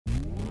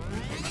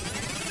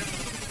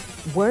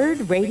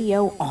Word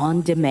Radio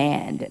on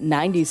Demand,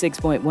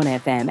 96.1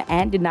 FM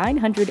and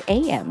 900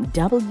 AM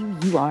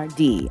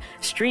WURD.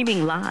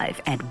 Streaming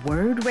live at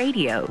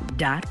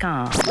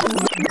wordradio.com.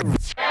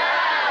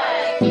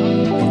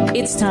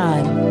 It's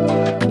time.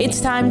 It's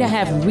time to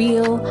have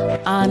real,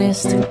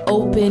 honest,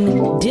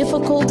 open,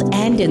 difficult,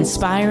 and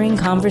inspiring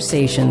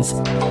conversations.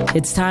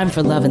 It's time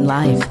for Love and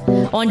Life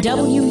on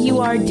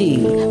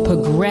WURD,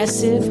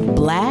 Progressive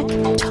Black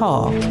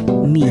Talk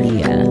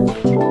Media.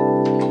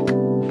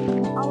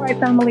 All right,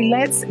 family,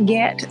 let's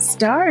get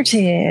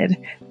started.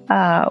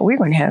 We're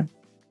going to have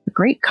a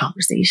great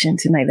conversation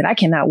tonight that I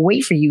cannot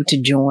wait for you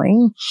to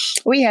join.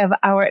 We have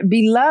our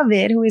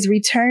beloved who is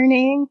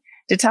returning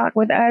to talk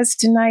with us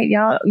tonight.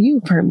 Y'all,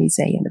 you've heard me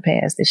say in the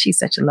past that she's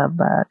such a love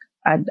bug.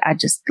 I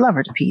just love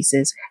her to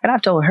pieces. And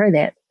I've told her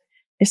that.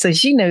 And so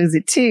she knows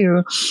it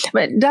too.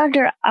 But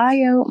Dr.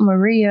 Ayo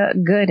Maria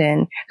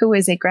Gooden, who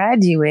is a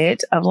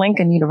graduate of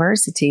Lincoln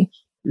University,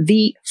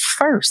 the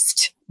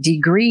first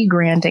degree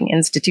granting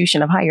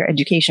institution of higher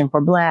education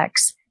for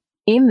Blacks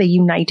in the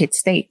United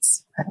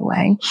States, by the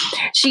way.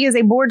 She is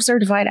a board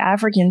certified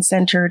African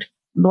centered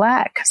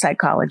Black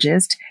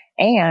psychologist,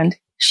 and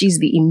she's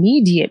the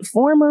immediate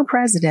former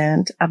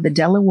president of the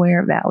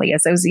Delaware Valley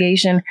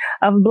Association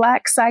of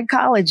Black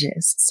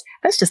Psychologists.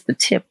 That's just the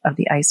tip of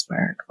the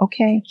iceberg,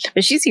 okay?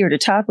 But she's here to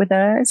talk with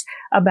us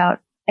about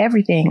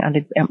everything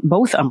under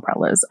both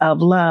umbrellas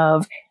of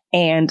love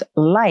and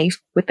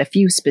life with a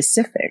few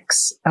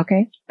specifics,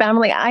 okay?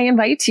 Family, I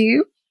invite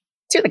you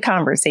to the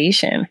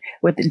conversation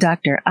with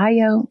Dr.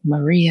 Ayo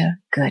Maria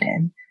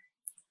Gooden.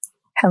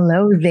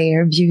 Hello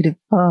there,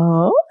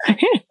 beautiful.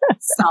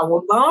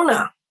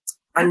 Sawubona.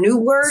 A new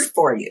word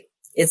for you.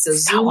 It's a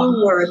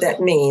Zulu word that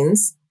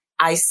means,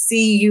 I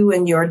see you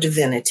in your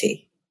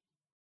divinity.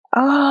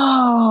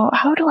 Oh,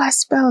 how do I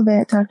spell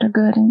that, Dr.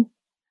 Gooden?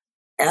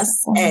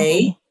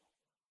 Sawubona.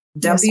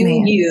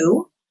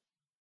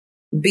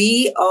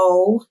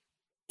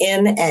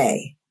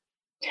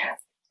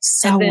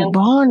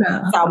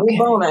 Sawubona.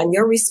 Sawubona. And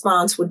your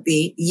response would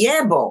be,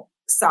 Yebo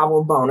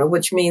Sawubona,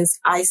 which means,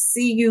 I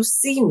see you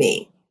see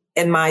me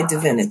in my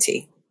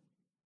divinity.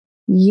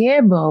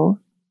 Yebo.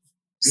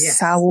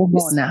 Yes.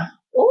 Sawubona.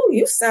 Oh,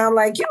 you sound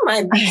like you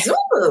might be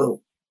Zulu.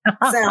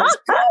 Sounds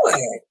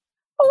good.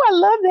 Oh, I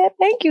love that.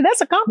 Thank you. That's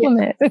a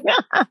compliment.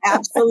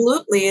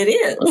 Absolutely, it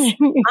is.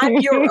 I'm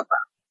Yoruba,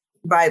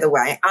 by the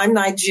way. I'm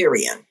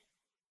Nigerian.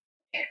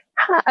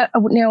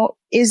 Now,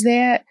 is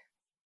that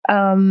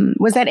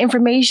was that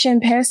information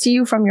passed to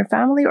you from your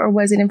family, or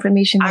was it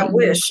information that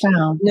you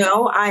found?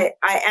 No, I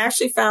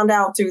actually found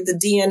out through the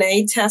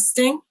DNA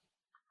testing.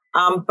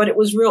 But it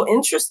was real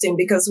interesting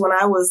because when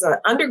I was an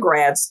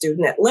undergrad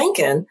student at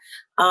Lincoln,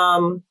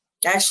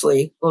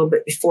 actually a little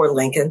bit before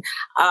Lincoln,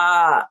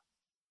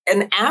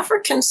 an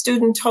African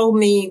student told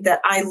me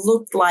that I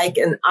looked like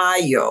an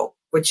Ayo,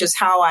 which is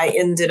how I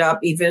ended up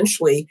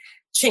eventually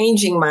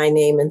changing my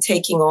name and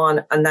taking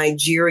on a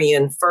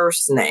Nigerian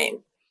first name.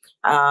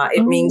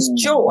 It means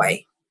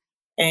joy.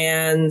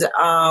 And,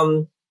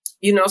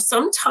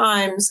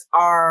 sometimes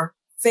our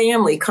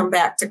family come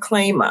back to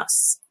claim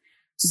us.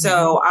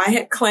 So I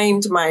had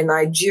claimed my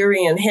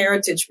Nigerian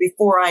heritage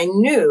before I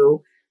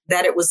knew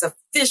that it was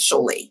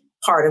officially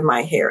part of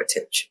my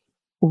heritage.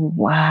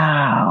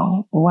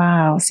 Wow.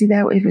 Wow. See,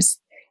 that it was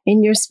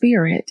in your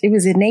spirit. It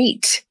was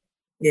innate.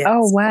 Yes.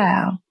 Oh,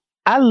 wow.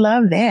 I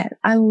love that.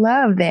 I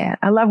love that.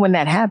 I love when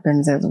that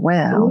happens as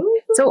well.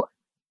 Mm-hmm. So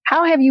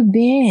how have you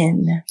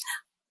been?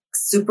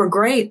 Super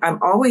great.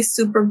 I'm always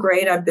super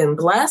great. I've been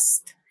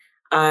blessed.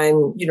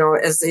 I'm,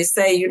 as they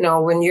say,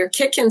 when you're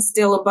kicking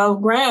still above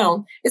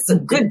ground, it's a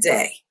good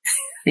day.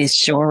 It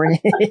sure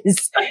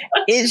is.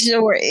 It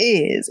sure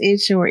is. It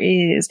sure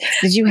is.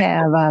 Did you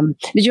have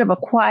a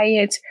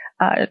quiet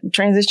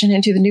transition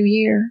into the new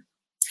year?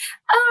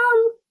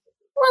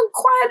 Well,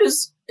 quiet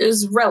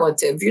is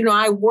relative.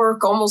 I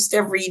work almost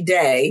every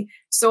day,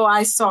 so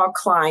I saw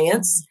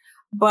clients,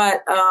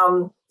 but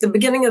the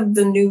beginning of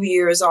the new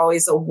year is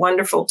always a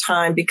wonderful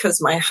time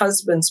because my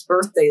husband's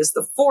birthday is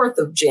the 4th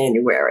of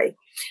January.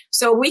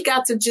 So we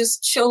got to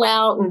just chill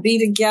out and be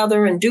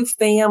together and do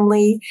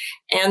family.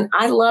 And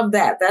I love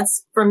that.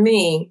 That's, for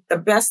me, the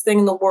best thing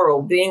in the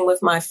world, being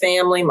with my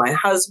family, my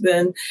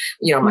husband,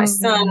 my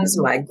sons,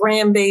 my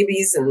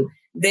grandbabies and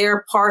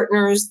their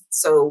partners.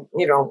 So,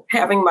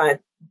 having my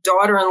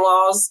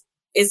daughter-in-laws,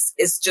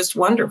 it's just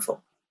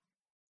wonderful.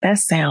 That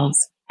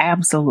sounds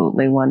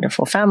absolutely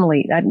wonderful.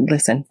 Family,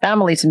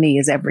 family to me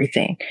is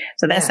everything.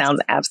 So that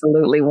sounds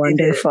absolutely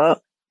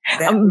wonderful.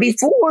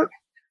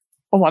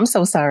 I'm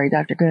so sorry,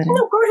 Dr. Gooden.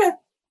 No, go ahead.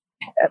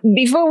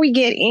 Before we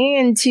get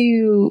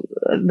into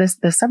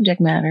the subject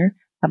matter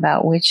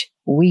about which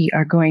we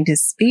are going to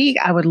speak,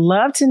 I would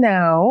love to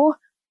know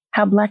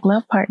how Black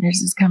Love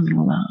Partners is coming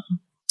along.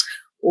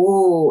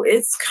 Oh,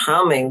 it's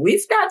coming.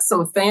 We've got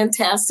some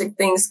fantastic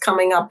things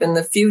coming up in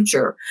the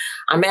future.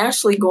 I'm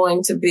actually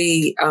going to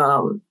be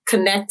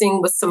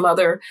connecting with some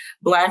other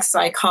Black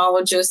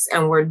psychologists,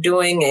 and we're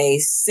doing a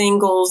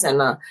singles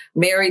and a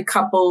married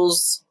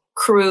couples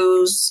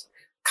cruise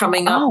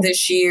coming up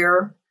this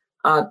year.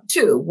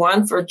 two,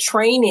 one for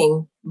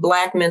training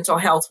Black mental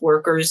health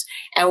workers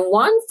and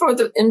one for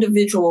the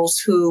individuals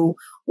who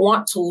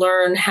want to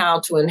learn how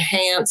to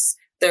enhance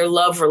their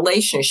love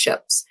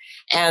relationships.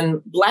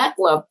 And Black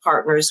Love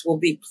Partners will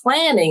be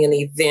planning an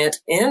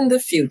event in the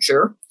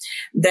future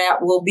that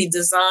will be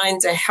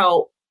designed to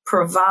help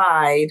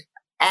provide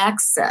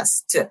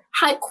access to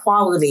high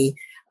quality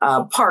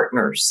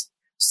partners.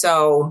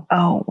 So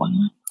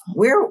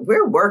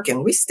we're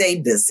working. We stay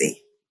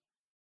busy.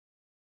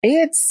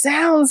 It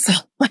sounds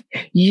like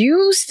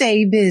you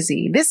stay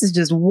busy. This is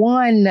just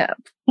one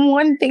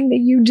thing that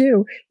you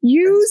do.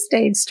 You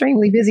stay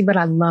extremely busy, but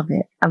I love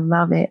it. I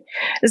love it.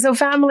 So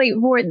family,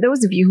 for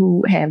those of you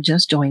who have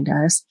just joined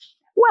us,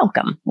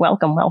 welcome.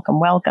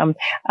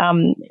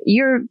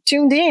 You're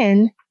tuned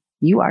in.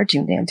 You are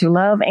tuned in to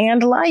Love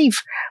and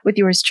Life with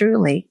yours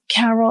truly,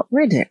 Carol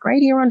Riddick, right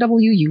here on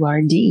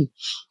WURD.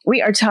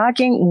 We are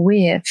talking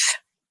with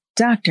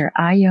Dr.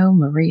 Ayo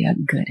Maria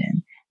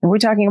Gooden. And we're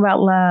talking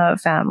about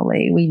love,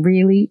 family. We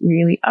really,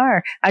 really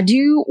are. I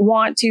do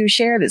want to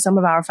share that some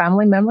of our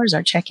family members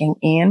are checking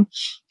in.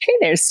 Hey,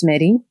 there's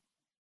Smitty.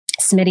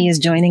 Smitty is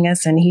joining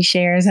us and he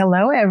shares,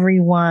 hello,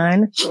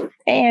 everyone.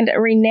 And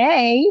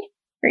Renee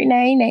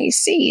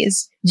Nacy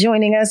is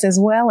joining us as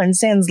well and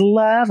sends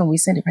love. And we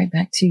send it right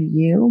back to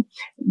you.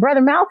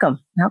 Brother Malcolm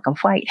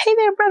White. Hey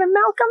there, Brother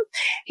Malcolm.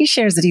 He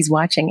shares that he's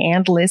watching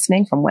and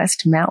listening from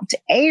West Mount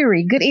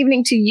Airy. Good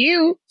evening to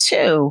you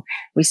too.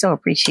 We so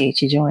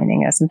appreciate you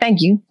joining us. And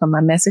thank you for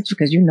my message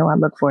because you know I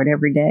look for it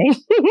every day.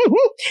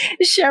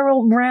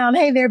 Cheryl Brown.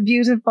 Hey there,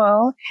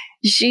 beautiful.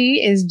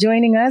 She is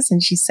joining us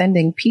and she's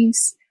sending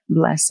peace,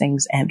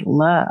 blessings, and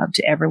love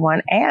to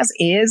everyone, as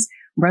is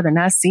Brother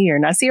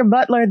Nasir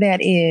Butler, that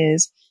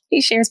is. He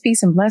shares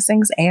peace and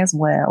blessings as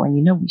well. And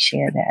you know we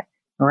share that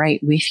right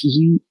with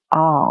you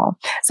all.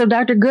 So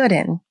Dr.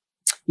 Gooden,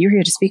 you're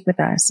here to speak with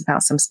us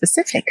about some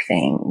specific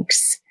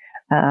things.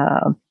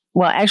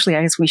 Well, actually,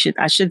 I guess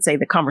I should say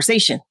the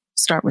conversation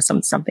start with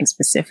something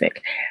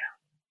specific.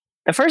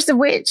 The first of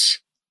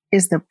which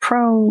is the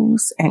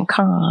pros and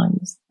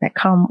cons that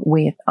come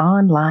with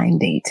online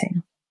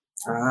dating.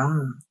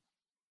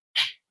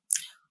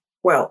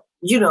 Well,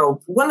 you know,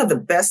 one of the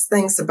best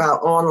things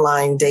about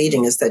online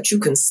dating is that you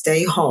can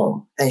stay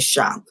home and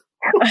shop.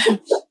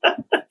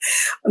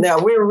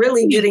 Now, we're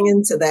really getting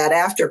into that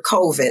after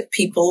COVID.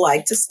 People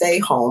like to stay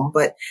home,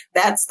 but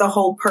that's the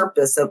whole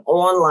purpose of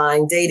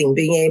online dating,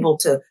 being able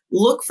to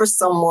look for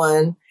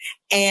someone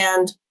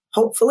and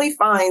hopefully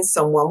find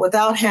someone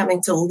without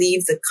having to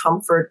leave the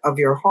comfort of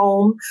your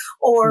home.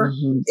 Or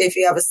if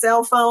you have a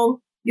cell phone,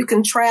 you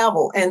can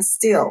travel and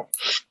still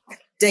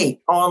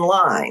date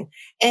online.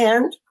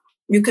 And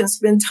you can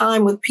spend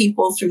time with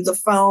people through the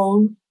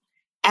phone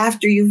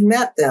after you've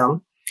met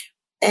them.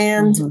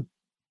 And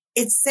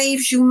it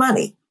saves you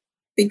money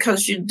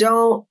because you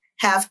don't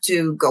have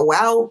to go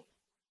out,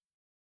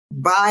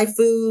 buy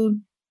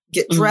food,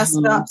 get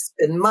dressed up,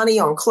 spend money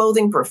on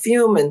clothing,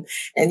 perfume, and,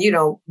 you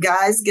know,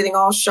 guys getting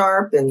all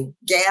sharp and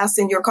gas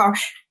in your car.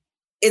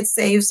 It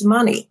saves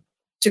money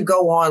to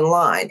go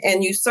online.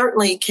 And you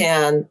certainly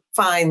can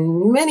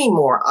find many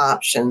more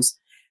options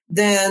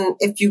than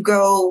if you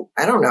go,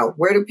 I don't know,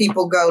 where do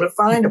people go to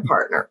find a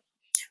partner?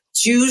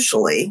 It's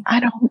usually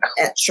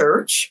at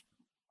church,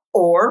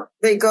 or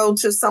they go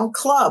to some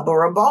club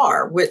or a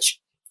bar, which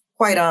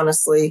quite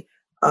honestly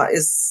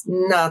is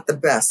not the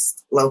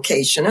best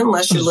location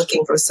unless you're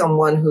looking for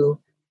someone who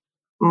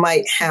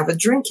might have a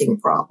drinking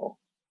problem.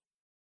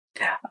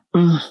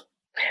 In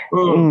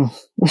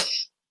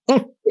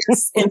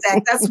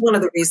fact, that's one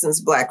of the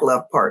reasons Black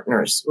Love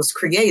Partners was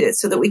created,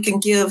 so that we can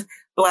give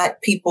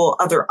Black people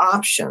other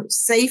options,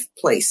 safe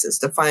places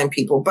to find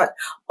people. But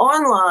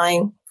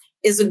online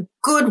is a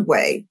good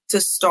way to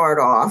start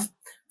off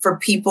for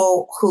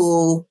people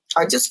who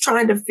are just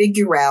trying to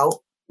figure out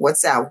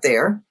what's out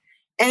there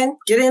and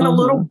get in a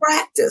little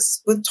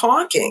practice with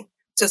talking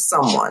to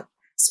someone,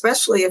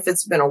 especially if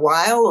it's been a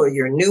while or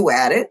you're new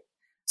at it.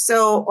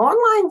 So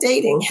online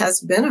dating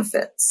has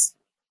benefits.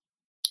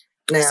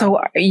 Now, so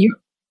are you,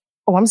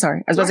 I'm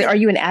sorry. I was going to say, are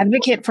you an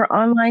advocate for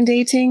online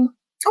dating?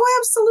 Oh,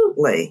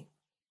 absolutely.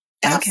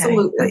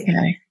 Absolutely.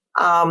 Okay.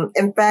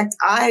 In fact,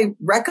 I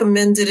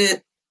recommended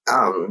it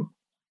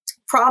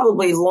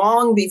probably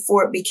long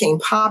before it became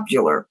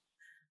popular.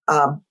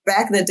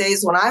 Back in the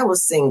days when I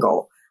was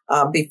single,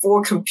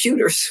 before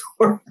computers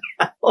were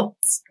out,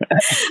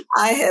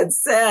 I had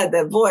said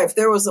that, boy, if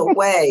there was a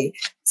way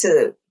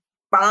to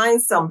find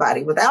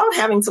somebody without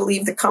having to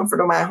leave the comfort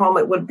of my home,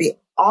 it would be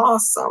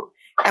awesome.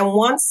 And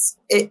once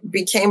it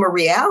became a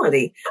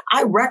reality,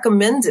 I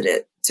recommended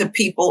it to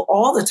people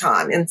all the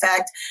time. In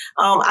fact,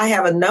 I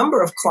have a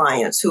number of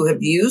clients who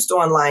have used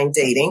online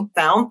dating,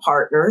 found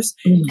partners,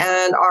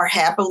 and are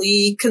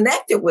happily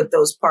connected with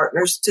those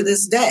partners to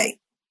this day.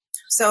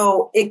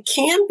 So it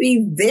can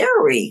be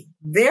very,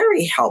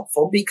 very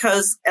helpful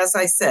because, as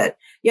I said,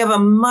 you have a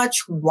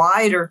much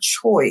wider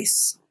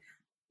choice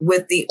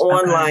with the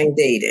online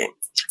dating.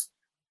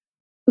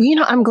 You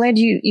know, I'm glad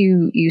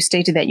you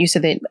stated that. You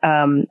said that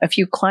a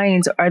few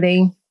clients, are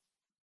they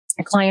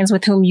clients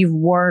with whom you've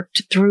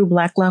worked through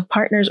Black Love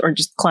Partners, or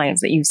just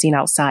clients that you've seen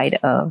outside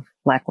of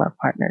Black Love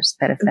Partners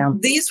that have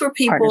found these were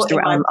people in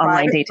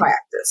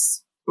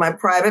my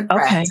private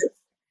practice,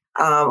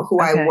 who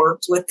I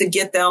worked with to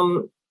get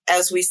them,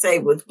 as we say,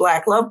 with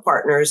Black Love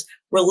Partners,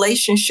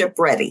 relationship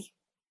ready.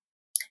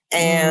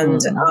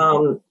 And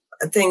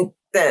I think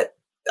that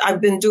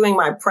I've been doing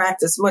my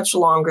practice much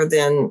longer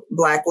than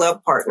Black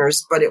Love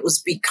Partners, but it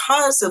was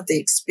because of the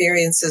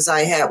experiences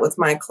I had with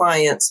my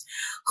clients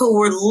who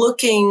were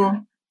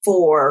looking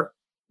for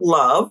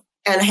love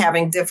and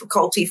having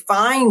difficulty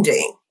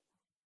finding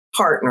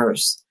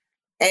partners.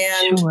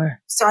 And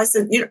so I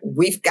said,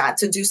 we've got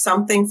to do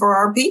something for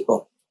our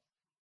people.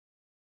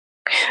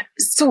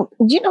 So,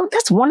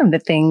 that's one of the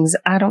things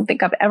I don't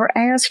think I've ever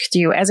asked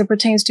you as it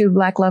pertains to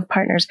Black Love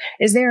Partners.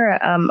 Is there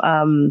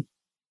a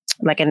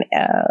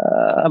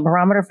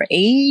barometer for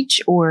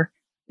age, or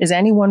is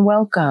anyone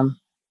welcome?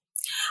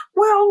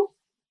 Well,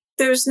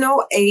 there's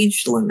no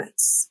age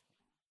limits.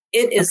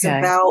 It is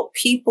about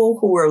people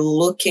who are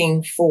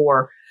looking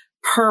for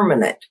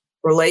permanent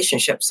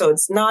relationships. So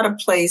it's not a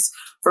place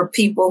for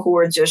people who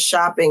are just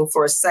shopping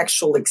for a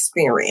sexual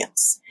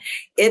experience.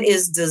 It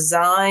is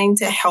designed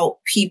to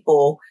help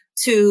people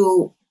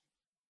to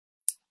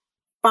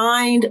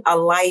find a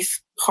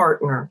life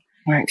partner.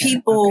 Right.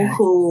 People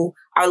who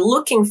are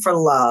looking for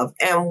love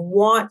and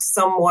want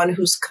someone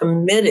who's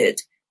committed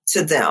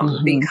to them,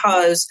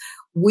 because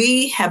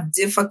we have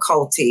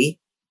difficulty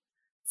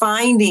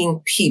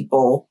finding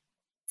people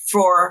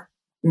for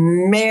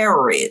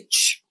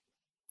marriage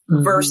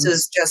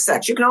versus just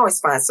sex. You can always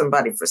find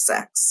somebody for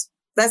sex.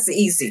 That's the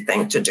easy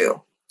thing to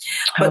do.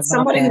 But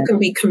somebody who can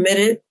be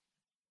committed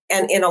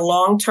and in a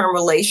long-term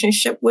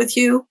relationship with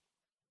you,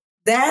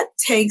 that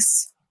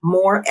takes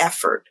more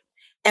effort.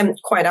 And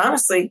quite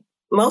honestly,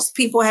 most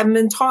people haven't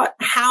been taught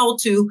how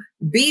to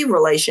be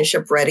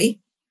relationship ready,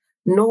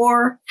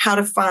 nor how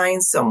to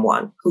find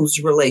someone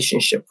who's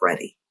relationship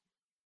ready.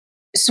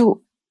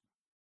 So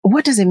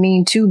what does it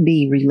mean to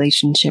be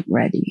relationship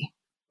ready?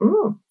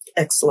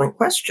 Excellent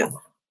question.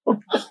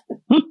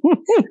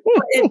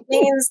 It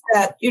means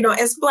that,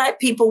 as Black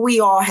people, we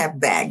all have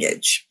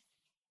baggage.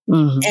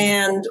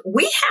 And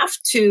we have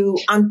to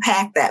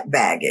unpack that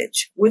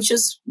baggage, which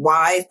is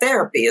why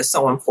therapy is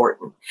so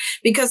important,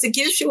 because it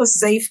gives you a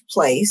safe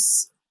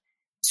place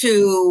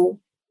to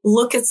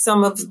look at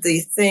some of the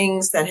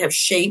things that have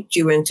shaped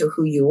you into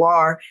who you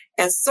are.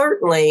 And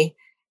certainly,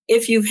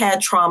 if you've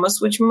had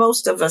traumas, which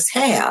most of us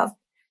have,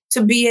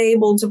 to be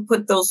able to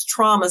put those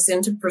traumas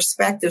into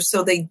perspective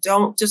so they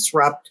don't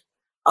disrupt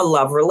a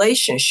love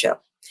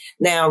relationship.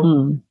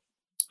 Now,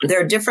 there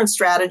are different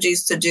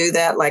strategies to do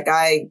that. Like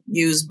I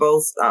use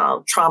both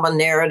trauma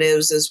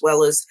narratives as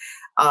well as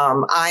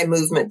eye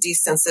movement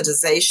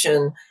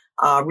desensitization,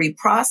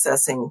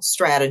 reprocessing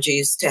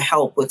strategies to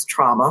help with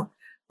trauma.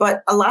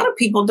 But a lot of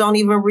people don't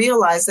even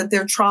realize that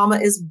their trauma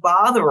is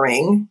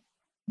bothering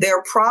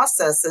their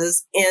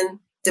processes in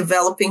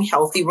developing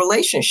healthy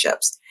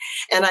relationships.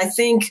 And I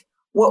think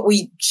what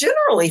we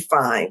generally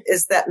find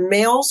is that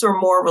males are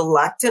more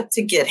reluctant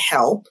to get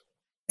help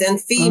than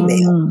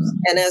females.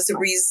 And as a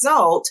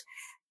result,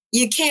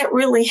 you can't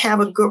really have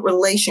a good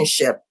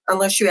relationship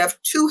unless you have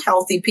two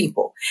healthy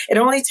people. It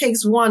only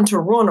takes one to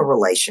ruin a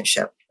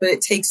relationship, but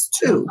it takes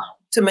two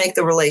to make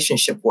the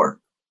relationship work.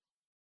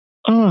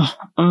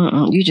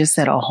 You just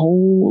said a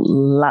whole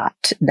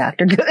lot,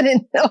 Dr.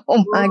 Gooden.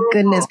 Oh, my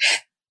goodness.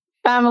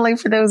 Family,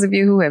 for those of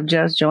you who have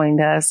just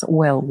joined us,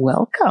 well,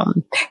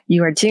 welcome.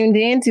 You are tuned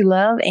in to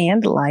Love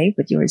and Life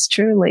with yours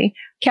truly,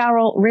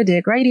 Carol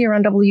Riddick, right here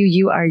on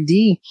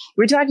WURD.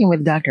 We're talking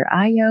with Dr.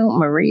 Ayo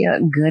Maria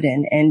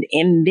Gooden. And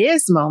in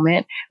this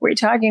moment, we're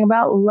talking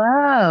about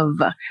love.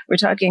 We're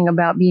talking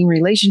about being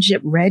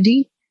relationship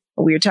ready.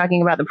 We're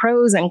talking about the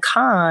pros and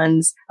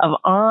cons of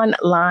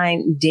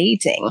online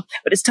dating.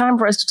 But it's time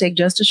for us to take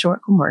just a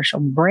short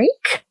commercial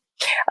break.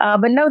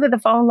 But know that the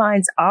phone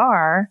lines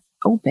are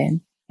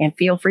open. And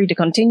feel free to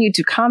continue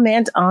to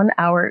comment on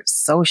our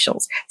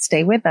socials.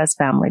 Stay with us,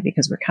 family,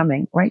 because we're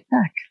coming right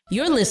back.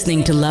 You're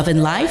listening to Love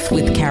and Life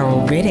with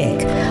Carol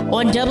Riddick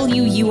on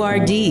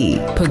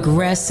WURD,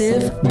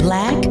 Progressive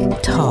Black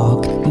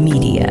Talk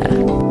Media.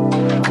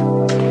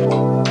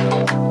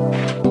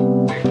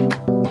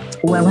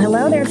 Well,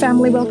 hello there,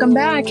 family. Welcome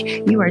back.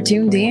 You are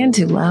tuned in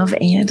to Love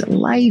and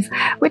Life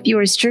with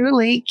yours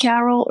truly,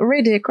 Carol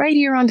Riddick, right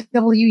here on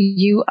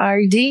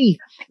WURD.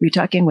 We're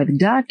talking with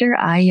Dr.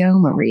 Ayo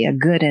Maria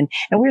Gooden,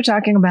 and we're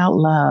talking about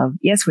love.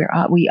 Yes,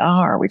 we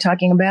are. We're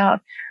talking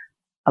about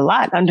a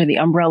lot under the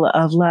umbrella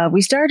of love.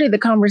 We started the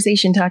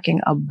conversation talking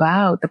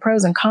about the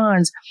pros and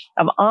cons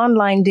of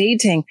online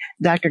dating.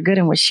 Dr.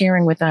 Gooden was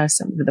sharing with us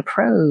the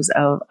pros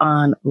of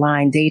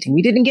online dating.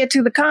 We didn't get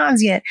to the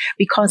cons yet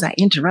because I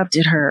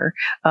interrupted her,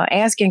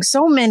 asking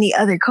so many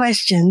other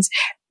questions.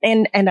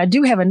 And I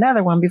do have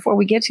another one before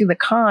we get to the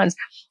cons.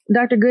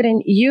 Dr.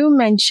 Gooden, you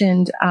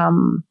mentioned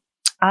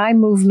eye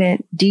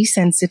movement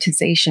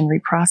desensitization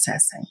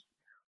reprocessing.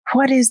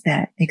 What is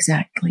that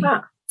exactly?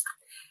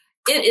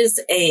 It is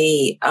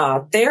a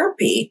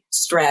therapy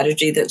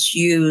strategy that's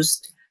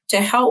used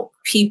to help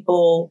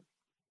people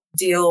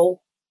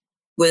deal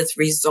with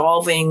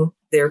resolving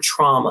their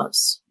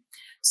traumas.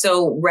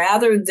 So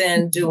rather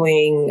than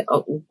doing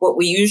what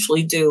we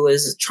usually do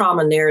is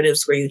trauma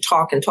narratives where you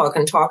talk and talk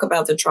and talk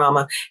about the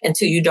trauma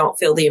until you don't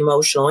feel the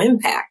emotional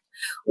impact.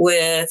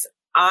 We'll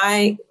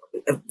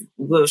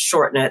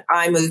shorten it,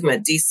 eye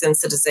movement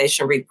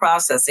desensitization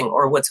reprocessing,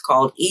 or what's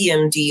called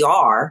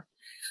EMDR.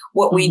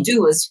 What we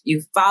do is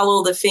you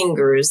follow the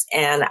fingers,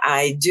 and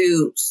I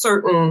do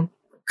certain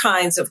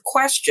kinds of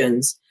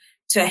questions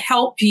to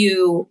help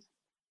you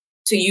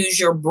to use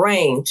your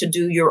brain to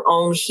do your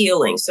own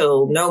healing.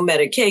 So no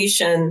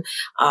medication,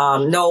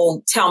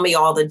 no tell me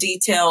all the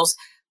details,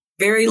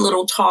 very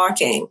little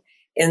talking.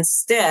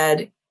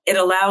 Instead, it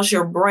allows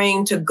your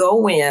brain to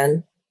go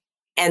in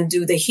and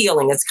do the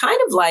healing. It's kind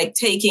of like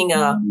taking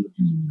a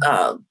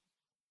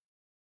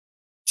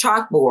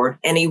chalkboard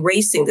and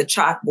erasing the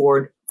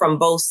chalkboard from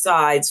both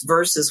sides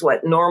versus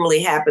what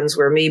normally happens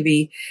where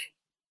maybe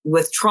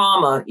with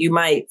trauma, you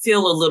might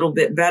feel a little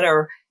bit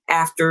better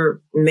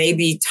after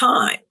maybe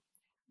time.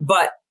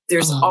 But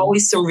there's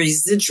always some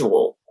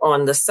residual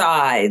on the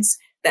sides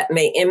that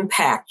may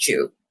impact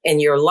you in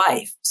your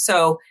life.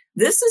 So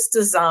this is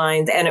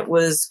designed, and it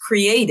was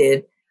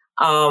created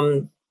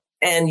and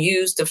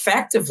used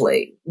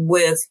effectively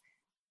with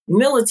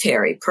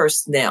military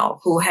personnel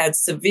who had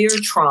severe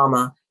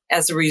trauma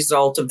as a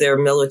result of their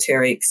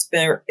military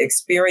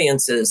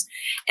experiences.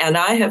 And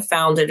I have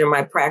found it in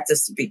my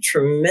practice to be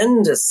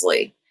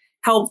tremendously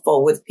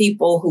helpful with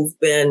people who've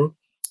been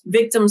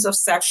victims of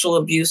sexual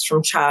abuse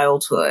from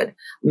childhood,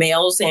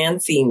 males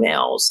and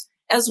females,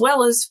 as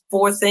well as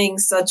for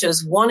things such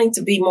as wanting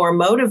to be more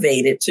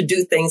motivated to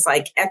do things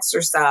like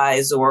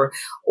exercise or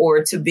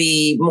to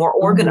be more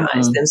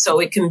organized. And so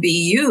it can be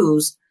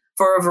used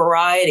for a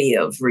variety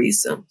of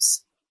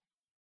reasons.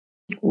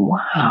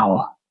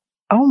 Wow.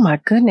 Oh my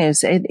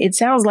goodness. It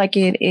sounds like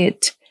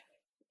it's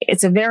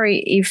a very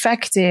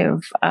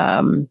effective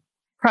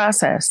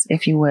process,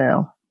 if you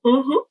will.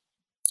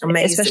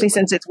 Amazing. Especially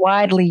since it's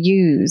widely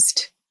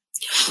used.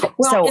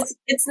 Well,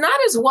 it's not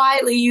as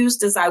widely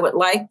used as I would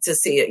like to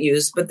see it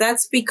used, but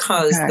that's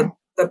because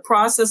the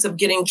process of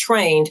getting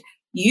trained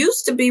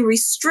used to be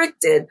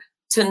restricted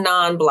to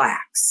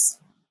non-Blacks.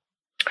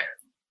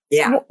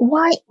 Yeah.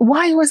 Why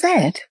was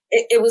that?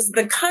 It was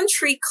the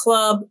country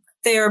club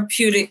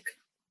therapeutic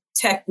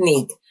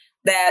technique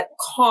that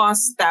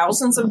cost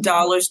thousands of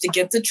dollars to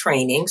get the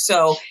training.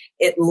 So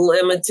it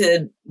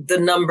limited the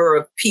number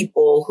of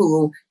people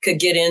who could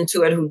get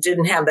into it who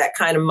didn't have that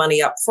kind of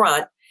money up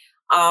front.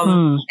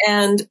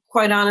 And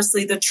quite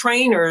honestly, the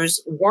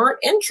trainers weren't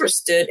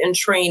interested in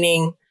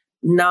training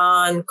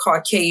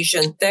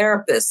non-Caucasian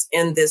therapists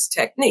in this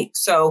technique.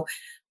 So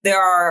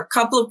there are a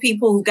couple of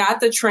people who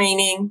got the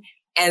training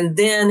and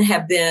then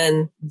have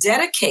been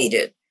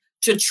dedicated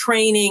to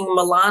training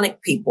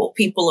melanic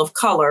people of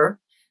color,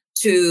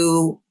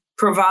 to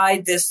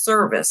provide this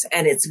service,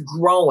 and it's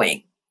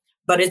growing.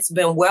 But it's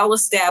been well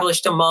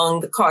established among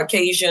the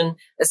Caucasian,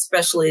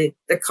 especially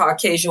the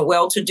Caucasian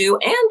well-to-do,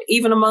 and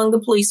even among the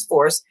police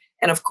force,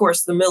 and of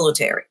course the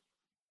military.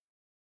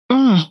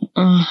 Yes,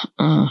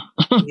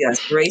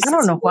 racist. I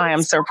don't know why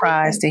I'm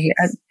surprised to hear.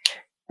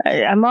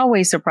 I'm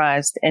always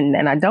surprised,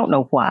 and I don't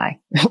know why.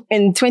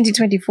 In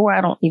 2024,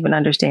 I don't even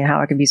understand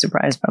how I could be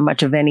surprised by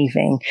much of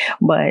anything,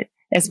 but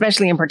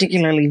especially in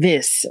particularly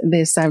this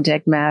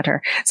subject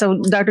matter. So,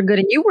 Dr.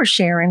 Gooden, you were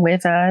sharing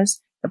with us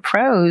the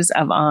pros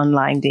of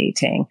online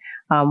dating.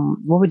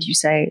 What would you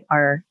say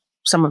are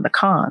some of the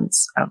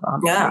cons of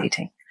online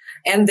dating?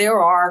 And there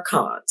are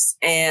cons.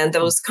 And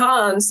those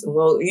cons,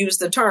 we'll use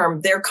the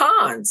term, they're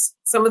cons.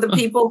 Some of the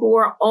people who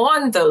are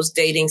on those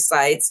dating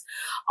sites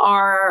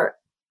are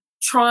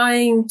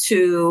trying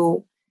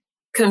to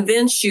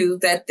convince you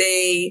that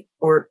they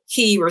or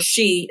he or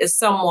she is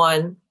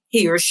someone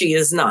he or she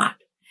is not.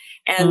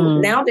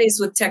 And nowadays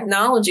with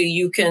technology,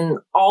 you can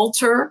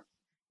alter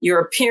your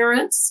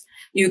appearance.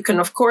 You can,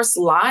 of course,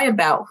 lie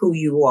about who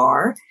you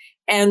are.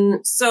 And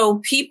so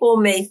people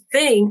may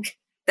think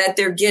that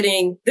they're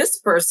getting this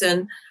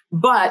person,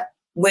 but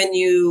when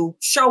you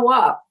show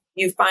up,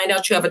 you find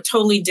out you have a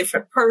totally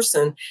different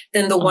person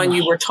than the one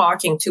you were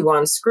talking to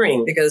on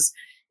screen. Because,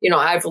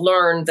 I've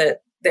learned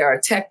that there are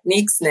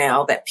techniques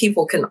now that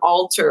people can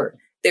alter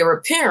their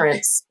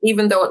appearance,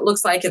 even though it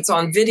looks like it's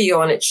on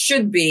video and it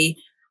should be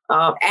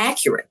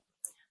accurate.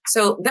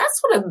 So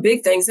that's one of the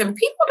big things. And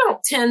people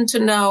don't tend to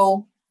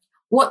know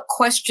what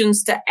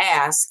questions to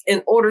ask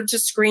in order to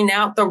screen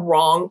out the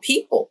wrong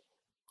people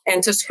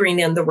and to screen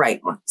in the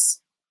right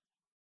ones.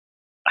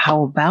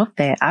 How about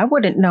that? I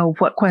wouldn't know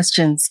what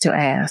questions to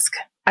ask.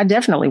 I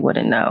definitely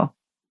wouldn't know.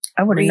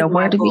 I wouldn't know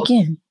where to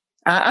begin.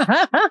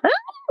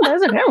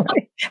 That's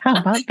okay. How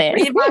about that?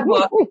 Read my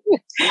book.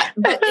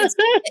 But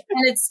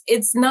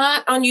it's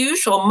not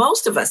unusual.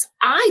 Most of us,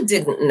 I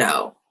didn't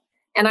know.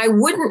 And I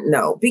wouldn't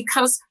know,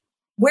 because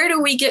where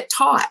do we get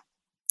taught?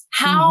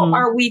 How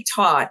are we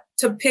taught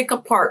to pick a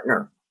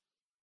partner?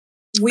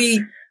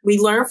 We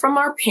learn from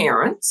our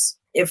parents.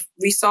 If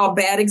we saw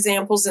bad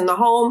examples in the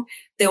home,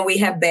 then we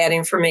have bad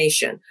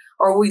information.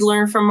 or we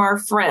learn from our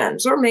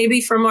friends, or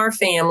maybe from our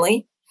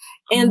family.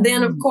 And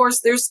then, of course,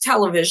 there's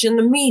television,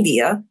 the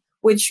media,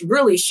 which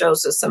really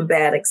shows us some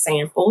bad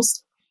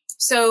examples.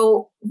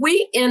 So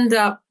we end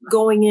up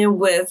going in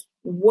with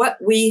what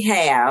we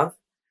have,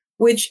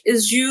 which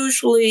is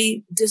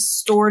usually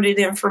distorted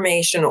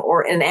information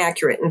or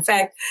inaccurate. In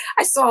fact,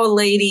 I saw a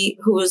lady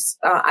who was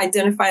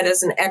identified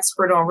as an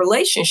expert on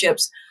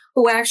relationships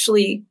who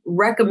actually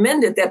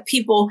recommended that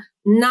people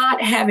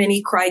not have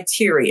any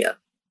criteria.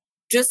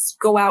 Just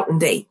go out and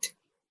date.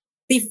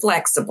 Be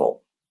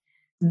flexible.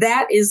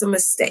 That is a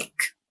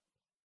mistake.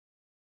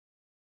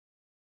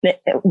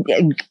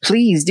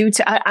 Please do.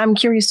 I'm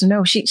curious to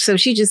know. She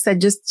just said,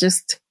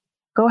 just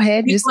go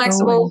ahead. Be just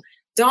flexible.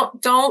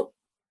 Don't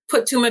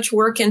put too much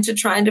work into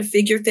trying to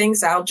figure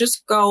things out.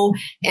 Just go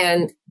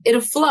and it'll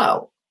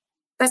flow.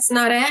 That's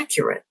not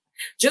accurate.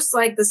 Just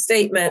like the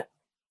statement,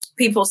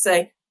 people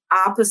say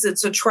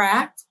opposites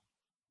attract.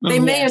 They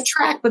may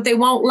attract, but they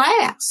won't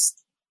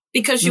last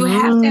because you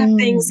have to have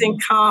things in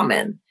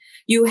common.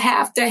 You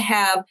have to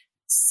have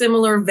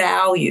similar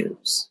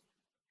values.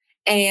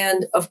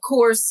 And of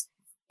course,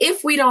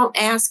 if we don't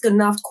ask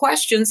enough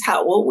questions,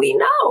 how will we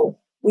know?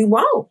 We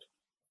won't.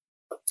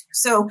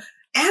 So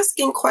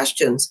asking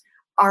questions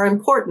are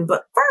important,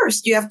 but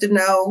first you have to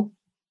know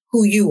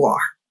who you are.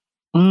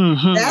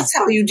 That's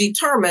how you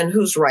determine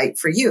who's right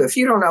for you. If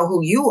you don't know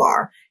who you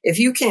are, if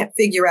you can't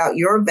figure out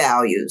your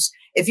values,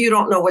 if you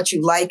don't know what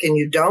you like and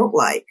you don't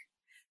like,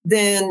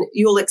 then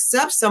you'll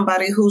accept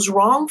somebody who's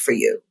wrong for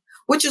you,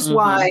 which is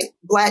why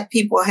Black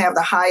people have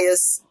the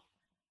highest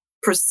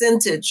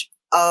percentage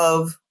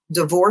of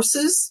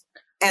divorces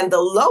and the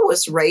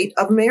lowest rate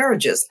of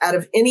marriages out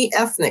of any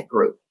ethnic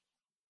group.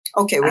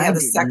 Okay, we have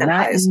the second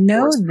highest. I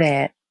know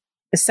that.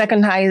 The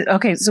second highest.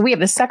 Okay, so we have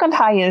the second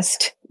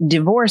highest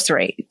divorce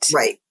rate.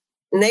 Right.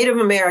 Native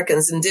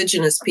Americans,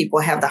 indigenous people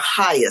have the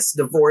highest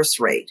divorce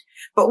rate,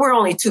 but we're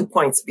only 2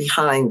 points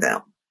behind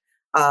them.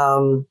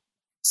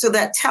 So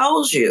that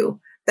tells you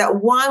that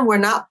one, we're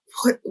not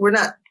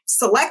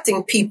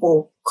selecting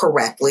people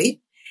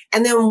correctly.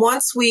 And then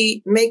once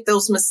we make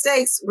those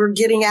mistakes, we're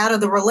getting out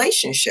of the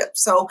relationship.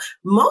 So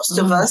most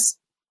of us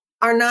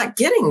are not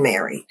getting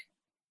married.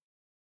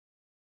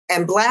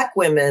 And Black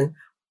women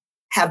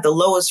have the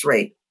lowest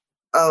rate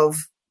of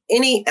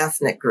any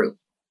ethnic group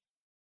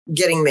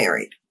getting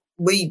married.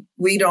 We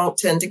don't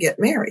tend to get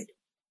married.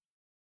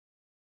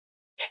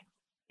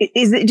 Do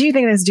you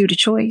think that's due to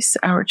choice,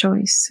 our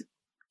choice?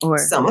 Or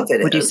some of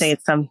it would you say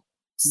it's some?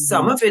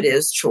 Some of it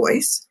is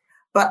choice.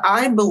 But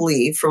I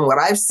believe from what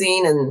I've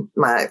seen in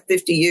my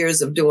 50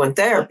 years of doing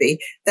therapy,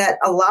 that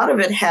a lot of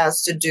it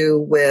has to do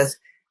with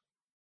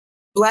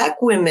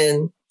Black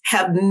women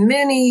have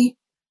many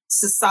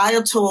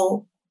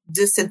societal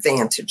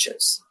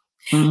disadvantages.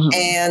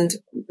 And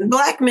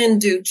Black men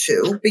do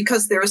too,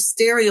 because there are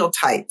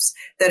stereotypes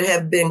that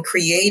have been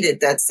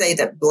created that say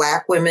that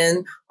Black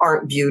women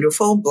aren't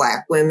beautiful,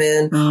 Black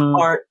women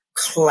aren't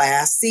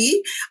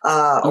classy,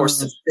 or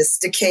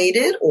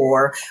sophisticated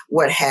or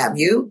what have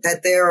you,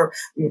 that they're,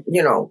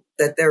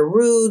 that they're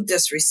rude,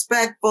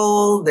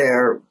 disrespectful,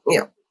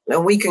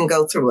 and we can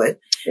go through it.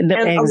 And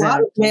a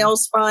lot of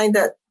males find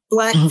that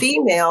Black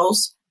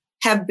females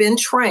have been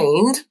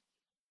trained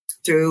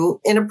through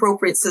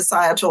inappropriate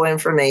societal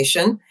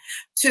information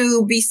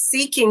to be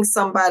seeking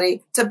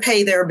somebody to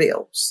pay their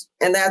bills.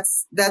 And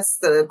that's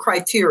the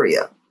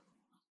criteria.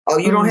 Oh,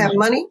 you don't have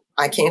money?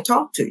 I can't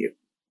talk to you.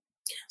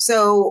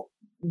 So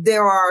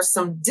there are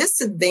some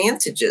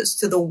disadvantages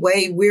to the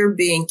way we're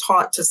being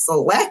taught to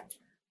select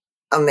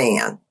a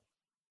man.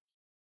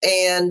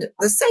 And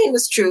the same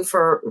is true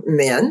for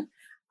men.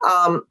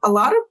 A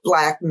lot of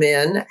Black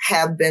men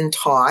have been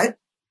taught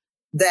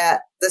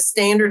that the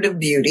standard of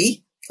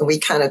beauty, and we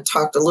kind of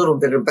talked a little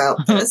bit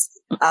about this,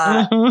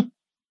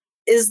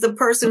 is the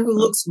person who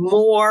looks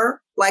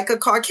more like a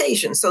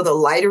Caucasian. So the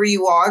lighter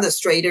you are, the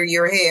straighter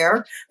your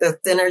hair, the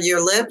thinner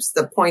your lips,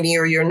 the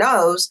pointier your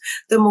nose,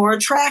 the more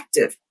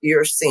attractive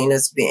you're seen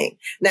as being.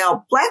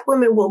 Now, Black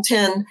women will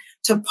tend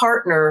to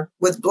partner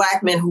with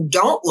Black men who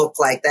don't look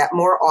like that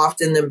more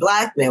often than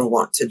Black men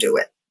want to do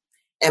it.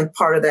 And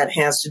part of that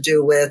has to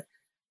do with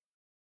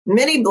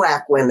many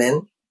Black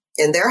women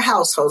in their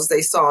households,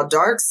 they saw a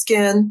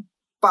dark-skinned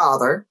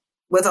father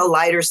with a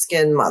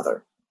lighter-skinned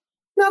mother.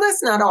 Now,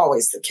 that's not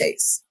always the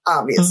case,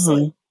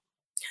 obviously.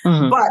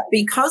 But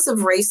because of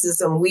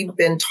racism, we've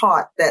been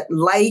taught that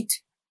light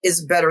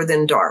is better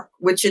than dark,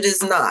 which it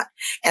is not.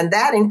 And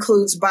that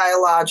includes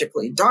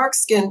biologically.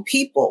 Dark-skinned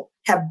people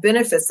have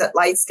benefits that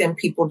light-skinned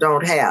people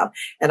don't have.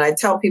 And I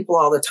tell people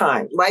all the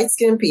time,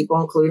 light-skinned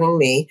people, including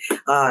me,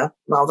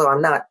 although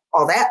I'm not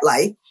all that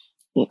light,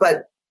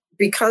 but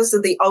because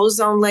of the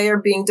ozone layer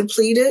being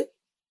depleted,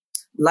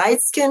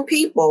 light-skinned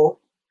people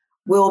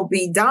will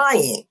be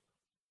dying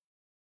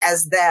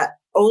as that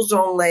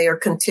ozone layer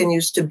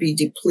continues to be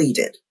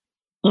depleted.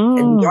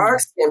 And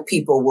dark-skinned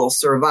people will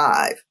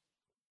survive.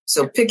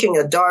 So picking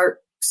a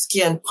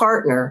dark-skinned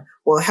partner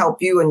will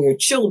help you and your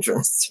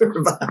children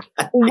survive.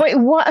 Wait,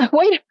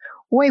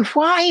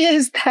 why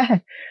is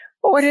that?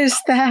 What is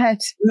that?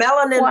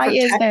 Melanin Why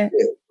is that?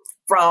 you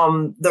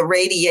from the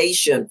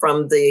radiation,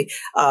 from the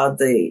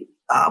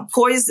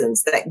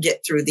poisons that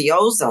get through the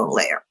ozone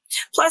layer.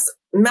 Plus,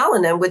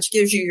 melanin, which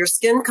gives you your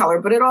skin color,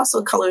 but it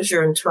also colors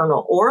your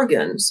internal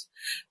organs,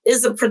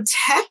 is a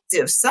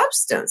protective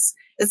substance.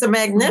 It's a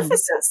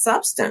magnificent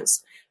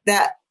substance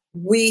that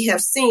we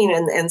have seen,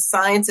 and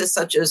scientists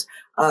such as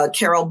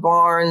Carol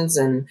Barnes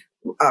and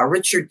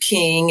Richard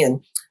King,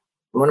 and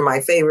one of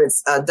my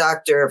favorites,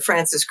 Dr.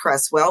 Frances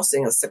Cress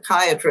Welsing, a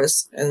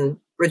psychiatrist, and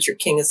Richard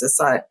King is a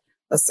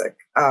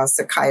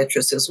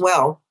psychiatrist as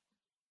well,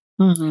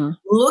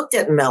 looked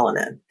at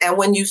melanin. And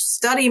when you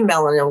study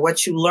melanin,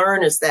 what you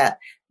learn is that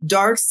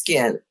dark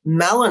skin,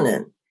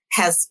 melanin,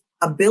 has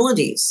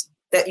abilities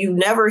that you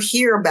never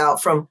hear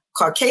about from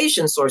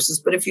Caucasian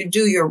sources. But if you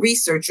do your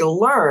research, you'll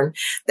learn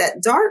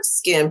that dark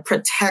skin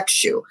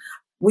protects you.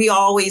 We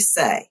always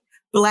say,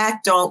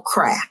 Black don't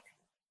crack.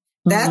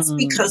 That's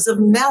because of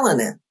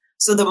melanin.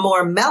 So the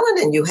more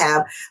melanin you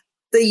have,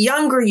 the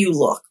younger you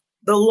look,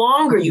 the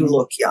longer you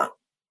look young.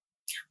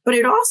 But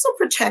it also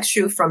protects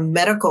you from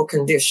medical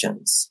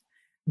conditions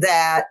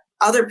that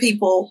other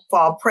people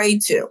fall prey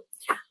to.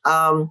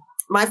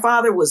 My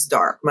father was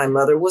dark. My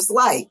mother was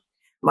light.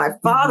 My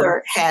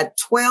father had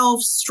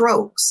 12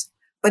 strokes,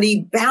 but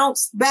he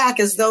bounced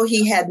back as though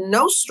he had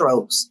no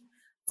strokes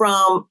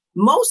from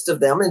most of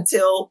them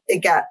until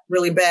it got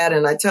really bad.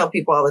 And I tell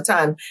people all the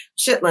time,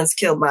 chitlins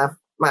killed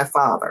my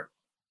father.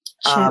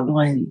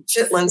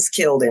 Chitlins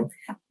killed him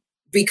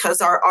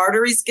because our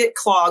arteries get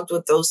clogged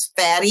with those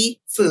fatty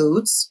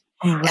foods.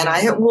 And I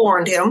had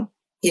warned him.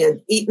 He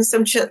had eaten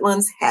some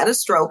chitlins, had a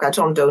stroke. I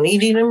told him, don't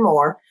eat any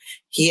more.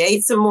 He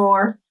ate some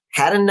more,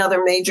 had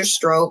another major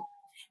stroke.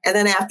 And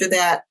then after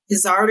that,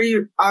 his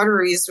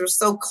arteries were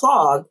so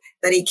clogged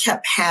that he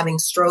kept having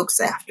strokes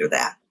after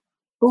that.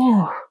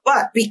 Ooh.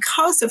 But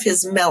because of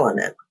his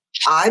melanin,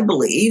 I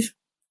believe,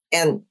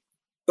 and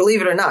believe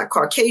it or not,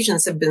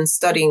 Caucasians have been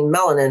studying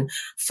melanin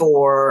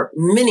for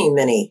many,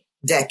 many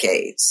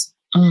decades.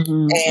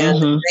 They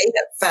have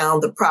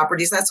found the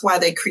properties. That's why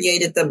they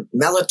created the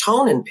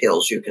melatonin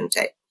pills you can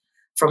take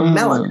from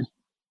melanin.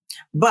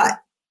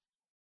 But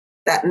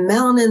that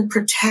melanin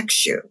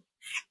protects you.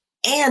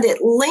 And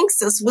it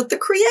links us with the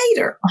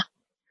creator.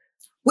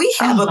 We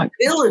have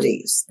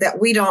abilities that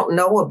we don't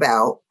know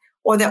about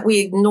or that we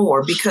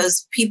ignore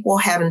because people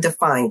haven't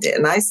defined it.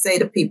 And I say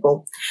to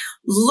people,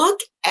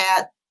 look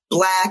at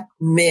Black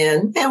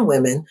men and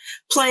women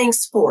playing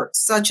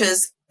sports such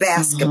as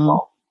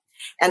basketball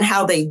and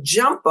how they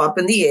jump up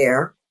in the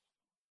air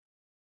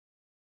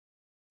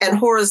and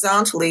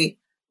horizontally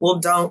will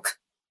dunk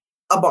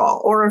a ball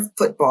or a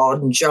football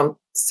and jump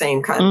the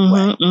same kind of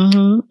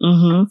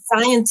way.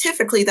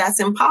 Scientifically, that's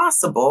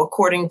impossible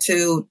according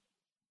to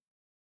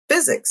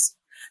physics,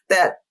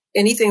 that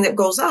anything that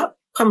goes up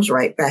comes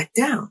right back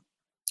down.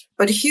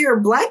 But here,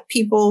 Black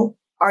people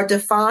are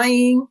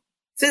defying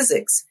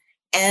physics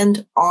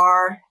and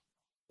are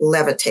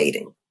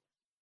levitating.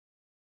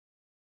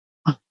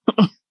 You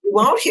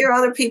won't hear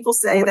other people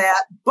say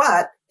that,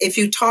 but if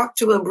you talk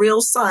to a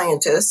real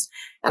scientist,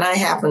 and I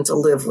happen to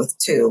live with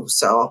two,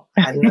 so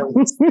I know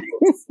these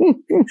things.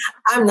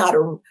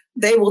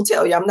 They will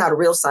tell you I'm not a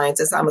real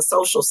scientist. I'm a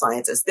social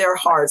scientist. They're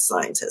hard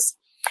scientists.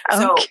 Okay.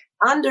 So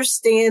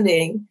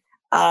understanding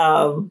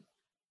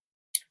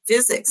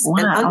physics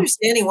and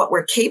understanding what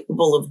we're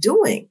capable of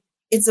doing,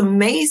 it's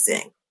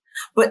amazing.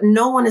 But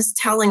no one is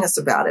telling us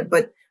about it.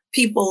 But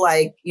people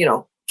like,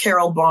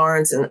 Carol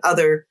Barnes and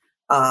other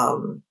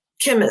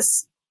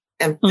chemists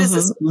and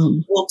physicists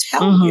will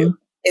tell you,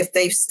 if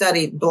they've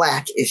studied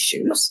Black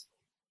issues,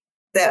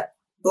 that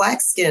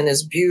Black skin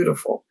is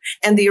beautiful.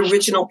 And the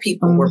original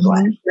people were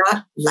Black,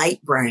 not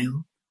light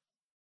brown,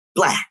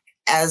 Black,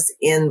 as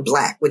in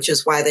Black, which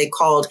is why they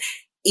called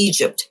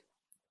Egypt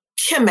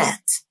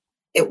Kemet.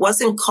 It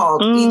wasn't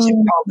called Egypt,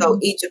 although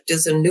Egypt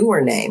is a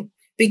newer name,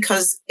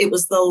 because it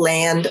was the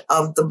land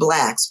of the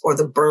Blacks, or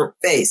the burnt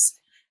face.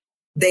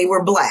 They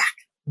were Black.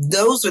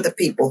 Those are the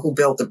people who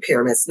built the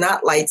pyramids,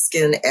 not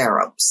light-skinned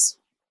Arabs.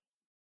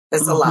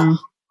 That's a lot.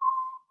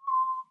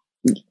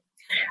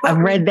 I've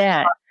read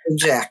that.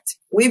 Reject.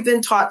 We've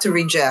been taught to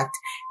reject,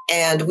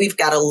 and we've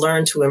got to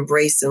learn to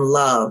embrace and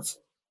love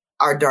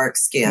our dark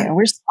skin,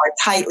 our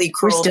tightly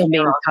curled, we're still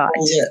being taught.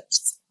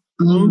 Lips.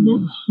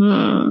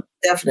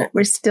 Definitely.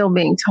 We're still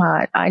being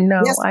taught. I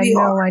know. Yes, I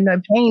know.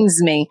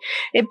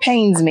 It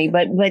pains me.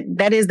 But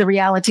that is the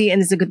reality.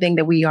 And it's a good thing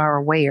that we are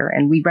aware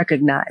and we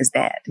recognize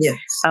that. Yes.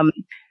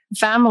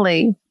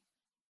 Family,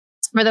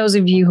 for those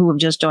of you who have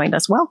just joined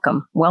us,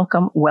 welcome. We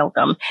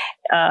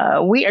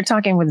are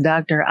talking with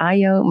Dr.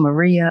 Ayo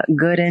Maria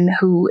Gooden,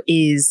 who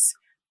is,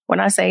 when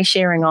I say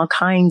sharing all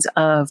kinds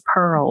of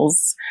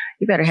pearls,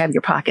 you better have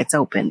your pockets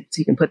open so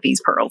you can put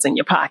these pearls in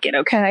your pocket,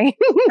 okay?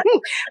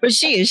 But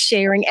she is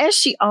sharing, as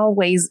she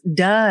always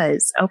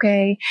does,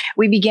 okay?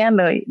 We began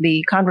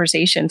the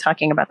conversation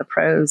talking about the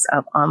pros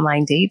of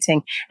online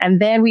dating,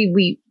 and then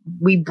we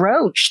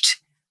broached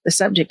the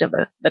subject of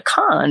the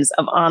cons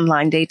of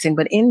online dating.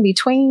 But in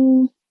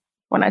between,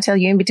 when I tell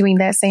you in between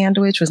that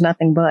sandwich was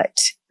nothing but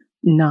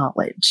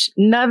knowledge,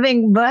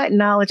 nothing but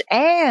knowledge,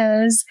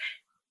 as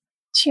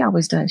she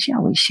always does. She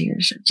always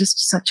shares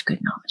just such good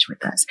knowledge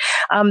with us.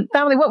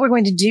 Family, what we're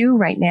going to do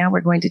right now,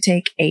 we're going to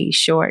take a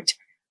short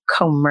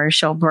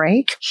commercial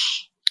break.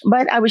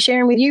 But I was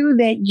sharing with you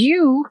that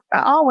you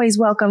are always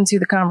welcome to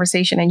the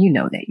conversation, and you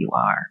know that you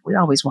are. We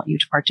always want you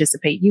to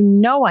participate. You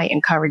know I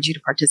encourage you to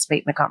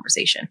participate in the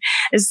conversation.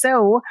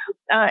 So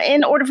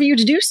in order for you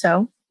to do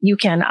so, you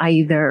can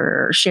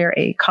either share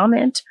a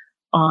comment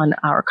on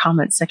our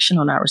comment section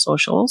on our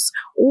socials,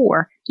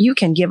 or you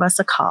can give us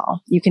a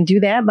call. You can do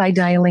that by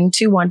dialing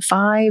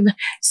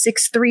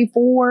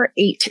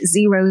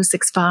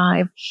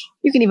 215-634-8065.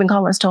 You can even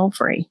call us toll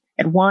free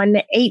at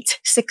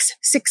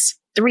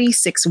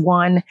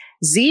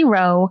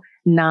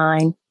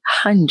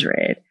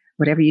 1-866-361-0900.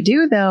 Whatever you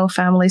do, though,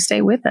 family,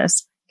 stay with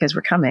us because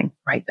we're coming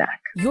right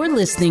back. You're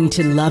listening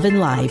to Love and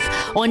Life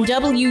on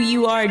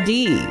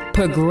WURD,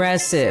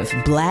 Progressive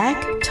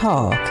Black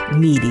Talk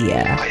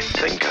Media. I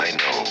think I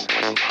know what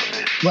love is.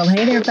 Well,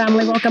 hey there,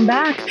 family. Welcome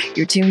back.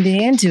 You're tuned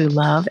in to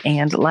Love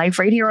and Life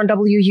right here on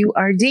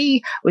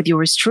WURD with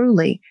yours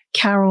truly,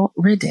 Carol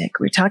Riddick.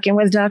 We're talking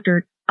with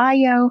Dr.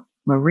 Ayo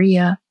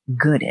Maria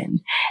Gooden.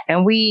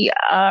 And we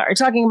are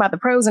talking about the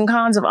pros and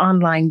cons of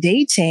online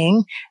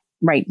dating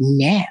right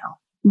now.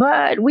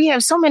 But we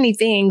have so many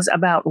things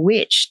about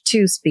which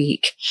to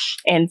speak.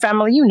 And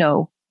family, you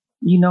know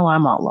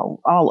I'm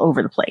all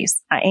over the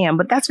place. I am,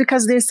 but that's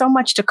because there's so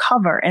much to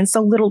cover and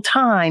so little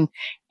time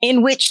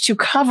in which to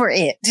cover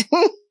it.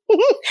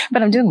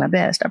 But I'm doing my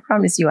best. I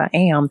promise you I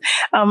am.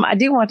 I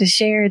do want to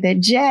share that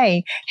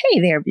Jay,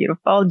 hey there,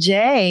 beautiful.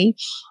 Jay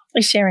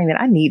is sharing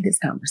that I need this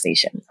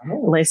conversation.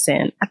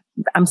 Listen,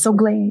 I'm so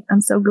glad.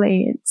 So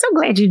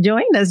glad you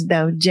joined us,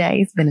 though,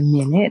 Jay. It's been a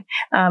minute.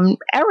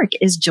 Eric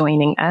is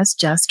joining us.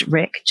 Just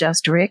Rick.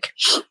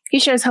 He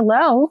shares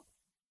hello,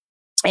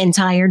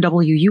 entire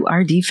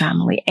WURD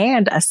family,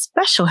 and a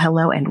special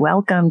hello and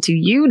welcome to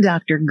you,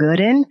 Dr.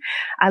 Gooden.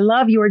 I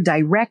love your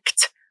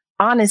direct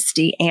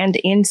honesty and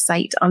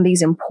insight on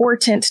these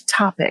important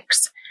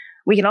topics.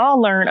 We can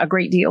all learn a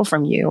great deal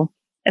from you,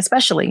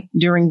 especially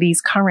during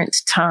these current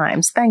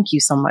times. Thank you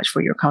so much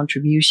for your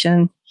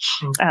contribution.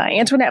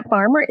 Antoinette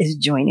Farmer is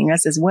joining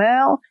us as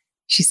well.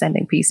 She's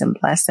sending peace and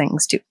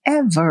blessings to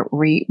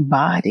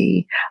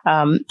everybody.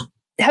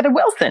 Heather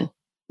Wilson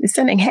is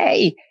sending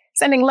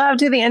love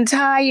to the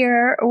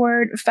entire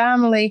Word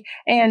family.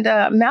 And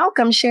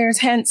Malcolm shares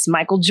hence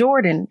Michael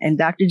Jordan and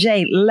Dr.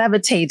 J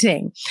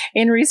levitating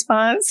in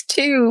response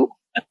to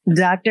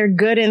Dr.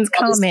 Gooden's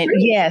comment.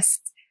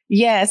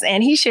 Yes.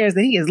 And he shares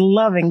that he is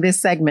loving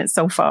this segment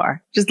so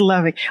far. Just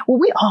loving. Well,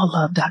 we all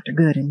love Dr.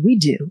 Gooden. We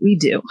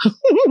do.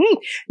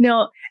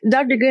 Now,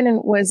 Dr.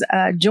 Gooden was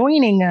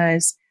joining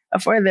us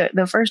for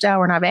the first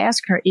hour, and I've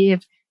asked her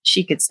if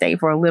she could stay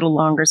for a little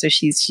longer. So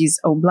she's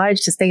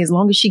obliged to stay as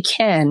long as she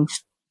can.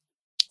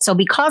 So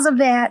because of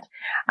that,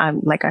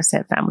 like I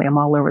said, family, I'm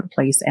all over the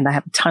place and I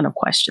have a ton of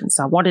questions.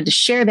 So I wanted to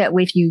share that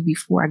with you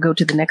before I go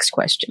to the next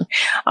question.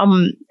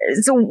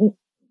 So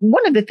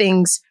one of the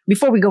things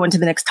before we go into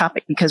the next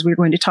topic, because we're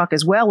going to talk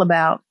as well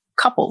about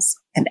couples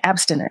and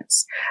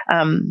abstinence.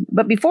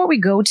 But before we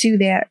go to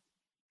that,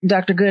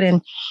 Dr.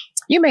 Gooden,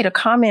 you made a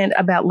comment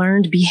about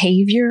learned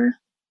behavior.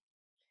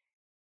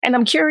 And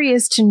I'm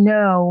curious to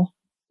know,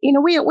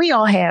 we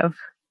all have,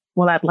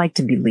 well, I'd like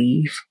to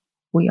believe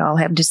we all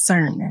have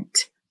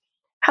discernment.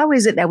 How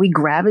is it that we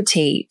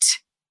gravitate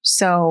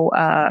so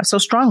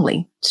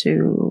strongly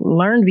to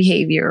learned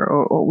behavior,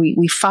 or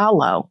we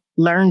follow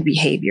learned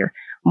behavior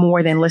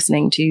more than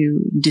listening to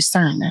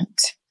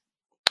discernment,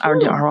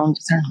 our own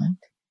discernment?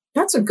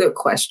 That's a good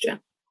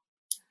question.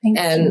 Thank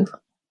you.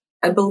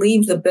 I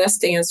believe the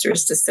best answer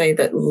is to say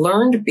that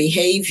learned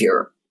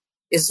behavior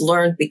is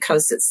learned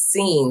because it's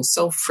seen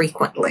so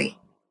frequently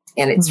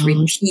and it's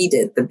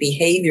repeated. The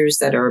behaviors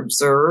that are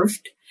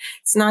observed,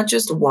 it's not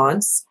just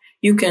once.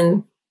 You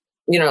can,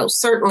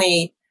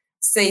 certainly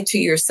say to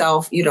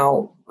yourself,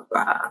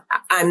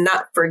 I'm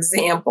not, for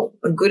example,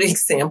 a good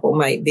example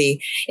might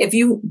be if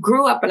you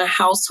grew up in a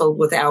household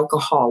with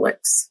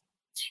alcoholics,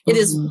 it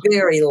is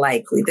very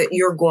likely that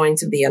you're going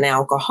to be an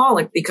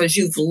alcoholic because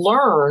you've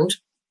learned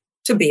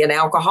to be an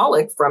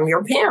alcoholic from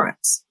your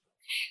parents.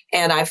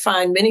 And I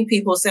find many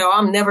people say, oh,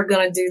 I'm never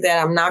going to do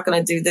that. I'm not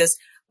going to do this.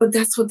 But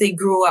that's what they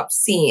grew up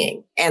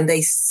seeing. And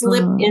they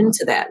slip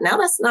into that. Now,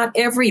 that's not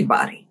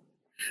everybody,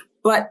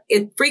 but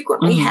it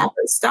frequently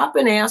happens. Stop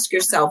and ask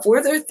yourself,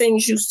 were there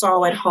things you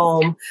saw at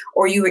home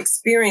or you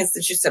experienced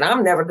that you said,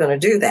 I'm never going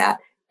to do that?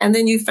 And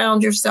then you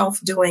found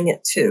yourself doing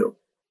it too.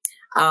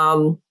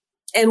 And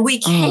we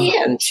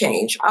can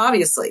change.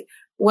 Obviously,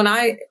 when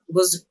I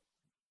was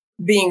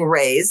being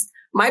raised,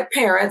 my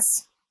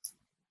parents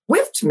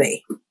whipped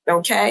me.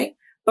 Okay.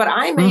 But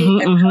I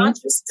made a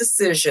conscious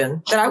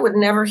decision that I would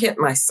never hit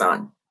my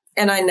son.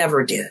 And I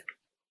never did.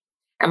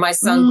 And my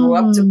son grew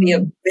up to be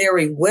a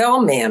very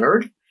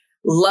well-mannered,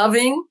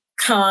 loving,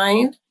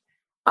 kind,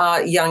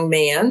 young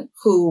man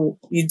who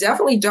you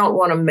definitely don't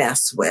want to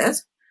mess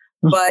with,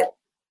 but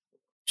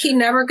he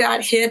never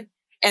got hit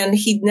and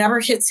he never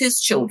hits his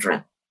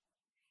children.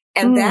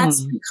 And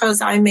that's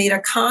because I made a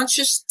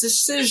conscious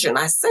decision.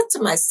 I said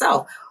to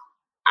myself,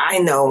 I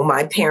know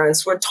my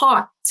parents were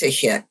taught to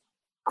hit.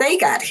 They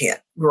got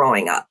hit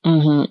growing up.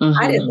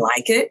 I didn't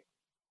like it.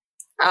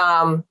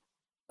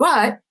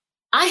 But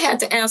I had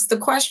to ask the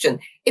question,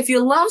 if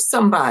you love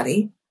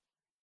somebody,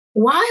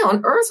 why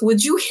on earth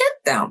would you hit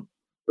them?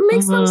 It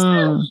makes no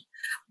sense.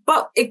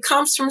 But it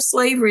comes from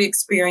slavery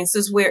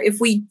experiences where if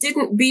we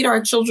didn't beat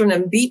our children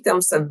and beat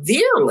them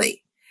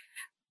severely,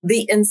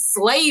 the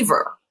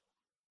enslaver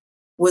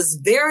was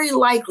very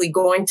likely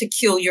going to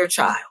kill your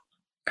child.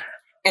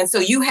 And so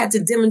you had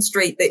to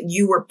demonstrate that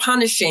you were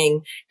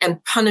punishing in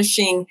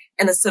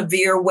a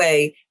severe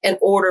way in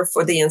order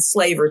for the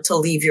enslaver to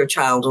leave your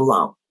child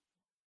alone.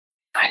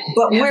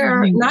 But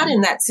we're not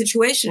in that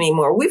situation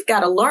anymore. We've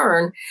got to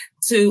learn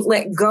to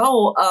let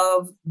go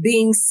of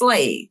being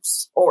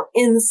slaves or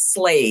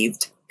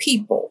enslaved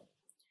people.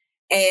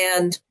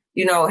 And,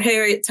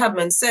 Harriet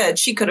Tubman said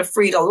she could have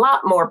freed a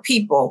lot more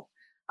people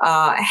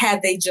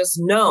had they just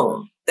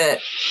known that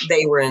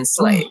they were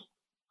enslaved.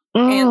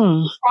 And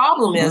the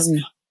problem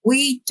is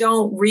we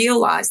don't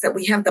realize that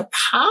we have the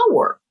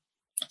power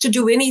to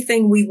do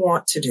anything we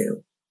want to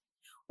do.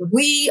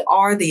 We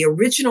are the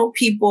original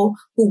people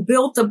who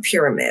built the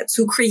pyramids,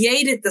 who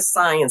created the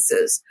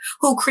sciences,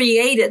 who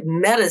created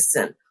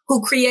medicine,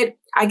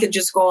 I could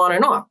just go on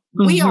and on.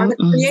 We are the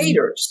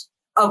creators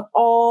of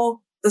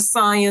all the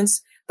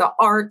science, the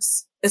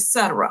arts,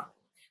 etc.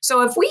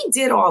 So if we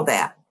did all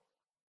that,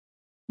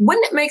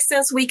 wouldn't it make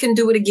sense we can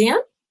do it again?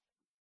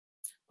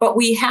 But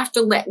we have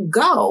to let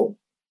go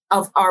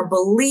of our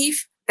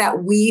belief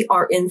that we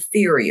are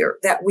inferior,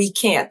 that we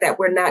can't, that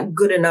we're not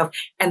good enough,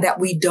 and that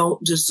we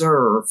don't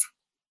deserve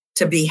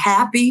to be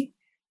happy,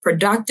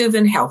 productive,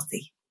 and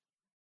healthy.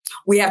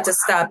 We have to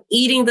stop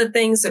eating the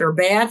things that are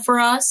bad for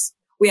us.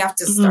 We have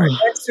to start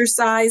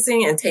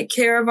exercising and take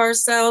care of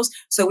ourselves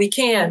so we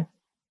can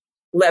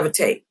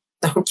levitate.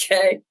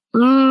 Okay.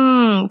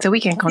 So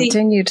we can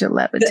continue to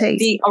levitate.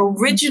 The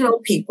original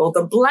people,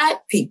 the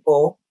Black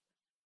people,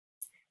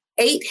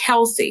 ate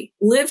healthy,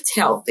 lived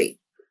healthy,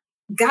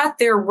 got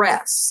their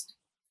rest.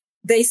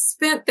 They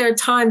spent their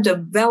time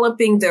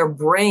developing their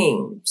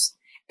brains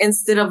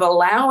instead of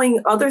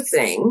allowing other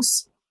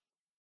things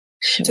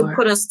to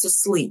put us to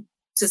sleep,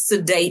 to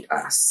sedate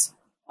us.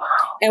 Wow.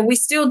 And we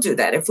still do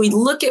that. If we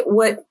look at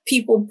what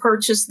people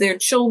purchase their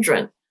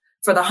children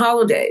for the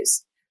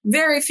holidays,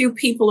 very few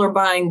people are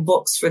buying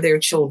books for their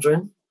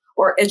children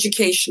or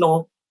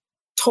educational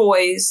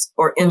toys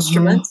or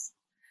instruments.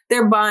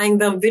 They're buying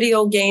them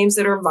video games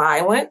that are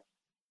violent.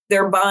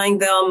 They're buying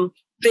them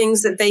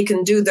things that they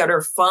can do that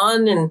are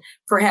fun and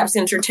perhaps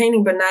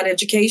entertaining, but not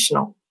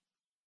educational.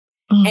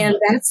 And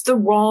that's the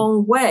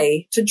wrong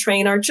way to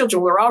train our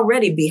children. We're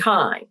already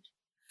behind.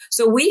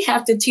 So we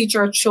have to teach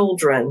our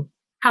children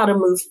how to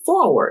move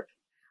forward.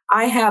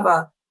 I have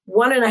a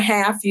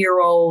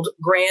 1.5-year-old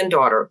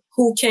granddaughter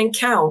who can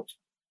count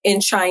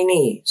in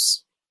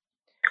Chinese,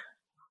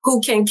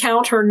 who can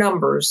count her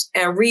numbers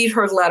and read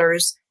her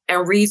letters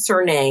and reads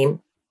her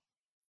name,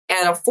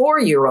 and a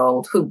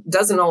 4-year-old who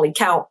doesn't only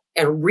count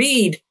and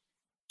read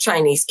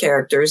Chinese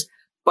characters,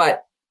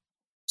 but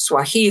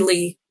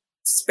Swahili,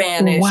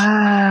 Spanish,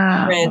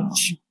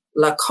 French,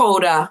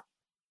 Lakota,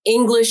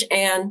 English,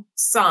 and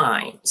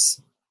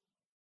signs.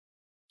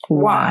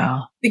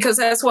 Why? Because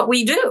that's what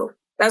we do.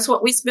 That's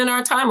what we spend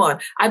our time on.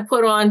 I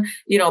put on,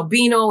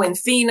 Beano and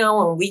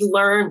Fino, and we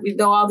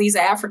know all these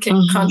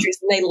African countries,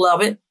 and they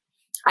love it.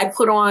 I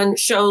put on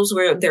shows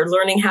where they're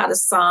learning how to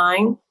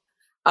sign.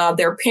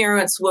 Their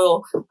parents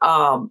will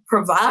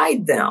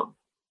provide them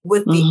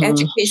with the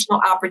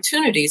educational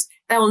opportunities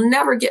they'll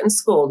never get in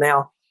school.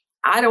 Now,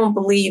 I don't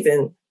believe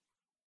in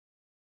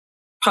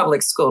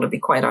public school, to be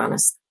quite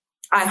honest.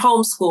 I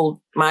homeschooled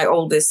my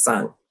oldest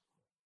son,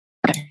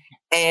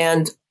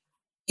 and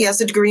he has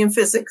a degree in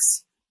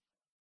physics,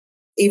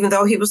 even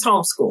though he was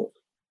homeschooled.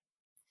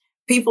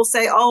 People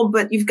say, oh,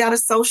 but you've got to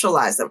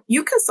socialize them.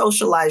 You can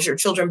socialize your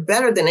children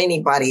better than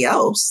anybody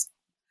else.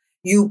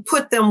 You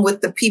put them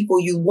with the people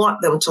you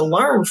want them to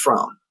learn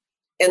from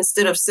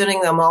instead of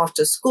sending them off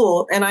to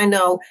school. And I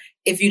know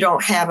if you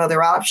don't have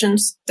other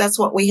options, that's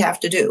what we have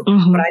to do.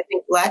 But I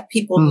think Black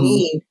people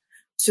need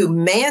to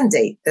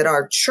mandate that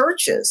our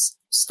churches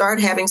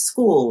start having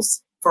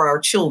schools for our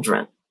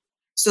children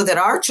so that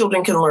our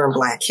children can learn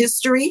Black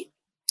history,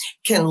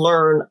 can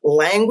learn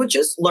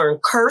languages, learn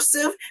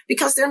cursive,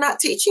 because they're not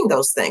teaching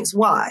those things.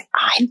 Why?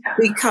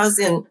 Because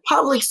in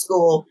public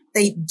school,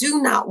 they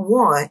do not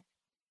want,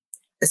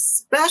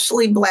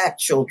 especially Black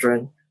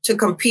children, to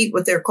compete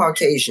with their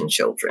Caucasian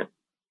children.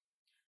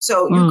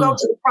 So you go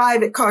to the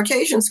private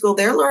Caucasian school,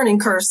 they're learning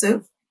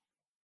cursive.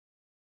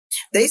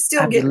 They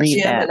still get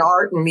gym and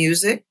art and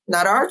music,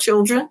 not our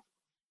children.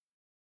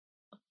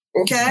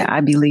 Okay. Yeah,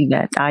 I believe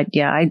that.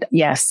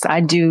 Yes, I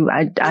do.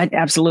 I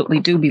absolutely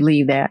do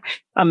believe that.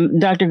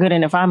 Dr.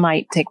 Gooden, if I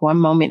might take one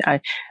moment,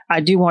 I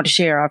do want to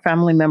share. Our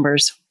family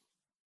members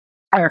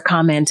are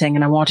commenting,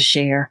 and I want to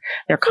share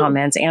their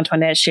comments.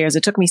 Antoinette shares,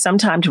 it took me some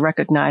time to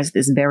recognize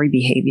this very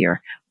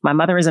behavior. My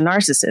mother is a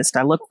narcissist.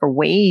 I look for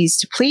ways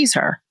to please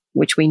her,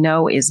 which we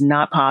know is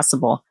not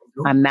possible.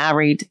 I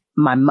married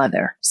my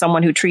mother,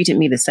 someone who treated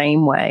me the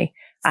same way.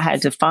 I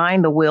had to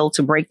find the will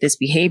to break this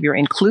behavior,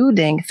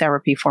 including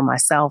therapy for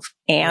myself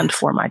and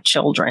for my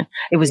children.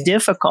 It was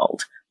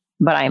difficult,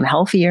 but I am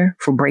healthier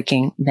for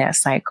breaking that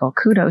cycle.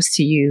 Kudos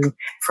to you.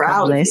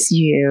 God bless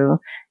you.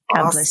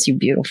 God bless you,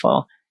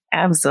 beautiful.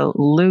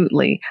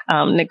 Absolutely.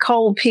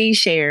 Nicole P.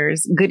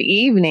 shares, good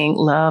evening,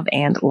 love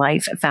and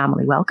life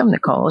family. Welcome,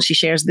 Nicole. She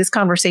shares, this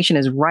conversation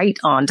is right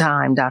on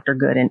time. Dr.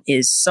 Gooden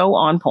is so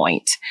on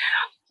point.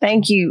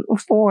 Thank you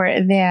for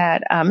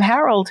that.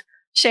 Harold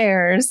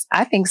shares,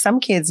 I think some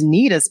kids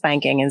need a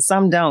spanking and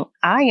some don't.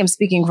 I am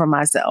speaking for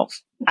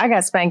myself. I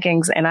got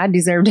spankings and I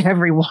deserved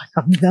every one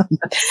of them.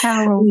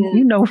 Harold,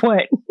 you know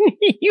what?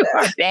 You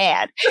are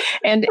bad.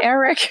 And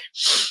Eric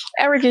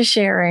is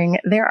sharing,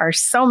 there are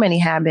so many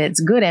habits,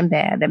 good and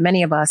bad, that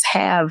many of us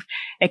have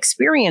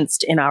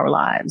experienced in our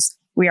lives.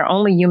 We are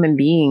only human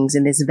beings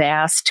in this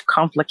vast,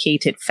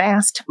 complicated,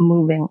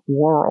 fast-moving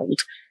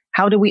world.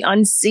 How do we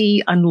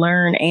unsee,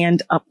 unlearn,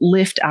 and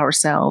uplift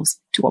ourselves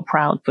to a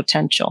proud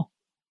potential?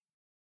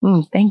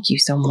 Thank you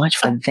so much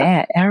for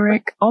that,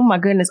 Eric. Oh my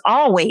goodness.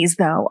 Always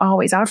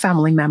our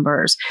family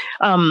members.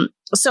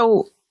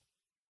 So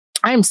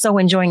I'm so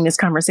enjoying this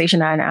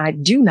conversation, and I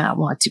do not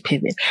want to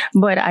pivot,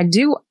 but I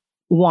do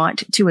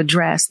want to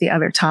address the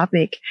other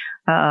topic,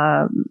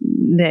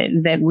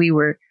 that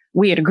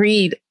we had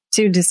agreed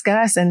to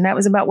discuss. And that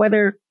was about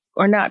whether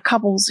or not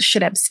couples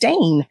should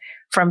abstain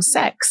from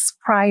sex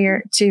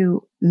prior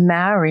to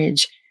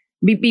marriage.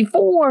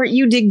 Before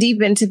you dig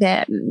deep into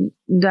that,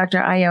 Dr.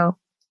 Ayo,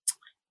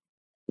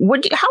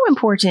 how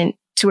important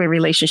to a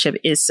relationship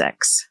is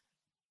sex?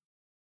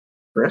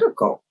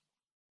 Critical.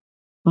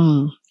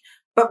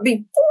 But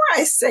before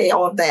I say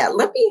all of that,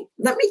 let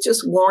me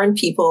just warn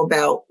people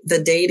about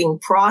the dating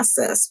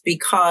process,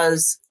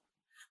 because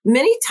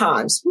many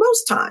times,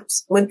 most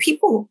times, when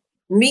people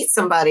meet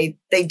somebody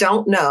they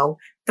don't know,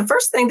 the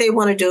first thing they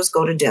want to do is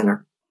go to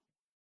dinner.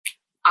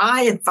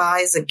 I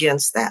advise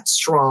against that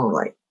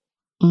strongly.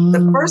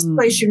 The first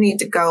place you need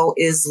to go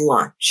is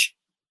lunch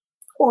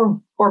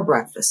or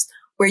breakfast,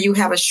 where you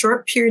have a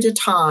short period of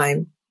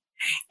time.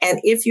 And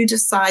if you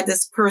decide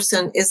this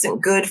person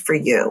isn't good for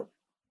you,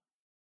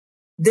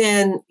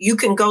 then you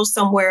can go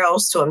somewhere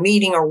else to a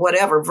meeting or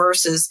whatever,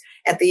 versus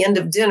at the end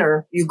of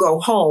dinner, you go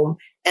home.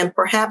 And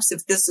perhaps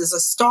if this is a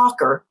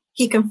stalker,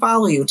 he can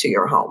follow you to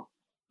your home.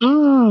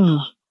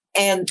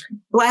 And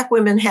Black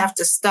women have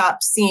to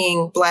stop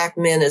seeing Black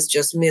men as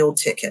just meal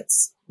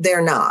tickets.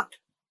 They're not.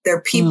 They're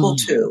people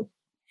too.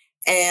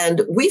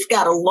 And we've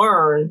got to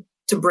learn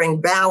to bring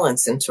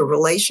balance into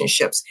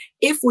relationships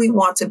if we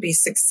want to be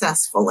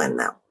successful in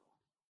them.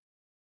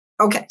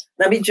 Okay,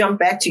 let me jump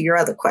back to your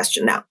other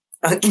question now.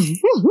 Okay.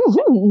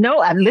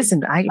 No,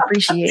 listen, I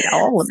appreciate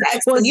all of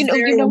that. Well, you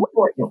know,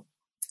 important.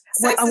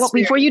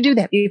 Before you do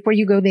that, before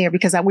you go there,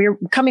 because we're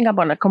coming up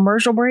on a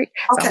commercial break,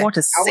 so I want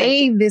to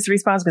save this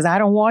response because I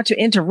don't want to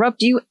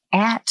interrupt you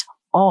at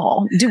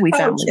all. Do we,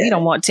 family? We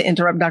don't want to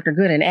interrupt Dr.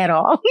 Gooden at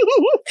all.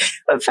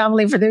 But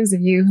family, for those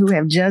of you who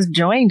have just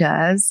joined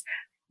us,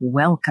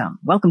 welcome.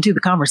 Welcome to the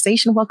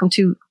conversation. Welcome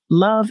to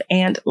Love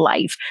and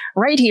Life,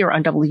 right here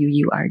on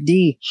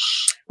WURD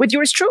with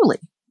yours truly,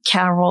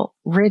 Carol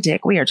Riddick.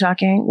 We are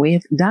talking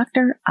with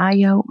Dr.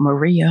 Ayo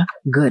Maria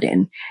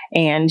Gooden,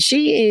 and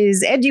she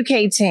is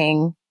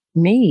educating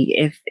me,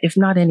 if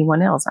not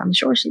anyone else. I'm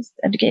sure she's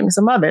educating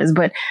some others,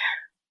 but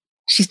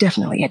she's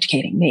definitely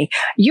educating me.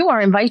 You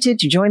are invited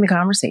to join the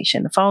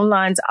conversation. The phone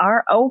lines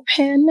are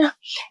open,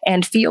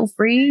 and feel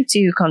free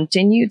to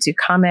continue to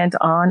comment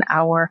on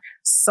our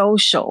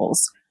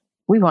socials.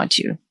 We want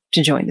you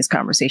to join this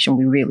conversation.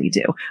 We really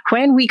do.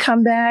 When we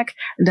come back,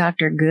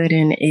 Dr.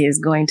 Gooden is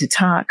going to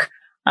talk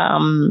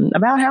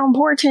about how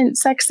important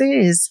sex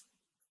is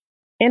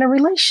in a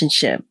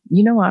relationship.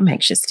 You know, I'm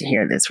anxious to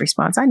hear this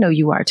response. I know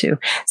you are too.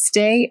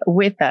 Stay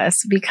with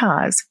us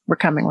because we're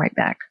coming right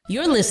back.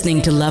 You're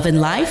listening to Love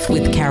and Life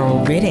with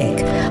Carol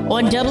Riddick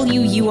on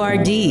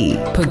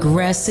WURD,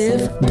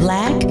 Progressive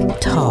Black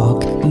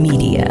Talk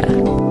Media.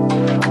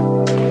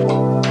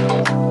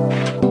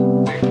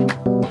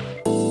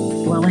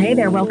 Well, hey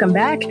there. Welcome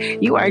back.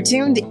 You are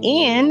tuned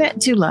in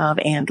to Love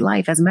and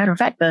Life. As a matter of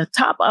fact, the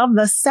top of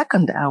the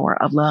second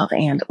hour of Love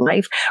and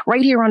Life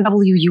right here on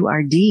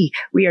WURD.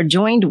 We are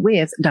joined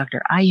with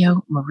Dr.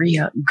 Ayo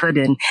Maria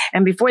Gooden.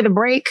 And before the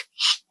break,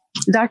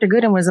 Dr.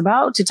 Gooden was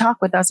about to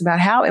talk with us about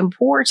how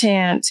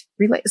important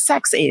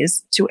sex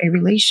is to a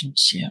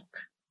relationship.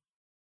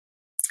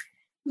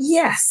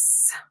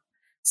 Yes,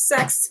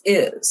 sex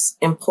is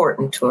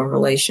important to a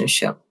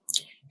relationship.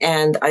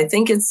 And I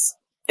think it's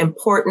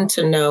important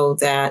to know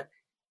that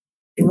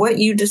what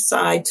you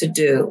decide to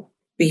do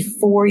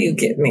before you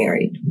get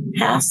married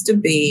has to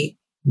be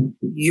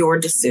your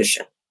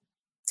decision.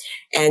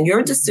 And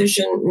your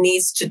decision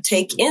needs to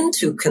take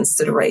into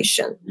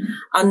consideration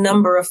a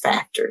number of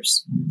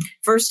factors.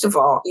 First of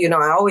all, you know,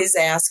 I always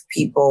ask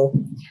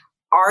people,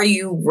 are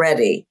you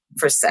ready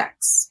for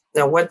sex?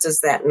 Now, what does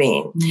that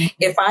mean?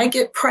 If I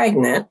get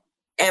pregnant,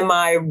 am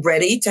I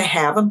ready to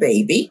have a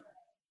baby?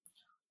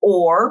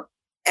 Or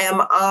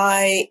am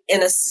I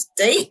in a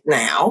state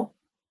now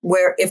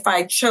where if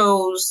I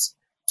chose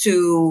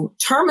to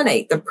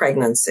terminate the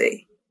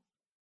pregnancy,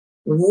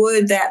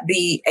 would that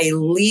be a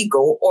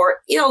legal or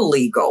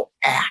illegal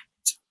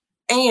act?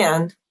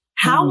 And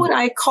how would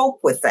I cope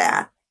with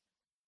that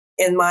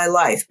in my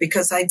life?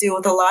 Because I deal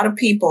with a lot of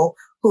people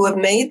who have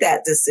made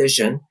that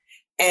decision,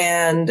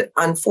 and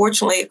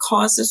unfortunately it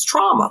causes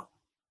trauma.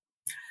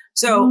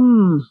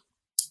 So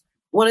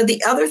one of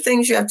the other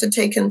things you have to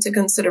take into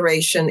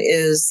consideration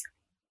is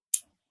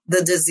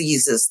the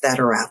diseases that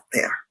are out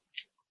there.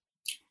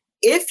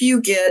 If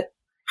you get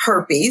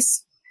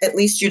herpes, at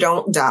least you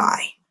don't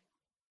die.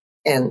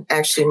 And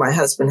actually, my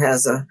husband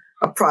has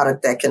a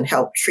product that can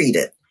help treat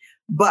it.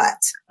 But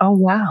oh,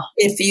 wow.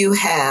 If you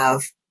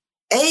have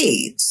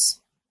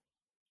AIDS,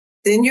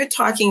 then you're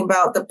talking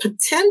about the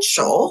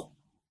potential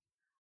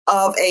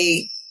of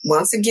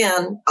once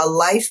again, a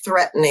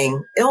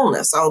life-threatening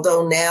illness,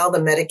 although now the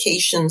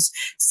medications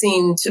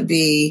seem to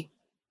be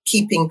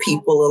keeping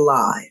people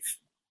alive.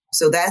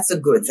 So that's a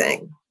good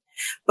thing.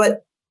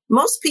 But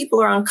most people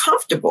are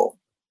uncomfortable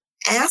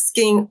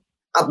asking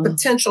a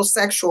potential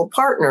sexual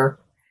partner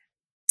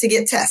to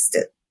get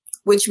tested,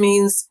 which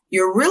means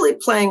you're really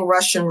playing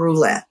Russian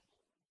roulette.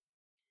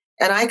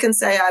 And I can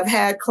say I've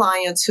had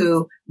clients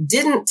who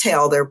didn't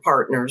tell their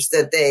partners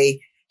that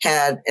they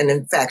had an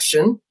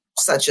infection,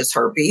 such as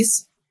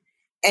herpes.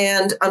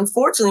 And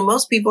unfortunately,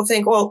 most people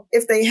think, well,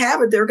 if they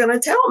have it, they're going to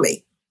tell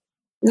me.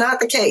 Not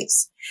the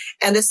case.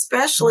 And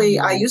especially,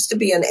 I used to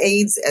be an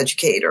AIDS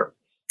educator.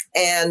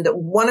 And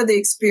one of the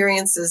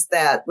experiences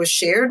that was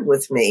shared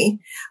with me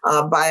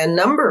by a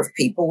number of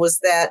people was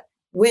that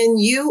when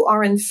you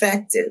are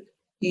infected,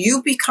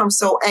 you become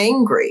so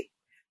angry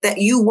that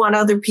you want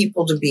other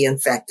people to be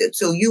infected.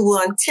 So you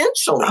will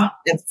intentionally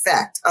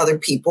infect other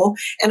people.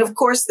 And of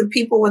course, the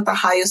people with the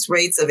highest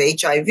rates of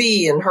HIV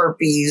and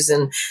herpes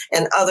and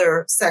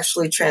other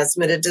sexually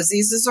transmitted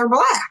diseases are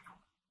Black.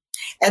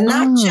 And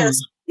not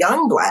just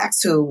young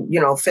Blacks who,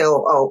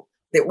 feel, oh,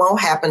 it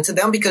won't happen to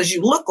them because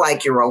you look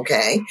like you're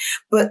okay,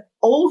 but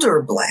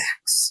older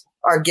Blacks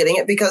are getting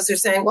it because they're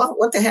saying, well,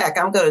 what the heck?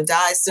 I'm going to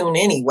die soon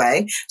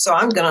anyway. So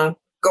I'm going to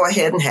go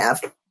ahead and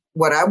have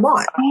what I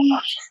want.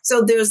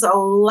 So there's a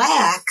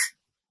lack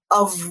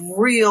of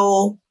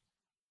real,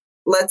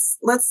 let's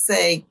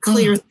say,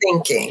 clear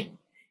thinking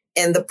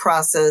in the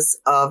process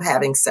of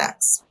having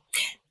sex.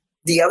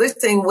 The other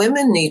thing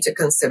women need to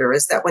consider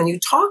is that when you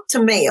talk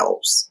to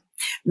males,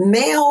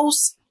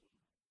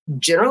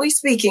 generally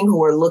speaking,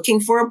 who are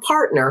looking for a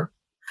partner,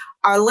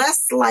 are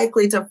less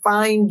likely to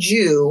find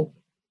you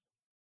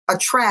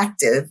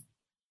attractive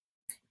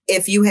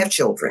if you have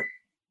children.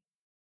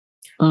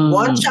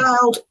 One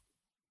child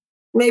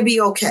may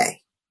be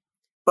okay.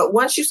 But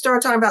once you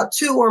start talking about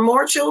 2 or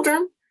more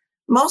children,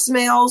 most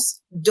males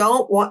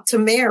don't want to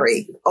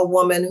marry a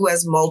woman who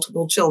has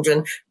multiple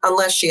children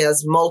unless she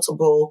has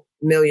multiple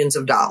millions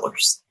of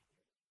dollars.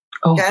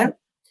 Okay?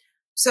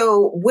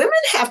 So women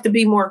have to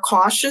be more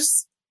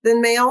cautious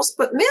than males,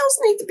 but males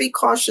need to be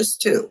cautious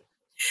too,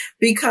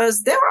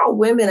 because there are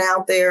women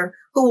out there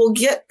who will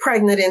get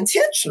pregnant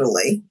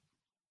intentionally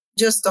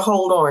just to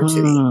hold on to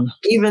you,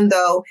 even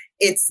though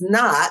it's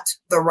not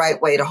the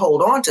right way to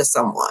hold on to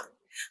someone.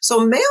 So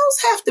males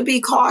have to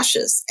be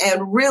cautious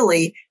and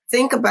really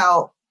think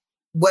about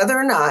whether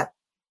or not,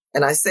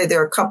 and I say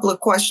there are a couple of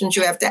questions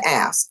you have to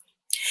ask.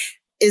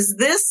 Is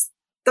this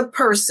the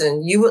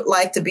person you would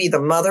like to be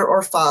the mother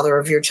or father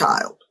of your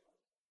child?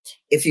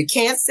 If you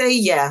can't say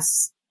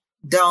yes,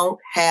 don't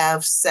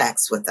have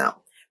sex with them,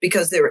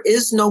 because there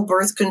is no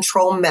birth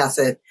control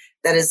method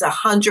that is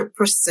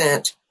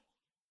 100%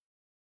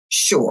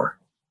 sure.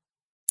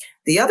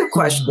 The other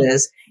question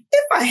is,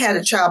 if I had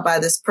a child by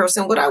this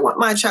person, would I want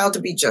my child to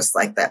be just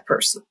like that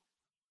person?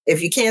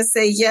 If you can't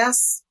say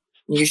yes,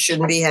 you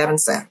shouldn't be having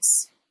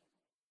sex.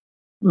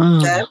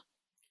 Okay?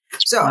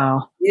 So,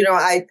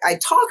 I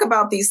talk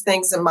about these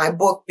things in my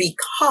book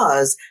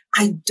because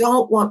I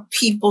don't want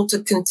people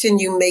to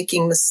continue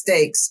making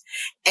mistakes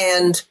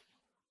and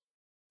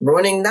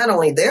ruining not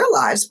only their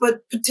lives,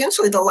 but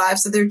potentially the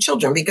lives of their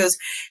children. Because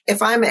if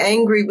I'm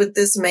angry with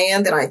this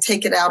man, then I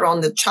take it out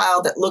on the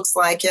child that looks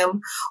like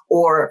him.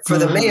 Or for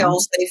the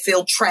males, they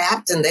feel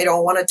trapped and they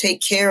don't want to take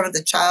care of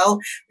the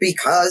child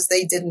because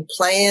they didn't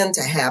plan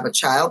to have a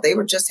child. They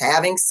were just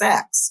having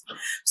sex.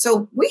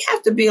 So we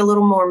have to be a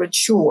little more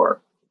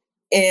mature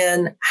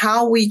in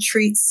how we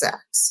treat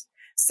sex.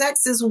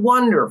 Sex is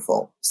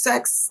wonderful.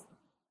 Sex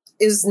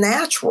is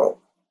natural.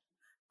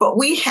 But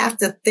we have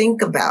to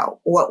think about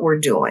what we're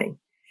doing.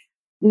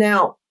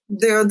 Now,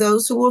 there are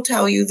those who will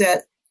tell you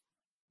that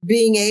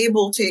being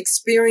able to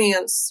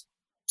experience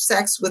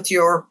sex with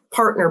your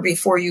partner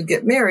before you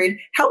get married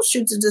helps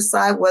you to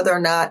decide whether or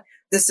not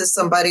this is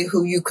somebody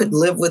who you could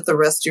live with the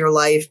rest of your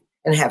life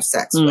and have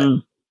sex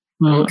with.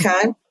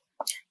 Okay?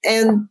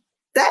 And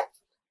that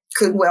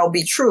could well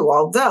be true,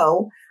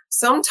 although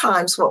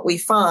sometimes what we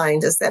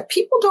find is that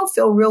people don't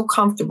feel real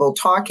comfortable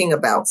talking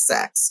about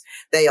sex.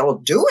 They'll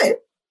do it,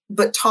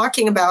 but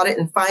talking about it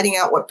and finding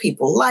out what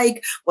people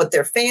like, what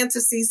their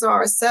fantasies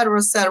are, et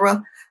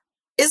cetera,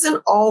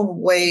 isn't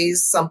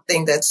always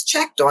something that's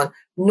checked on,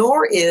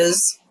 nor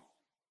is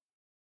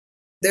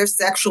their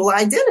sexual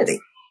identity.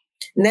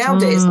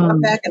 Nowadays,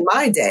 not back in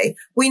my day,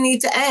 we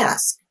need to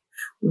ask,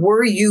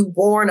 were you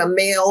born a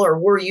male or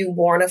were you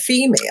born a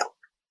female?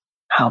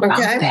 How about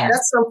that?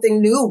 That's something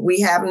new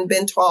we haven't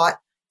been taught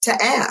to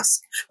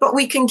ask, but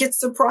we can get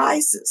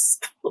surprises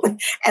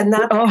and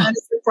not the kind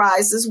of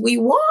surprises we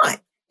want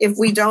if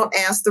we don't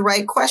ask the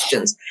right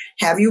questions.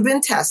 Have you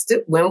been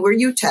tested? When were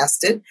you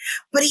tested?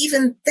 But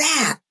even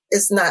that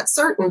is not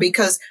certain,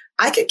 because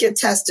I could get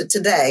tested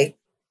today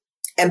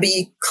and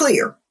be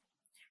clear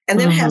and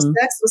then have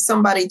sex with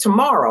somebody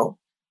tomorrow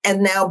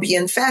and now be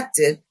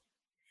infected,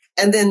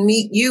 and then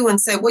meet you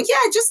and say, well, yeah,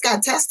 I just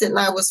got tested and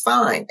I was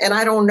fine. And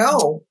I don't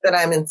know that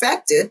I'm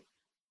infected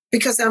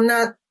because I'm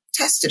not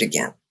tested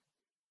again.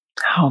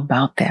 How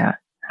about that?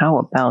 How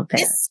about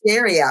that? It's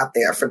scary out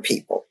there for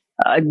people.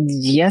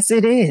 Yes,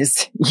 it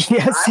is.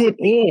 Yes, it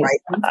is.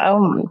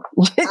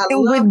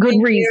 With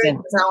good reason.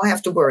 I don't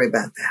have to worry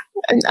about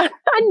that.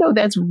 I know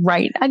that's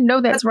right. I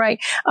know that's right.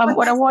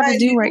 What I want to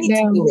do right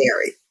now.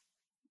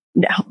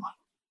 No.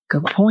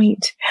 Good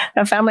point.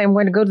 Now, family, I'm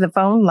going to go to the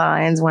phone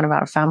lines. One of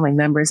our family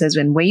members has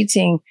been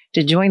waiting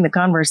to join the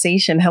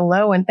conversation.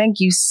 Hello, and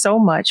thank you so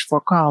much for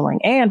calling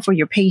and for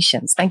your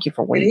patience. Thank you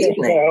for waiting.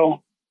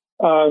 Well,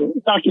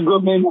 Dr.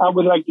 Goodman, I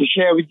would like to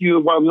share with you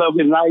about love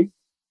and life.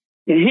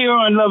 And here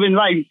on Love and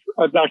Life,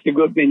 Dr.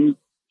 Goodman,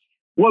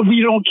 what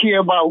we don't care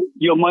about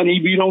your money.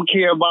 We don't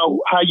care about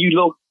how you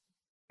look.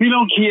 We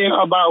don't care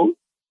about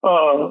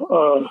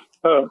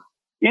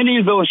any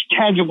of those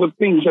tangible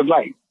things of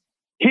life.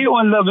 Here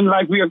on Love and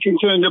Life, we are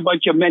concerned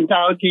about your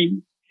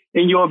mentality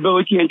and your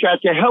ability and try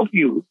to help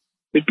you.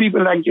 With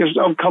people like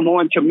yourself come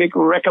on to make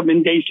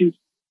recommendations,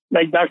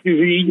 like Dr.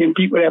 Reed and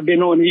people that have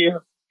been on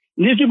here.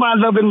 And this is why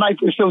Love and Life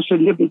is so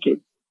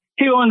significant.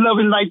 Here on Love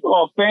and Life,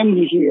 our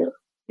family here.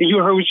 And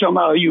you heard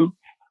somehow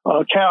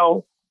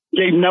Cal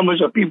gave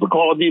numbers of people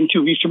called in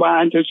to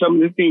respond to some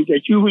of the things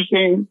that you were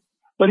saying.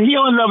 But here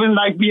on Love and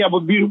Life, we have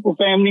a beautiful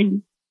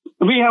family.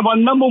 We have our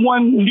number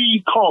one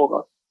lead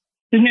caller.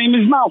 His name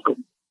is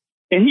Malcolm.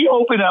 And he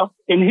opened up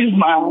in his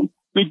mind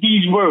with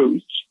these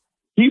words.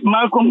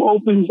 Malcolm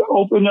opened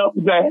up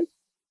that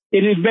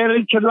it is better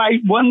to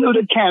light one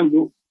little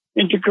candle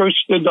than to curse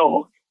the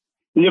dog.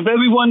 And if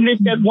everyone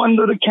lit that one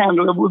little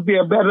candle, it would be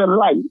a better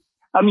light.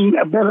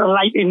 A better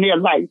light in their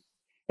life.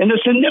 And the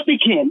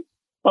significance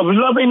of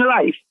love and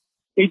life,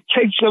 it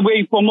takes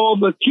away from all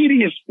the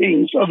tedious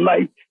things of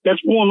life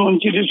that's going on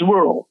to this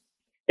world.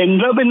 And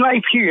Love and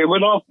Life here,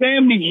 with our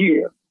family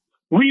here,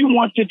 we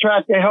want to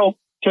try to help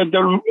to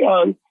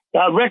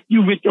direct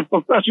you with the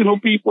professional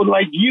people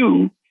like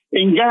you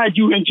and guide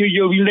you into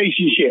your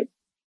relationship.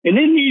 And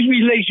in these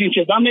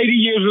relationships, I'm 80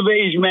 years of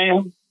age,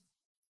 man.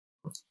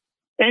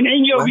 And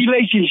in your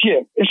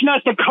relationship, it's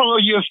not the color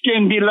of your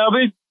skin,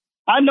 beloved.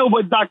 I know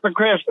what Dr.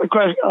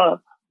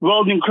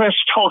 Weldon Crest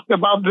talked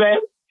about that.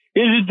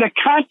 It is the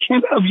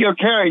content of your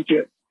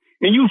character.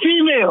 And you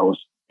females,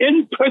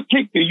 in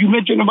particular, you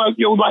mentioned about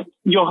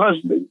your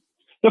husband.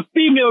 The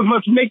females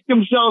must make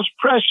themselves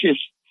precious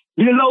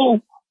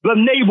below the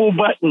navel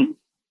button.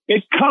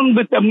 It comes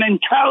with the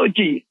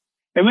mentality.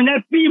 And when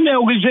that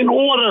female is in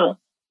order,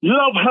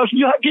 love her.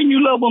 How can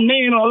you love a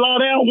man or allow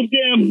out with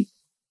them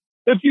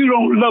if you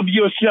don't love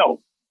yourself?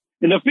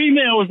 And the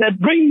females that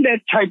bring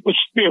that type of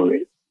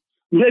spirit,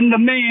 then the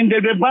man,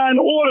 the divine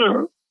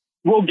order,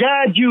 will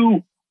guide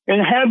you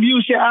and have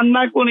you say, I'm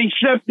not going to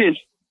accept this.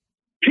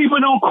 People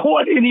don't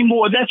court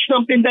anymore. That's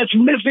something that's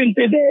missing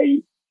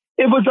today.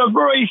 It was a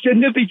very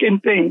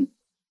significant thing.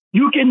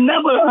 You can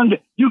never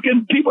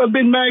people have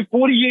been married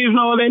 40 years and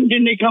all that, and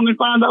then they come and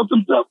find out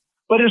some stuff.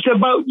 But it's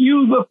about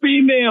you, the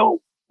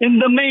female,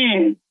 and the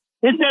man.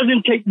 It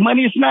doesn't take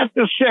money. It's not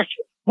the sex.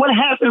 What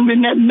happened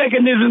when that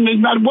mechanism is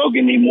not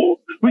working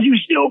anymore? Will you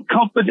still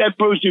comfort that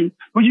person?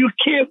 Will you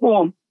care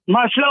for him?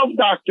 Myself,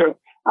 doctor,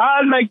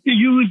 I like to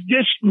use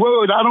this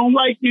word. I don't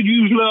like to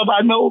use love.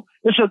 I know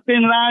it's a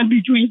thin line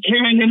between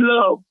caring and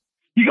love.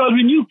 Because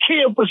when you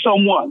care for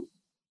someone,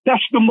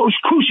 that's the most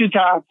crucial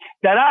time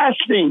that I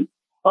think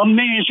a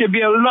man should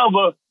be a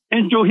lover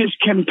into his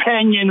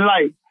companion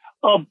life.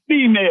 A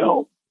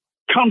female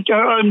come to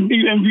her and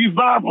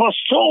revive her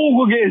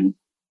soul again.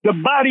 The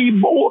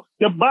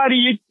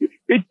body,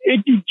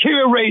 it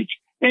deteriorates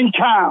in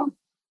time.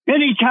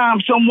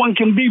 Anytime someone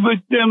can be with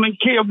them and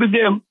care for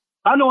them.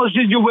 I know a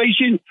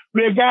situation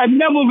where a guy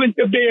never went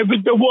to bed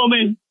with the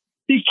woman.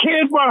 He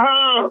cared for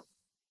her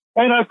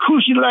and her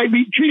crucial life.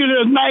 He treated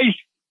her nice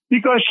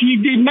because she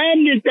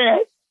demanded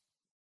that.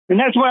 And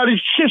that's why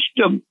this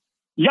system,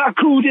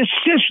 this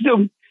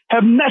system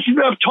have messed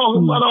up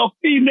talking about our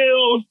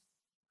females,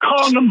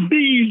 calling them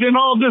bees and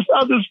all this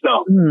other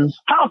stuff.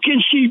 How can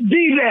she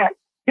be that?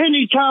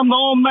 Anytime the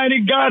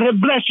Almighty God has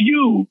blessed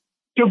you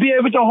to be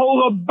able to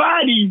hold a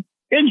body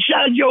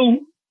inside your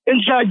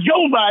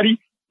body,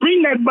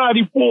 bring that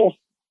body forth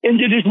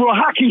into this world.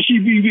 How can she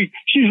be?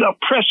 She's a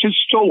precious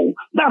soul.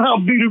 Not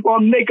her beautiful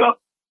makeup,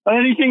 or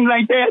anything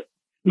like that.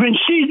 When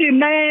she's a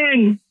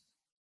man,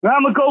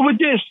 I'm going to go with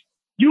this.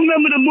 You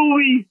remember the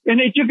movie and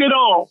they took it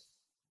all.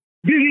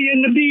 Beauty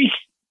and the Beast.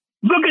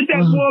 Look at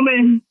that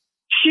woman.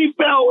 She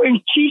felt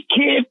and she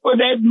cared for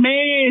that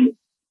man,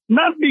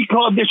 not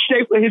because the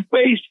shape of his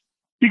face,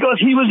 because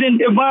he was in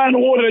divine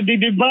order. The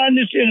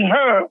divineness in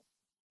her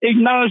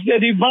acknowledged the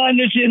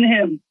divineness in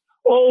him.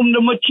 Oh, the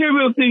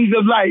material things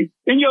of life,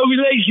 in your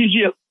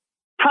relationship.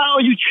 How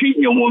are you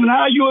treating your woman?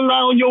 How are you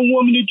allowing your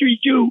woman to treat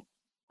you?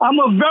 I'm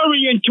a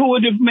very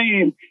intuitive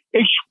man,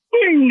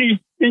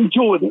 extremely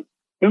intuitive.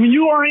 And when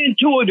you are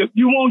intuitive,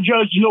 you won't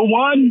judge no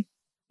one.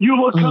 You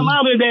will come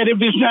out of that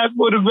if it's not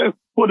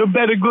for the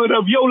better good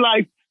of your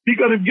life.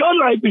 Because if your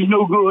life is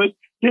no good,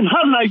 then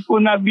her life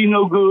will not be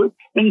no good,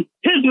 and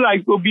his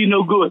life will be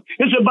no good.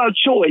 It's about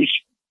choice.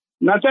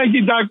 And I thank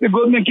you, Dr.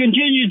 Gooden.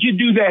 Continue to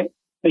do that.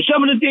 And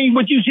some of the things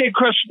what you said,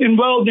 Kristen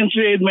Weldon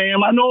said,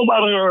 ma'am, I know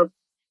about her.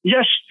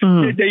 Yes,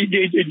 the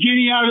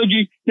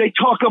genealogy, they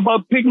talk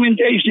about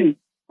pigmentation.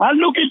 I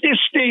look at this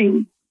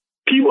thing.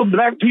 People,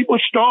 black people,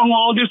 strong,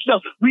 all this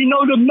stuff. We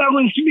know the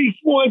melanin speaks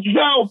for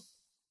itself.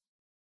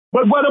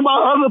 But what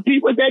about other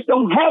people that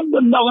don't have the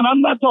melanin?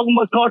 I'm not talking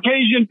about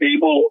Caucasian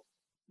people.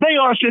 They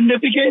are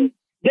significant.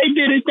 They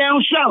did it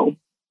down south.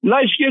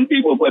 Light-skinned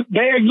people put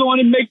bags on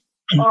and make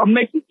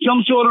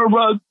some sort of,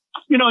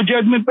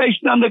 judgment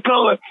based on the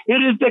color. It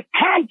is the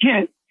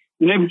content.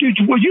 And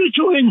for you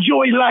to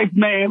enjoy life,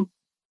 ma'am,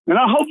 and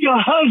I hope your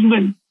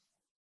husband,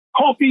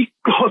 he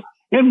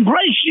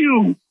embrace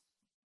you.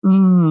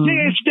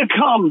 Years to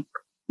come,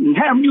 and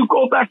have you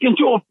go back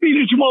into a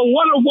fetus mode.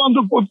 What a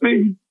wonderful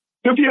thing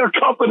to be a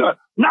comforter,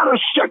 not a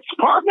sex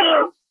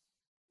partner.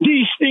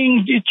 These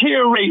things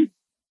deteriorate.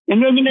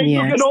 And then they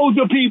look at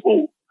older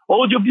people.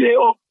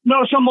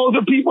 Some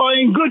older people are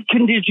in good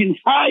conditions,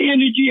 high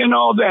energy and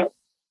all that.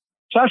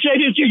 So I say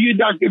this to you,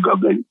 Dr.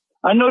 Gooden.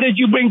 I know that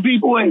you bring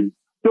people in.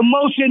 The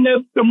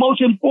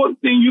most important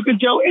thing you can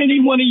tell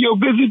any one of your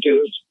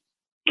visitors,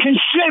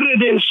 consider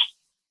this.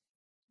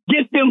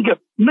 Get them to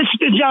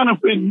Mr.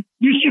 Jonathan.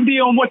 You should be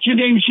on What's Your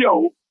Name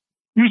show.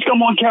 You should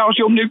come on Carol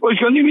Show. Let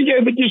me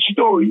tell you this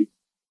story.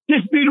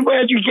 This beautiful,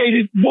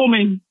 educated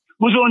woman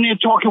was on there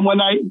talking one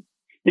night.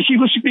 And she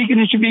was speaking.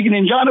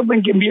 And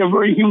Jonathan can be a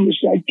very human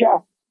side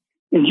guy.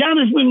 And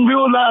Jonathan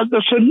realized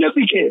the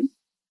significance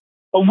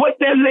of what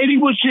that lady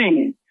was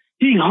saying.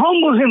 He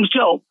humbled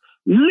himself,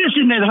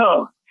 listened at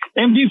her.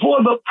 And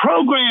before the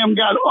program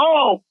got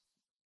off,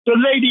 the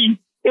lady,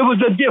 it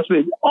was a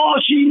difference. All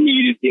she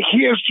needed to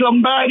hear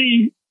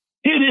somebody,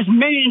 hear this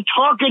man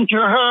talking to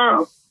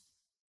her.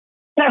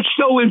 That's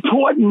so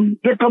important.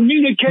 The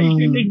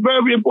communication is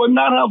very important,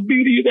 not how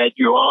beauty that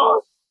you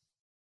are.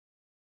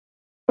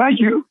 Thank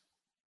you.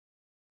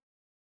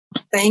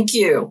 Thank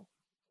you.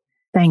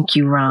 Thank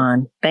you,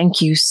 Ron.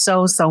 Thank you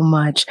so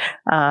much.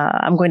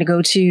 I'm going to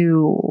go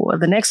to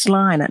the next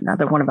line.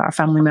 Another one of our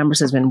family members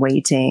has been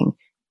waiting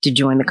to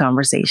join the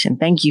conversation.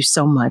 Thank you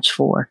so much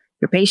for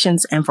your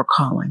patience and for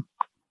calling.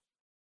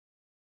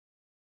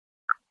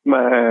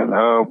 Man,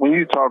 when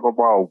you talk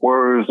about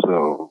words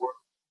of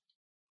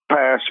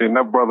passion,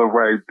 that brother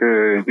right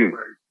there,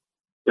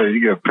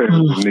 you get pissed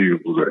with me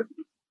with it.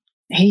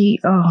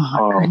 Oh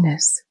my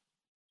goodness.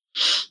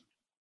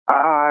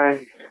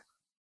 I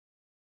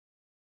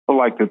would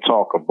like to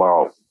talk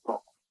about,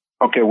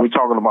 we're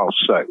talking about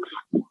sex.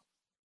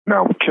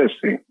 Now,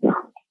 kissing.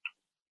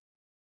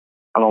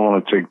 I don't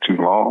want to take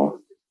too long.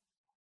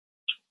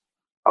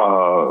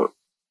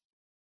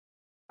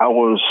 I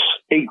was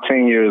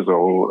 18 years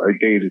old. I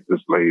dated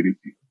this lady,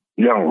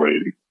 young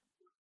lady.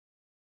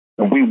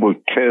 And we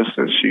would kiss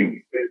and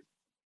she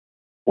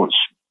was,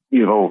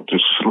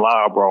 just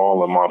slobber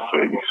all in my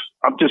face.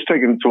 I'm just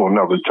taking it to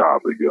another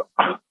topic.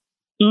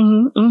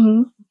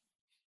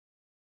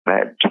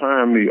 That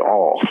turned me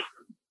off.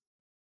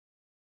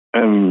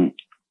 And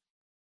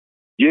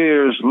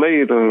years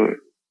later,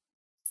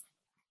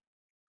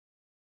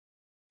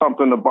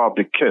 something about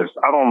the kiss.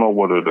 I don't know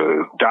what it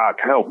is. Doc,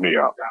 help me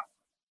out.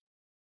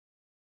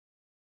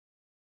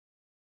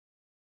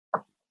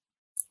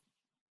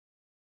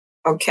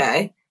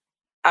 Okay.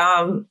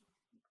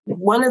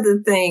 One of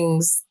the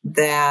things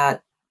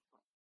that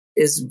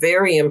is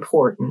very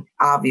important,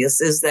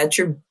 obvious, is that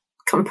you're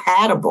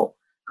compatible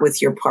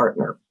with your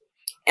partner.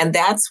 And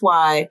that's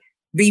why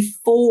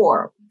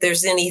before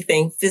there's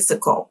anything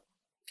physical,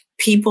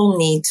 people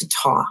need to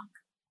talk.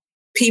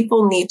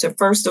 People need to,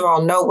 first of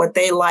all, know what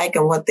they like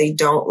and what they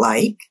don't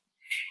like.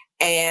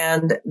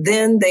 And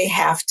then they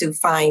have to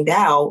find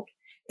out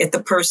if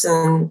the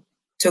person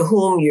to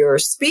whom you're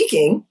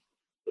speaking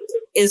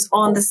is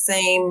on the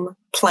same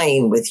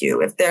plane with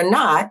you. If they're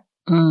not,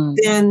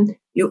 then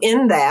you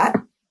end that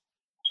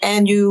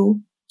and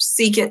you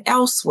seek it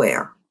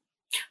elsewhere.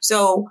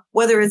 So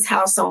whether it's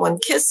how someone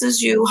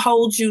kisses you,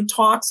 holds you,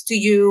 talks to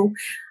you,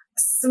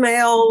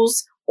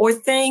 smells, or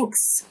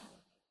thinks,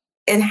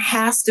 it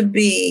has to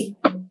be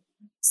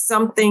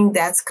something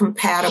that's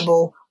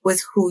compatible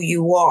with who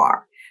you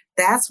are.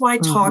 That's why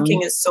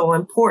talking is so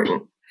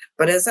important.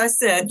 But as I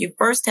said, you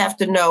first have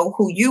to know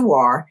who you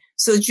are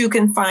so that you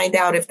can find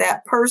out if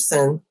that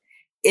person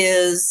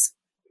is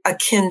a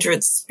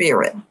kindred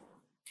spirit.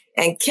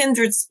 And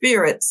kindred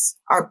spirits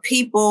are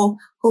people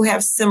who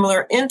have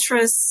similar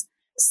interests,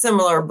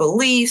 similar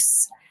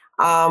beliefs,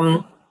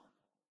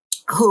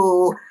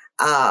 who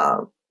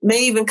may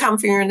even come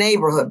from your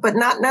neighborhood, but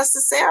not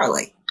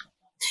necessarily.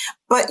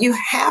 But you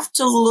have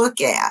to look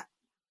at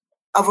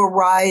a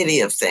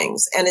variety of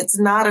things. And it's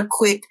not a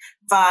quick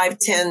 5,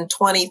 10,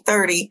 20,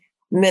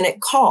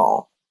 30-minute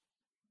call.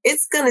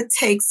 It's going to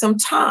take some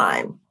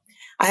time.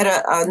 I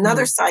had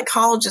another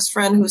psychologist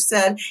friend who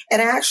said it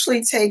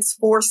actually takes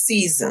 4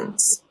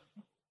 seasons.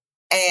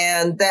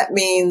 And that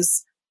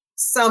means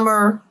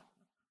summer,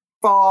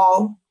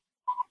 fall,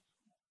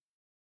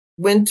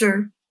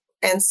 winter,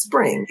 and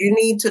spring. You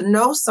need to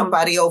know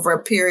somebody over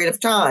a period of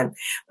time.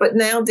 But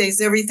nowadays,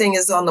 everything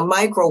is on the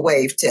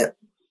microwave tip.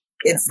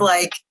 It's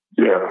like,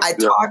 I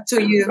talked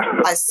to you,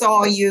 I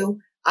saw you,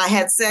 I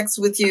had sex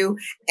with you,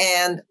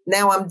 and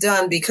now I'm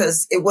done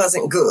because it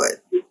wasn't good.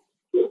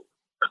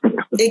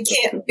 It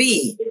can't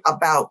be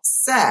about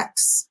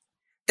sex.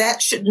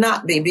 That should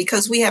not be,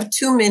 because we have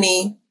too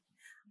many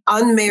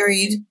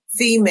unmarried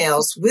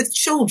females with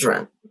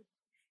children.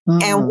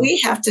 And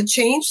we have to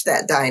change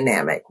that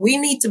dynamic. We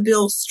need to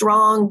build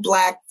strong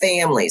Black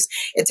families.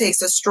 It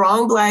takes a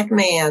strong Black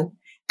man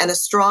and a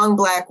strong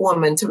Black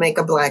woman to make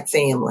a Black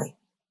family.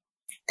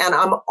 And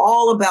I'm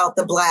all about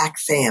the Black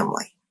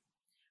family.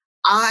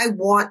 I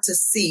want to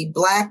see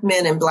Black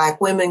men and Black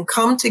women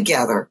come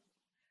together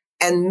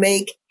and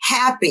make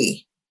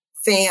happy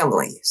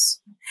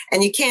families.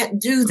 And you can't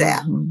do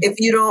that if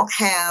you don't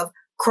have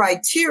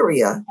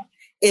criteria.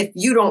 If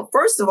you don't,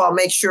 first of all,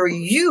 make sure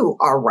you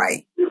are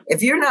right.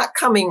 If you're not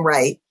coming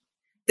right,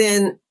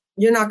 then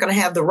you're not going to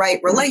have the right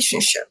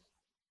relationship.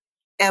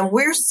 And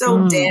we're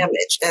so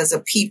damaged as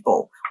a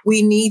people.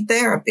 We need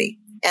therapy.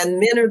 And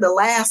men are the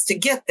last to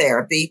get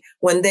therapy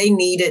when they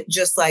need it,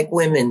 just like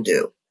women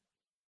do.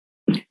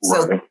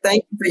 So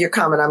thank you for your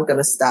comment. I'm going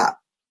to stop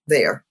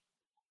there.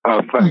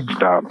 Thanks,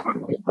 Doc.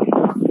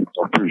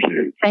 I appreciate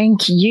it.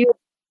 Thank you.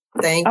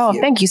 Thank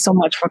you. Thank you so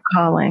much for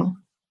calling.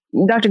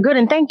 Dr.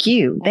 Gooden, thank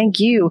you. Thank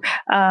you.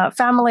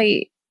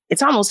 Family,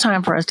 it's almost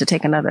time for us to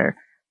take another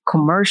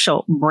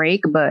commercial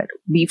break. But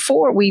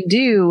before we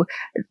do,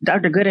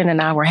 Dr. Gooden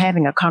and I were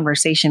having a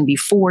conversation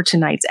before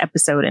tonight's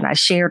episode, and I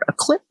shared a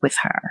clip with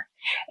her.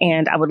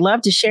 And I would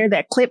love to share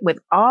that clip with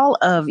all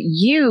of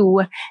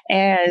you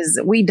as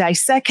we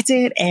dissect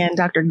it, and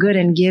Dr.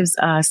 Gooden gives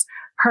us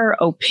her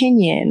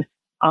opinion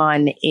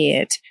on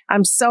it.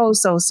 I'm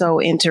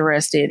so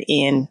interested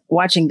in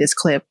watching this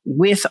clip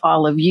with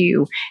all of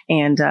you,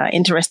 and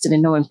interested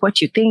in knowing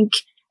what you think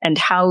and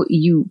how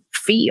you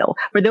feel.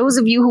 For those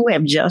of you who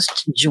have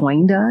just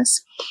joined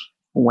us,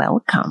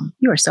 welcome.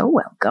 You are so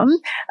welcome.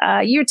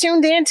 You're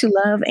tuned in to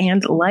Love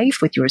and Life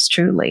with yours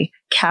truly,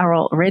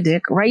 Carol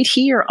Riddick, right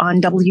here on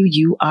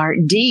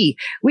WURD.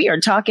 We are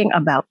talking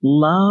about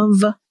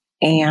love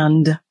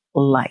and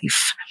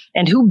life.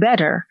 And who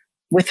better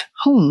with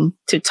whom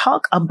to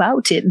talk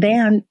about it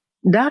than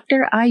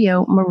Dr.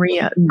 Ayo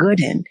Maria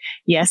Gooden.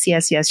 Yes.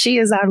 She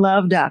is our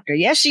love doctor.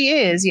 Yes, she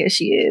is.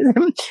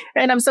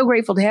 And I'm so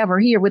grateful to have her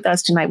here with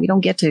us tonight. We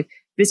don't get to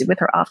visit with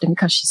her often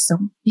because she's so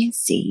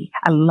busy.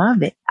 I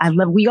love it.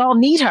 We all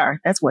need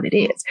her. That's what it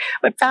is.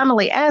 But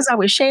family, as I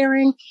was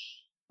sharing,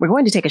 we're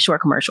going to take a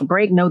short commercial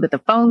break. Know that the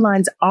phone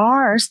lines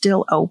are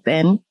still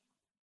open,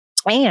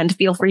 and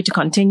feel free to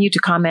continue to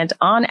comment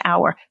on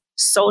our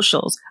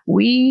socials.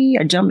 We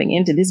are jumping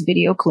into this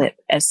video clip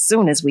as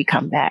soon as we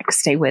come back.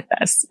 Stay with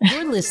us.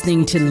 You're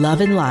listening to Love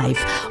and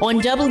Life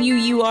on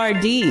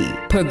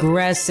WURD,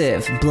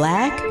 Progressive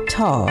Black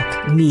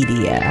Talk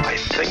Media. I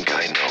think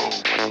I know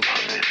what love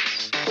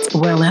is.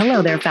 Well,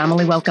 hello there,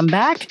 family. Welcome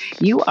back.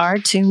 You are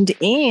tuned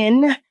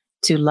in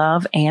to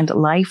Love and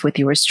Life with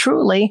yours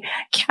truly,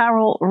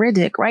 Carol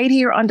Riddick, right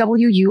here on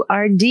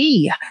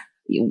WURD.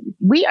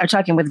 We are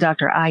talking with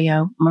Dr.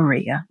 Ayo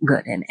Maria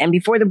Gooden. And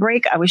before the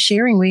break, I was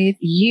sharing with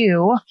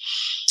you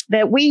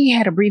that we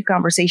had a brief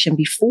conversation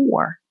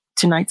before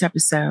tonight's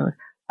episode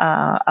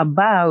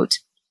about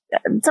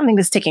something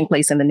that's taking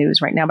place in the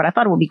news right now. But I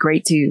thought it would be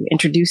great to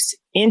introduce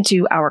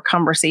into our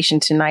conversation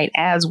tonight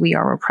as we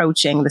are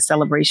approaching the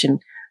celebration,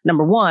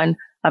 number one,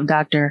 of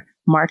Dr.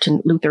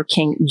 Martin Luther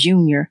King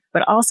Jr.,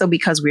 but also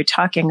because we're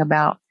talking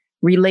about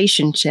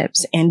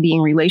relationships and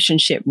being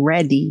relationship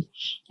ready.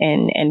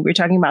 And we're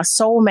talking about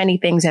so many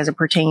things as it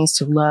pertains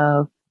to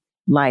love,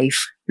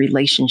 life,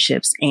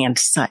 relationships, and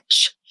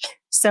such.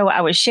 So I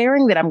was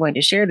sharing that I'm going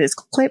to share this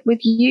clip with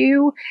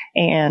you,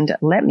 and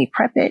let me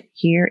prep it.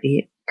 Here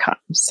it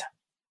comes.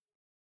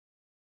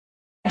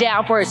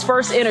 Down for his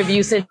first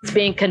interview since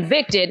being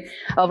convicted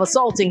of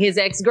assaulting his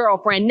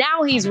ex-girlfriend.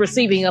 Now he's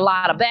receiving a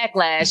lot of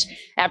backlash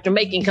after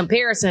making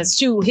comparisons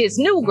to his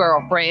new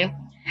girlfriend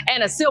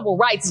and a civil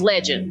rights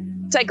legend.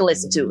 Take a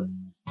listen to it.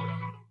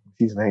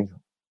 She's an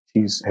angel.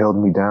 She's held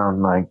me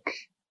down like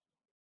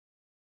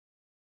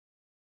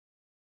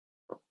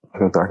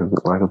a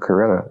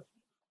Coretta,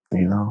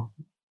 you know.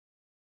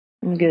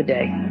 Good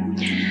day.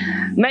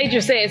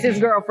 Major says his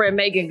girlfriend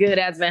Megan Good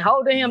has been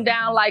holding him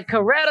down like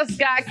Coretta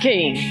Scott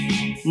King,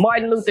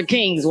 Martin Luther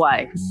King's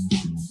wife.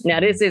 Now,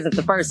 this isn't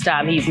the first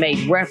time he's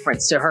made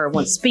reference to her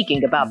when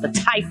speaking about the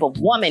type of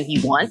woman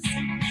he wants.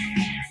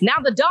 Now,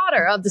 the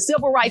daughter of the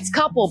civil rights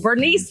couple,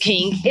 Bernice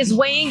King, is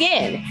weighing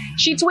in.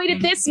 She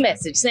tweeted this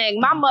message saying,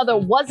 "My mother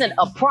wasn't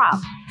a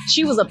prop.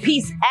 She was a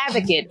peace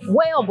advocate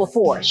well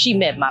before she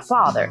met my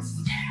father."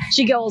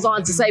 She goes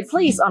on to say,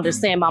 "Please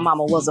understand my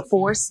mama was a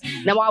force."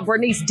 Now, while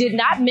Bernice did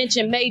not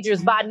mention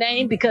Majors by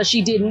name because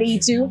she didn't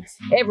need to,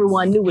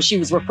 everyone knew what she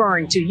was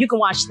referring to. You can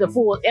watch the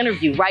full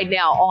interview right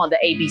now on the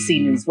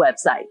ABC News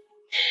website.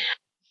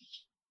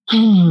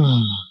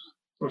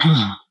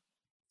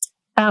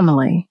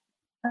 Family.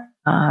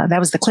 That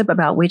was the clip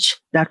about which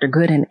Dr.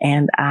 Gooden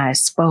and I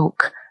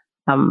spoke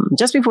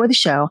just before the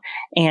show.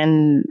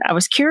 And I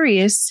was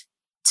curious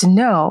to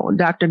know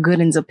Dr.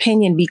 Gooden's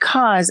opinion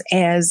because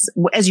as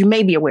you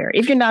may be aware,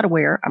 if you're not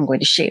aware, I'm going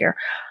to share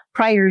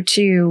prior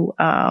to,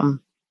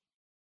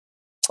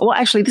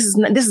 actually, this is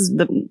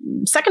the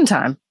second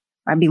time,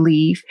 I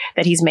believe,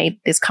 that he's made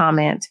this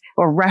comment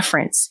or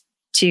reference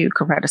to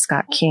Coretta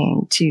Scott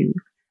King, to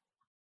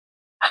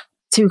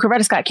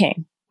Coretta Scott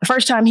King. The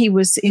first time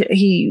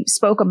he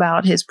spoke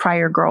about his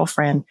prior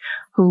girlfriend,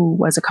 who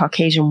was a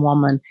Caucasian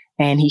woman,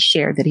 and he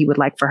shared that he would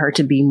like for her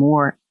to be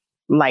more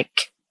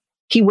like,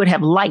 he would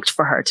have liked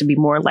for her to be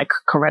more like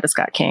Coretta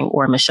Scott King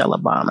or Michelle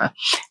Obama.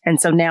 And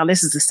so now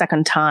this is the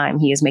second time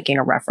he is making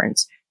a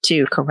reference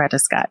to Coretta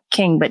Scott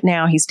King, but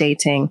now he's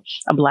dating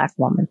a Black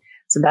woman.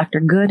 So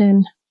Dr.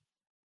 Gooden,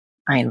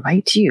 I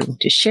invite you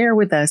to share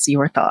with us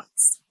your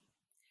thoughts.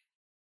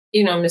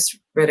 You know, Ms.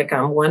 Riddick,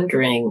 I'm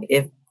wondering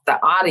if the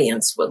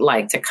audience would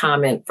like to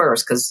comment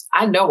first, because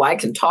I know I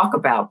can talk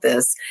about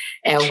this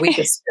and we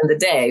could spend the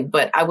day,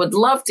 but I would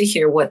love to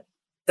hear what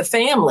the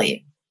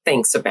family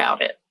thinks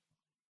about it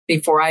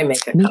before I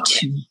make a comment.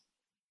 Too.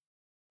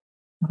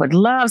 I would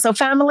love. So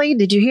family,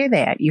 did you hear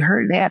that? You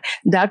heard that.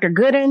 Dr.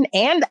 Gooden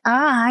and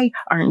I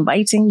are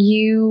inviting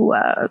you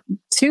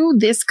to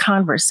this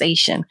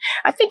conversation.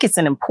 I think it's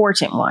an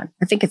important one.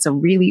 I think it's a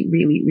really,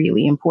 really,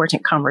 really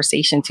important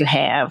conversation to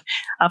have.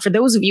 For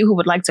those of you who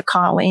would like to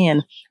call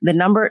in, the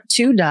number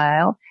to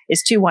dial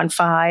is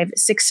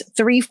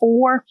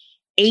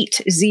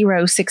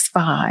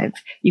 215-634-8065.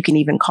 You can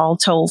even call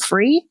toll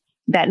free.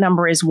 That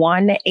number is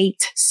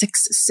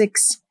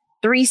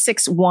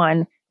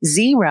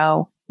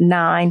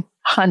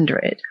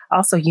 1-866-361-0900.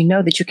 Also, you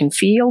know that you can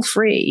feel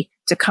free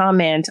to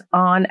comment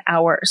on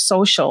our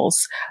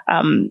socials.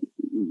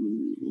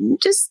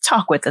 Just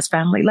talk with us,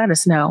 family. Let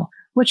us know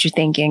what you're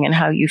thinking and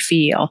how you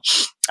feel.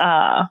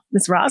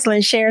 Ms.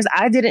 Rosalind shares,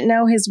 I didn't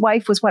know his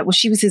wife was white. Well,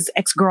 she was his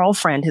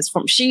ex-girlfriend.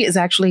 She is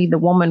actually the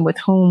woman with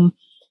whom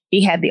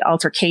he had the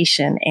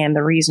altercation and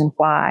the reason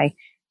why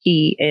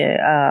he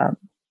had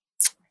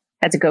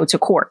to go to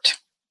court.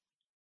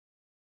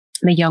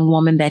 The young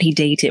woman that he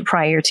dated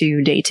prior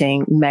to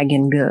dating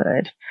Megan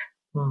Good.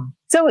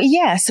 So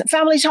yes,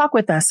 family, talk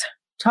with us.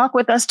 Talk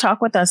with us.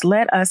 Talk with us.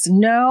 Let us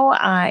know.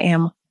 I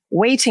am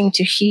waiting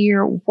to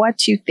hear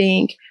what you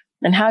think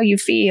and how you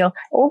feel,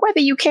 or whether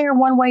you care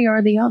one way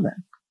or the other.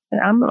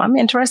 I'm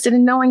interested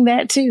in knowing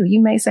that too.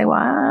 You may say, well,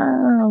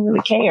 I don't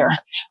really care,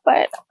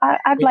 but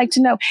I'd like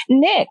to know.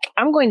 Nick,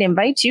 I'm going to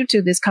invite you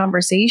to this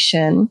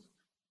conversation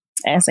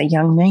as a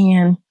young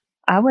man.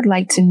 I would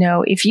like to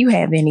know if you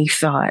have any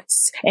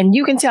thoughts, and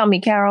you can tell me,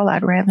 Carol,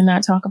 I'd rather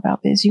not talk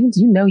about this. You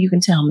know, you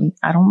can tell me.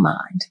 I don't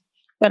mind,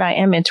 but I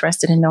am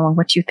interested in knowing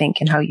what you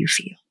think and how you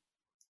feel.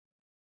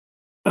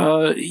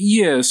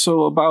 Yeah.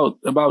 So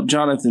about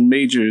Jonathan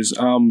Majors,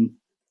 I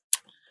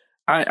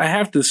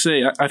have to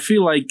say, I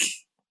feel like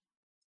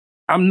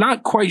I'm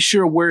not quite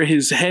sure where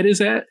his head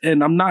is at,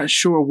 and I'm not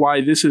sure why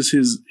this is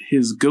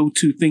his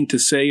go-to thing to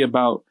say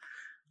about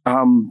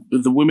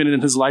the women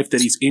in his life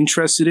that he's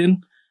interested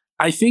in.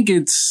 I think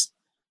it's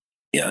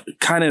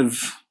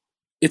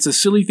it's a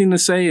silly thing to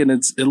say, and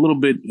it's a little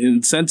bit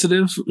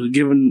insensitive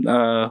given,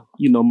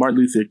 Martin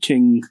Luther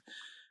King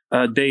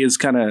Day is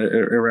kind of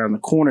around the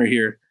corner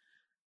here.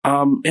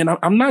 And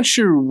I'm not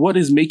sure what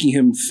is making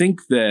him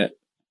think that.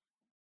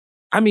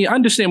 I mean, I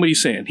understand what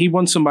he's saying. He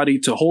wants somebody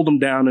to hold him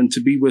down and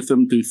to be with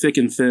him through thick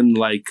and thin,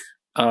 like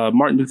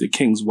Martin Luther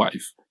King's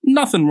wife.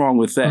 Nothing wrong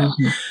with that.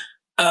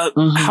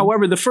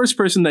 However, the first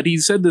person that he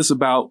said this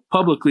about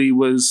publicly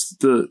was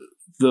the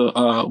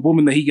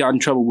woman that he got in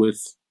trouble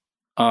with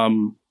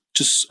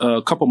just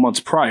a couple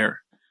months prior,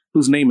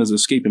 whose name is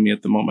escaping me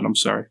at the moment. I'm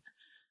sorry.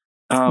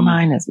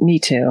 Mine is. Me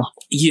too.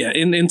 Yeah.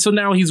 And so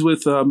now he's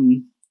with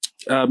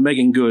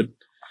Megan Good.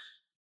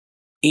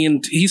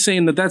 And he's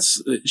saying that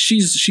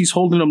she's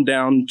holding him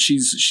down.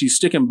 She's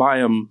sticking by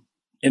him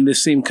in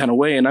this same kind of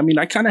way. And I mean,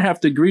 I kind of have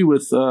to agree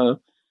with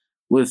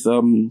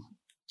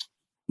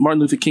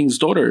Martin Luther King's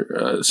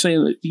daughter,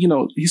 saying that,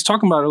 he's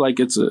talking about her like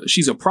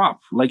she's a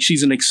prop, like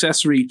she's an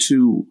accessory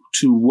to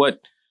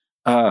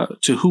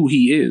who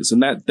he is.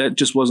 And that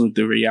just wasn't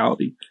the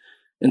reality.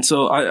 And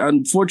so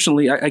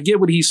unfortunately, I get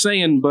what he's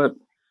saying, but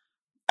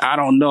I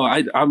don't know.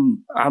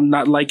 I'm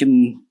not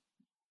liking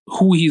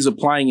who he's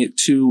applying it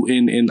to,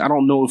 and I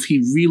don't know if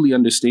he really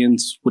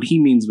understands what he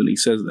means when he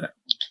says that.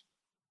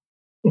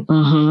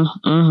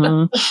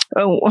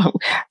 Oh,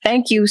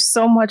 thank you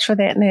so much for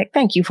that, Nick.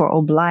 Thank you for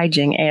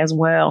obliging as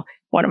well.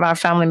 One of our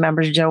family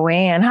members,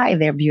 Joanne. Hi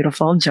there,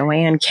 beautiful.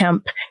 Joanne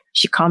Kemp.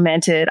 She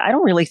commented, I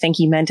don't really think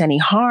he meant any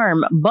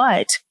harm,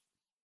 but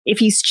if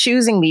he's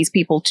choosing these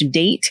people to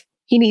date,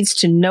 he needs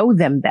to know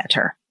them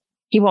better.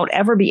 He won't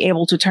ever be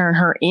able to turn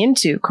her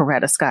into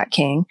Coretta Scott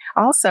King.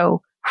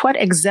 Also, what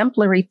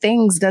exemplary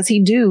things does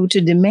he do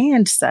to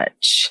demand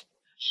such?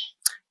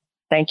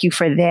 Thank you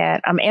for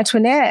that.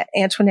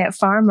 Antoinette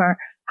Farmer.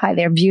 Hi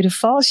there,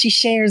 beautiful. She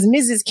shares,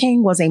 Mrs.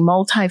 King was a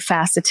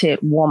multifaceted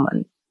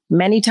woman.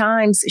 Many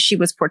times she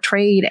was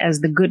portrayed as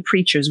the good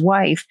preacher's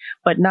wife,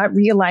 but not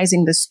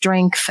realizing the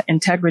strength,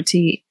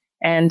 integrity,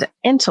 and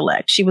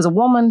intellect. She was a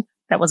woman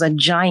that was a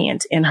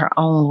giant in her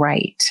own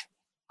right.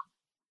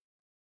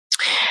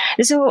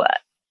 So,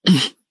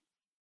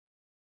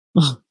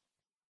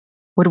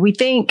 what do we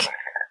think?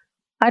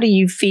 How do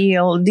you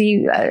feel? Do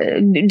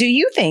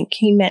you think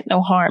he meant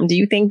no harm? Do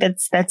you think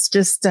that's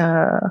just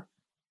what,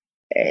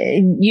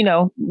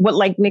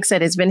 like Nick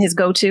said, it's been his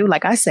go-to.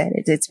 Like I said,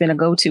 it's been a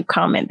go-to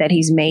comment that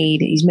he's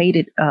made. He's made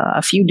it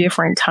a few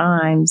different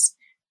times.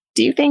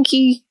 Do you think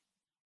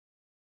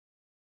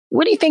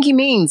what do you think he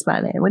means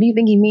by that? What do you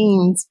think he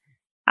means?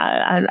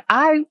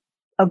 I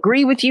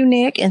agree with you,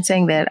 Nick, in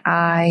saying that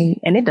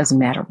and it doesn't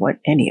matter what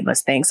any of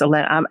us think. So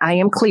I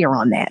am clear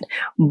on that.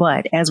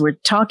 But as we're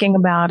talking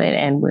about it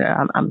and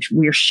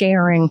we're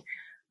sharing,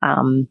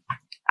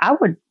 I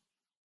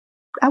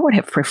would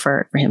have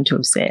preferred for him to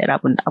have said, I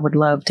would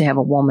love to have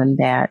a woman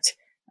that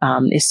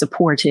is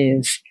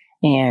supportive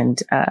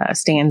and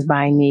stands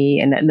by me.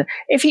 And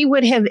if he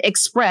would have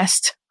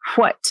expressed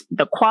what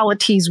the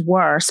qualities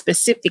were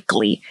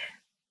specifically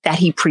that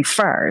he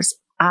prefers,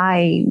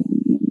 I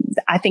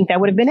think that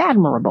would have been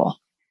admirable.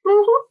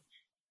 Mm-hmm.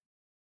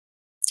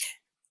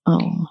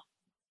 Oh.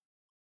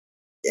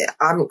 Yeah,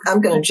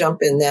 I'm going to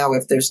jump in now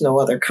if there's no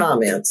other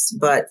comments,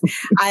 but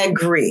I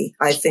agree.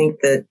 I think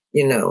that,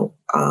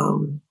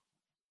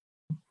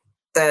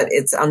 that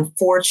it's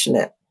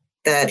unfortunate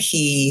that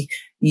he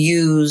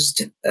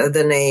used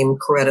the name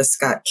Coretta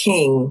Scott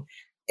King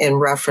in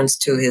reference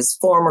to his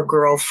former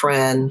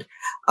girlfriend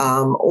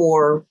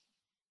or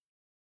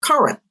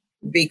current,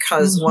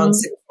 because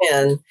once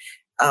again,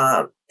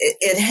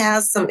 it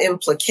has some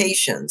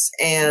implications.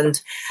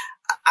 And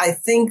I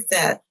think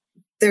that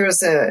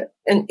there's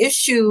an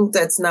issue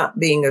that's not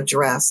being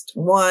addressed.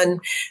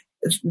 One,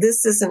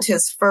 this isn't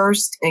his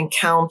first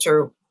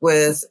encounter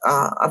with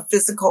a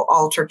physical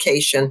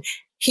altercation.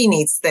 He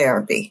needs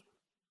therapy.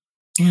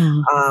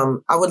 Yeah.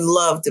 I would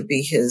love to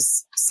be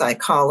his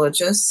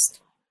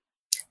psychologist.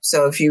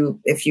 So if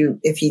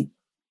he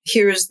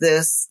hears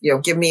this,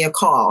 give me a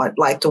call. I'd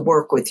like to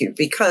work with you,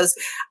 because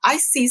I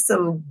see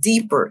some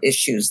deeper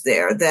issues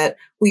there that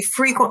we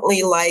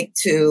frequently like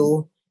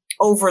to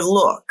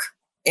overlook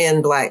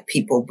in Black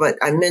people. But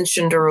I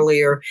mentioned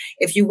earlier,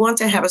 if you want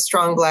to have a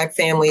strong Black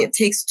family, it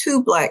takes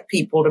two Black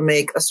people to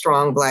make a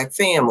strong Black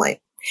family.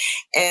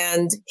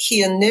 And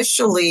he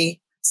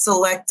initially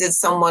selected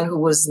someone who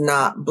was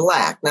not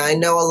Black. Now, I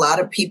know a lot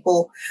of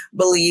people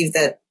believe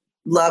that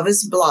love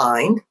is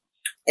blind.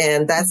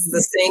 And that's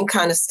the same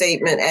kind of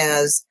statement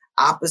as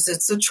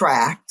opposites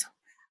attract.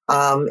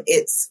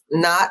 It's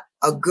not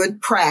a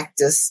good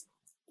practice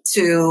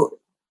to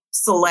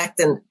select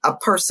a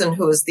person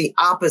who is the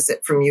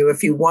opposite from you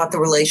if you want the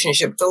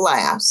relationship to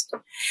last.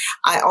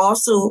 I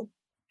also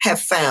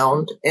have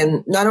found,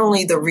 in not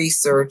only the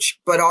research,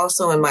 but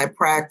also in my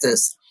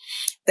practice,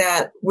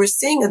 that we're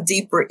seeing a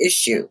deeper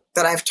issue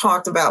that I've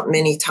talked about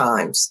many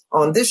times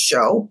on this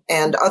show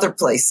and other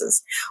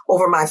places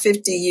over my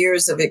 50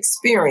 years of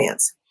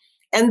experience.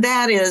 And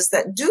that is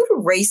that due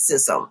to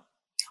racism,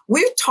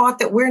 we're taught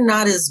that we're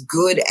not as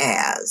good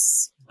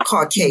as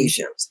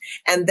Caucasians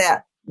and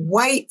that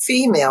white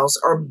females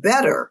are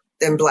better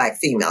than Black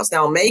females.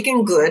 Now,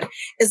 Megan Good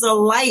is a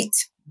light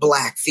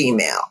Black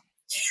female.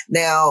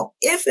 Now,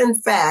 if in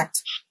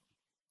fact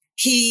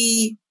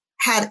he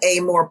had a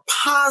more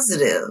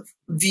positive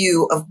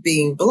view of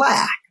being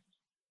Black,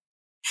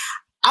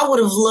 I would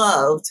have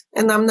loved,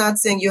 and I'm not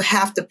saying you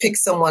have to pick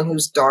someone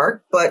who's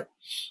dark, but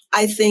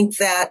I think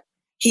that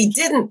he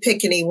didn't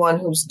pick anyone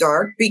who's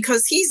dark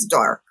because he's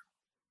dark.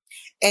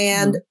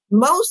 And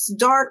most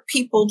dark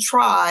people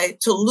try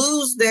to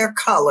lose their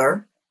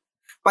color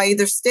by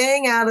either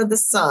staying out of the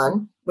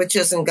sun, which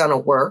isn't going to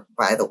work,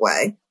 by the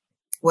way.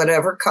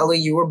 Whatever color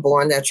you were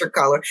born, that's your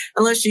color,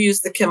 unless you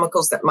use the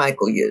chemicals that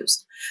Michael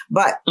used.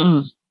 But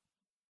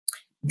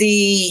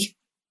the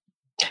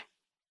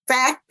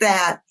fact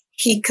that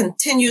he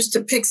continues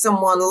to pick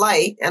someone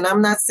light, and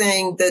I'm not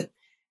saying that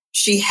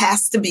she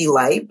has to be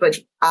light, but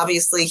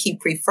obviously he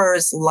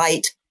prefers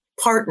light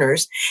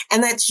partners.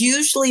 And that's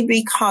usually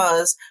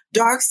because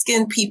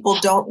dark-skinned people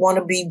don't want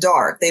to be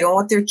dark. They don't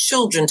want their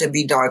children to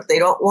be dark. They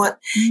don't want,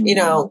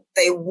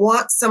 they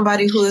want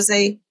somebody who is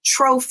a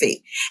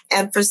trophy.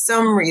 And for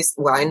some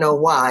reason, well, I know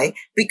why,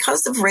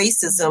 because of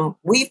racism,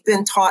 we've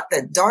been taught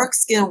that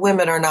dark-skinned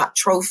women are not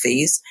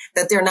trophies,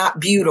 that they're not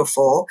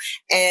beautiful,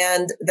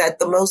 and that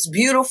the most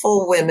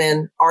beautiful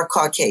women are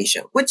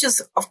Caucasian, which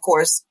is, of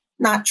course,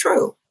 not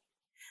true.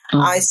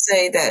 I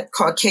say that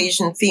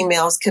Caucasian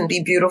females can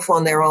be beautiful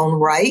in their own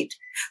right,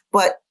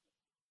 but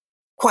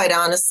quite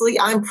honestly,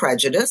 I'm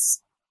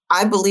prejudiced.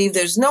 I believe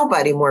there's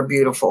nobody more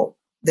beautiful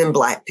than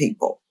Black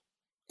people.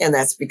 And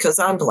that's because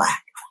I'm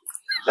Black.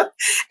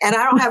 And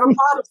I don't have a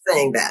problem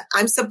saying that.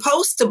 I'm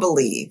supposed to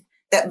believe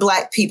that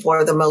Black people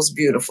are the most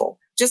beautiful,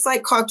 just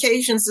like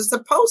Caucasians are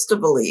supposed to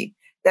believe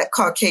that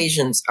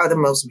Caucasians are the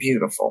most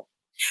beautiful.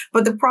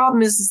 But the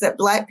problem is that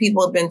Black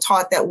people have been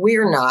taught that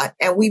we're not,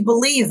 and we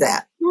believe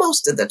that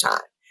most of the time.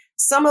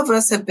 Some of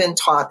us have been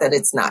taught that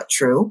it's not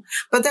true,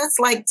 but that's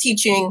like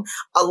teaching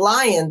a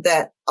lion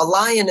that a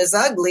lion is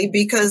ugly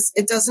because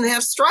it doesn't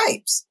have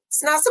stripes.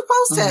 It's not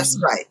supposed to have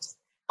stripes.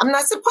 I'm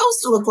not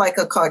supposed to look like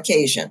a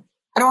Caucasian.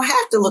 I don't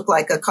have to look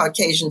like a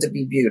Caucasian to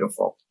be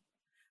beautiful.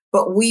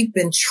 But we've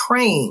been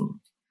trained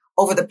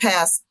over the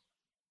past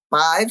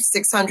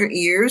 500-600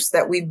 years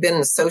that we've been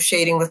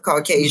associating with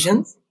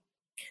Caucasians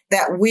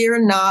that we're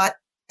not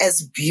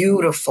as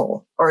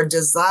beautiful or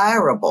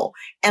desirable.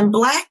 And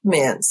Black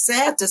men,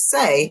 sad to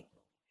say,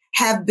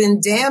 have been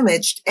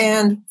damaged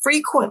and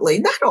frequently,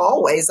 not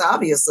always,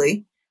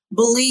 obviously,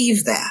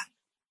 believe that.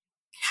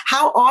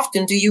 How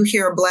often do you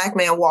hear a Black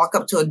man walk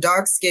up to a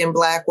dark-skinned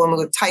Black woman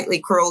with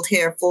tightly curled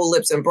hair, full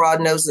lips, and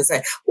broad nose and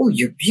say, "Oh,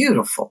 you're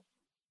beautiful."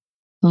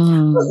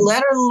 But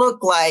let her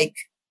look like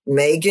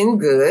Megan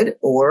Good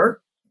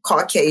or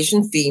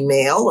Caucasian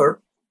female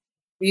or,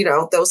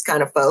 those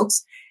kind of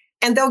folks.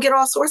 And they'll get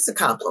all sorts of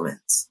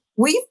compliments.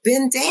 We've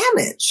been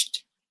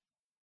damaged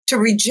to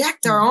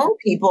reject our own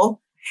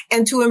people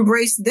and to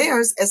embrace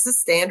theirs as the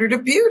standard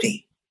of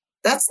beauty.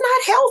 That's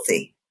not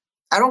healthy.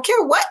 I don't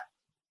care what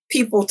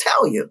people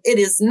tell you. It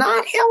is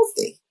not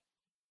healthy.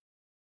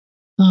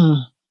 Of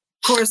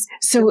course,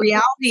 the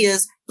reality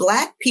is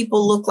Black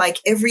people look like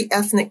every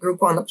ethnic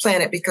group on the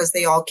planet because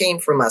they all came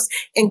from us,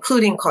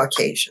 including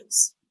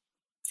Caucasians.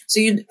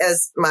 So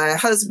as my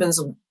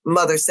husband's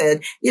mother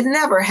said, you'd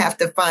never have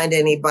to find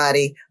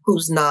anybody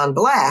who's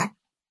non-Black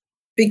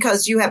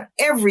because you have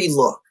every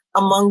look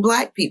among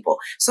Black people.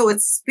 So it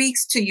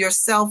speaks to your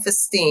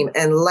self-esteem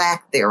and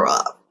lack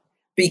thereof.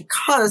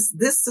 Because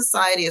this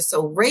society is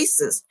so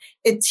racist,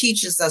 it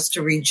teaches us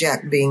to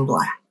reject being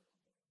Black.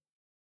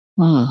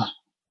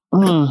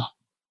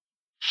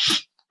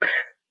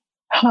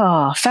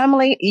 Oh,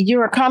 family,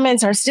 your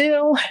comments are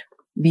still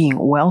being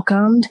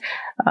welcomed.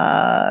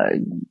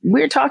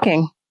 We're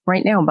talking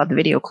right now about the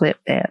video clip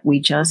that we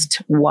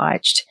just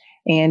watched.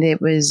 And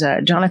it was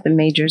Jonathan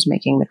Majors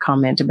making the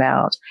comment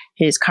about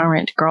his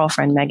current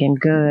girlfriend, Megan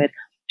Good,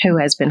 who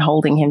has been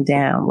holding him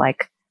down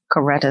like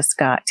Coretta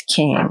Scott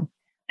King.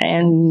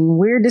 And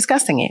we're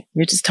discussing it.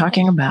 We're just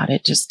talking about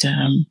it. Just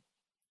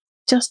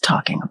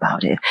talking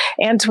about it.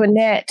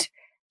 Antoinette,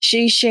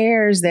 she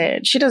shares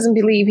that she doesn't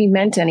believe he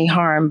meant any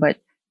harm, but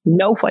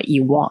know what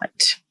you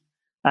want.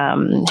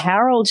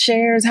 Harold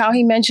shares how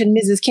he mentioned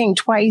Mrs. King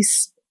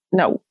twice.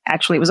 No,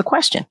 actually, it was a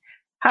question.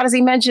 How does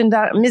he mention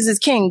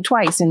Mrs. King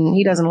twice and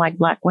he doesn't like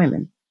Black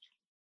women?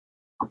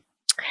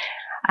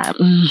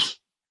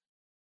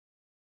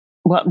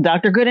 Well,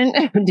 Dr.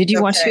 Gooden, did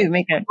you want to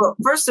make a... Well,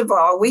 first of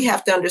all, we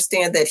have to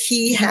understand that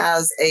he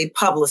has a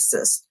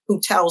publicist who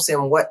tells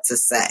him what to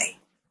say,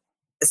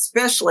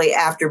 especially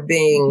after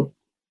being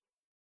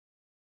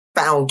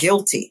found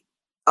guilty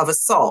of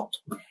assault.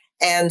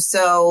 And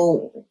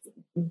so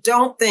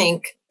don't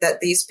think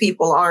that these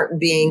people aren't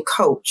being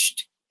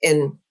coached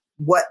in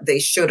what they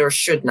should or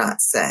should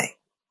not say.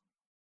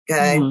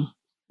 Okay.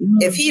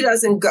 If he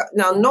doesn't go,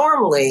 now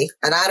normally,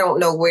 and I don't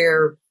know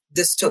where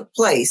this took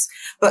place,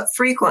 but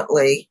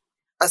frequently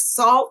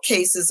assault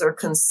cases are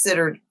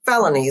considered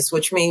felonies,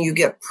 which mean you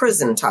get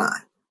prison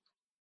time.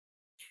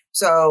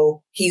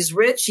 So he's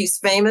rich, he's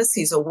famous,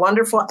 he's a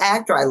wonderful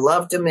actor. I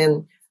loved him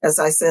in, as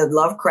I said,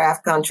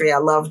 Lovecraft Country. I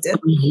loved it.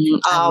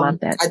 I love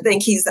that. I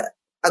think he's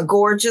a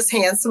gorgeous,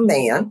 handsome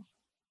man.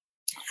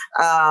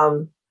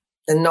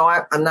 And no,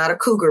 I'm not a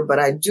cougar, but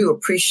I do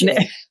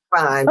appreciate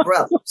fine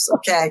brothers.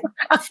 Okay.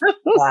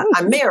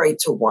 I'm married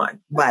to one,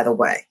 by the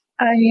way.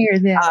 I hear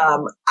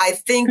that. I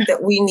think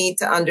that we need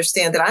to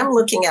understand that I'm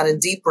looking at a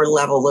deeper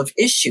level of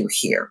issue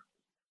here.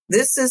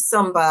 This is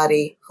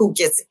somebody who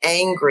gets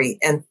angry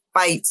and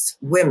fights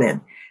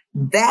women.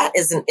 That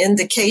is an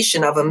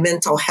indication of a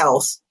mental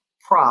health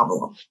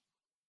problem.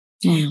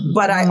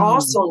 But I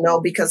also know,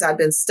 because I've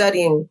been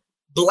studying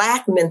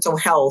Black mental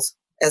health,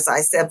 as I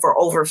said, for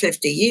over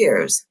 50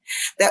 years,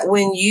 that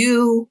when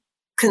you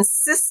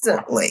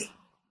consistently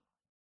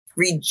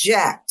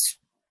reject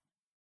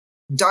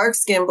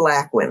dark-skinned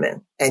Black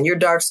women, and you're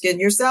dark-skinned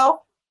yourself,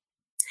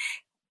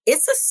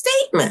 it's a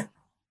statement.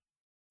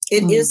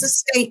 It is a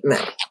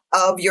statement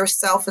of your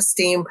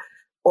self-esteem,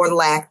 or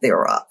lack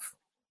thereof.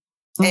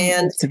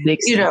 And,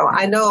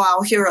 I know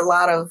I'll hear a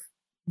lot of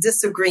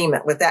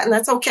disagreement with that, and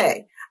that's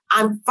okay.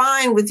 I'm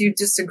fine with you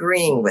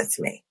disagreeing with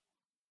me,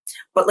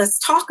 but let's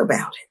talk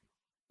about it.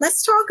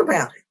 Let's talk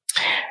about it.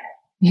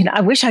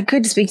 I wish I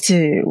could speak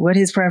to what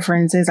his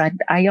preference is.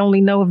 I only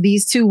know of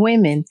these two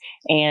women,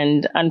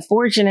 and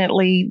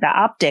unfortunately, the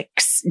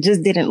optics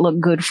just didn't look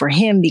good for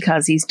him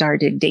because he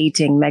started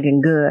dating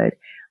Megan Good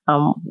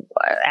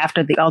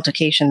after the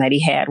altercation that he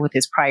had with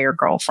his prior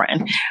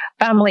girlfriend.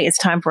 Family, it's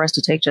time for us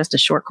to take just a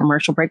short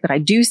commercial break, but I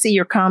do see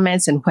your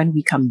comments, and when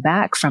we come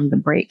back from the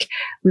break,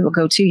 we will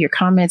go to your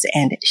comments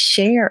and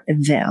share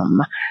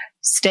them.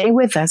 Stay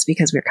with us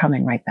because we're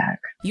coming right back.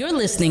 You're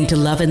listening to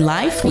Love and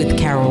Life with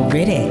Carol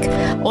Riddick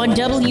on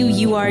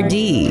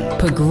WURD,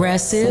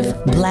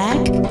 Progressive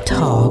Black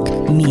Talk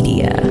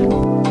Media.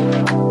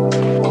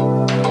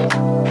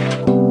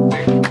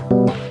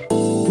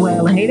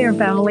 Well, hey there,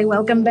 family.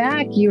 Welcome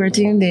back. You are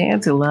tuned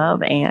in to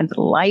Love and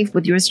Life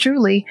with yours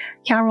truly,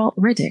 Carol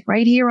Riddick,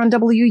 right here on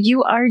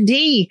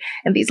WURD.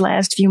 In these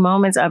last few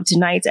moments of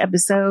tonight's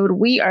episode,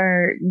 we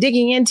are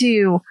digging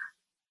into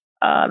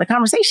the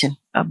conversation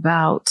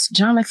about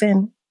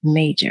Jonathan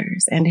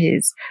Majors and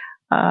his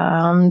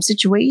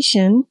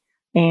situation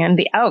and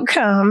the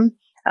outcome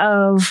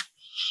of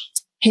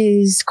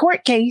his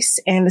court case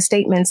and the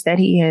statements that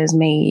he has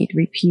made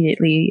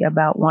repeatedly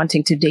about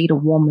wanting to date a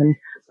woman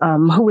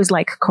who is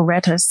like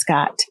Coretta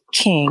Scott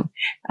King.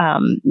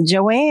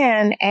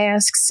 Joanne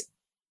asks,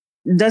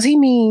 does he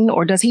mean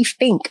or does he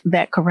think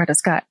that Coretta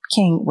Scott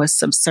King was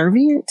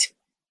subservient?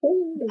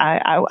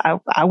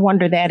 I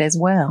wonder that as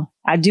well.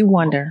 I do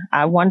wonder.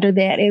 I wonder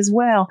that as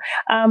well.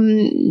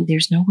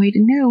 There's no way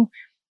to know.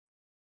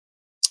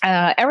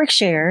 Eric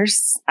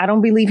shares, I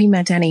don't believe he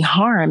meant any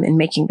harm in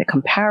making the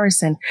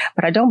comparison,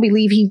 but I don't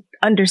believe he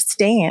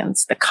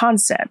understands the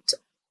concept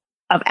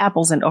of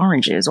apples and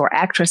oranges or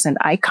actress and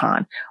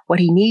icon. What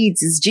he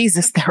needs is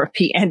Jesus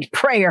therapy and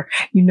prayer.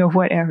 You know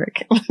what,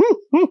 Eric?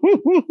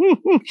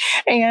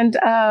 And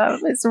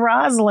it's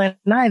Rosalind.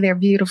 Hi there,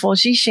 beautiful.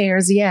 She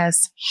shares,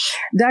 yes,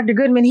 Dr.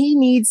 Goodman, he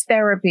needs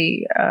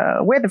therapy.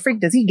 Where the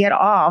freak does he get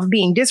off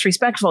being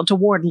disrespectful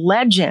toward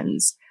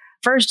legends,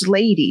 first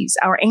ladies,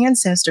 our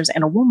ancestors,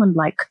 and a woman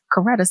like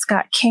Coretta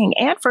Scott King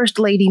and First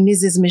Lady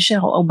Mrs.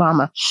 Michelle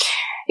Obama?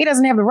 He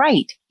doesn't have the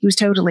right. He was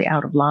totally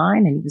out of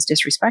line and he was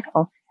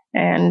disrespectful.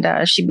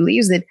 And she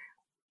believes that,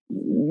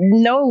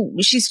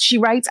 she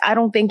writes, I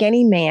don't think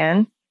any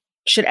man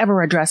should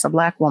ever address a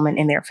Black woman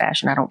in their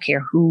fashion. I don't care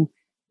who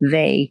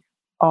they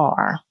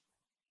are.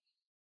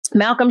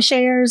 Malcolm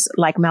shares,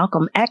 like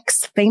Malcolm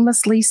X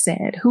famously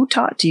said, who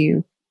taught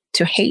you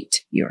to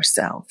hate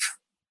yourself?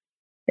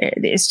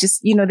 It's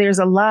just, there's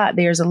a lot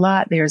to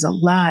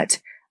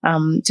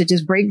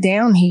just break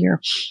down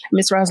here.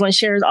 Miss Rosalind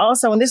shares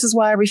also, and this is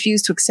why I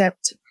refuse to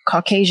accept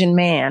Caucasian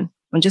man.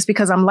 And just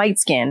because I'm light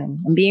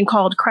skinned and being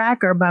called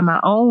cracker by my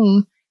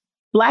own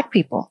Black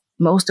people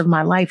most of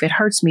my life, it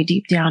hurts me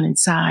deep down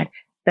inside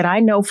that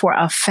I know for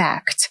a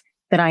fact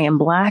that I am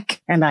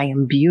Black and I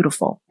am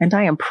beautiful and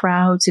I am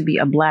proud to be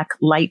a Black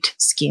light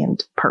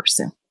skinned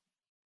person.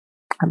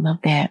 I love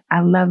that. I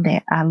love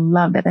that. I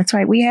love that. That's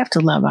right. We have to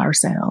love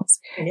ourselves.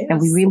 Yes.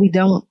 And we really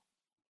don't.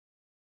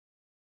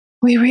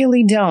 We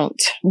really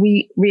don't.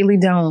 We really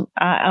don't.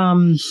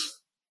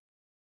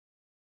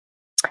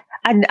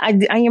 I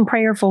am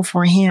prayerful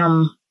for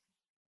him,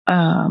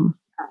 that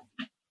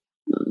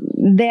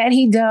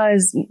he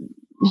does.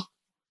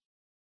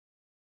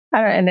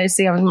 And they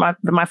say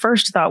my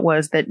first thought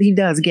was that he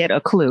does get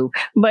a clue,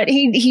 but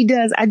he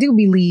does. I do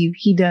believe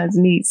he does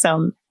need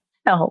some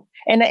help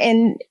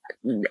and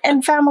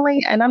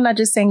family. And I'm not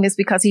just saying this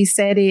because he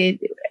said it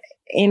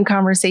in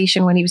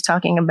conversation when he was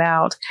talking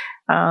about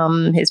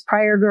his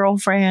prior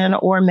girlfriend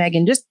or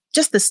Megan,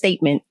 just the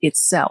statement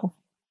itself.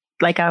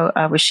 Like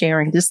I was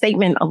sharing, the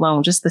statement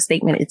alone, just the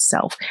statement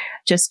itself,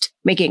 just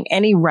making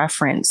any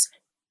reference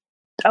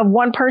of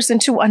one person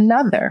to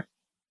another.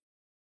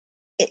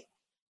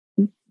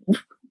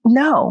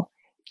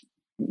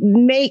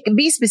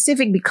 Be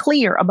specific, be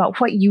clear about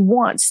what you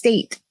want,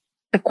 state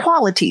the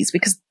qualities,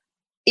 because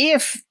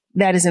if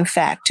that is in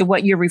fact to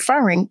what you're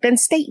referring, then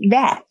state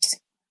that.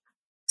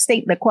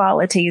 State the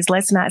qualities.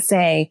 Let's not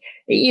say,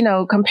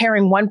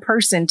 comparing one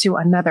person to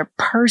another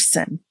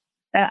person.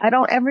 I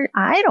don't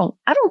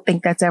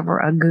think that's ever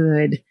a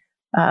good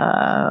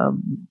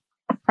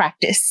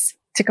practice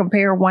to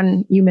compare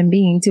one human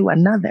being to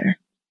another.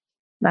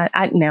 Now,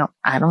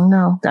 I don't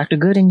know. Dr.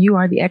 Gooden, you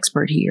are the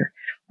expert here,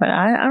 but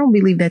I don't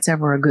believe that's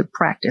ever a good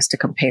practice to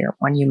compare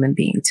one human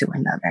being to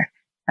another.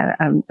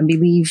 I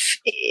believe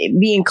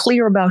being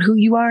clear about who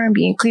you are and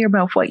being clear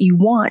about what you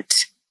want.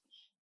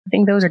 I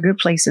think those are good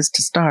places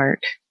to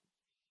start.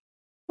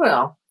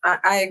 Well,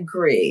 I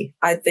agree.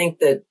 I think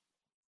that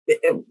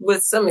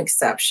with some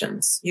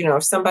exceptions,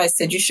 if somebody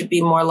said you should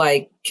be more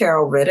like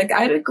Carol Riddick,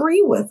 I'd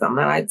agree with them.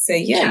 And I'd say,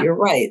 yeah, you're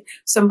right.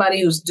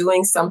 Somebody who's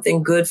doing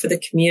something good for the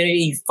community,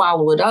 you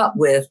follow it up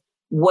with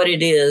what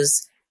it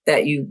is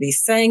that you'd be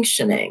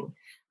sanctioning.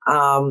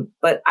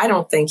 But I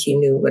don't think he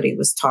knew what he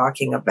was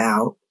talking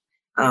about.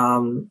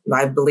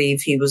 I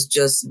believe he was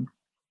just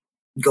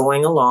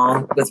going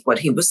along with what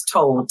he was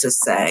told to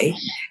say.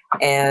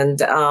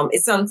 And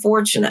it's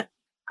unfortunate.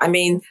 I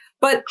mean,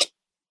 but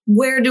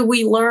where do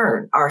we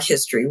learn our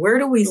history? Where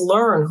do we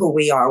learn who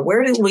we are?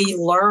 Where do we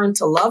learn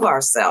to love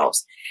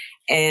ourselves?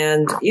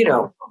 And,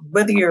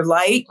 whether you're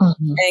light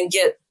and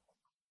get,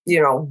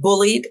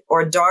 bullied,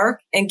 or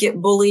dark and get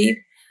bullied,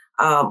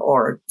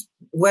 or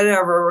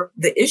whatever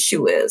the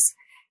issue is,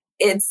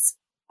 it's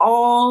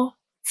all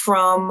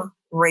from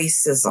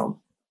racism.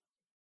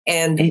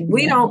 And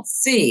we don't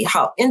see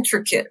how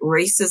intricate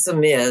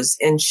racism is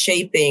in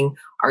shaping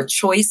our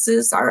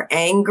choices, our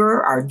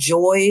anger, our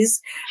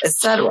joys,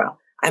 etc.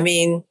 I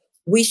mean,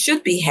 we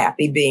should be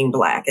happy being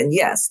Black. And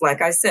yes,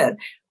 like I said,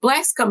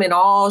 Blacks come in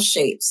all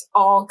shapes,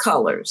 all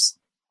colors,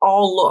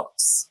 all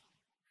looks.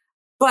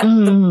 But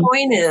the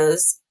point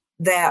is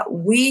that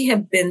we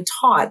have been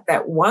taught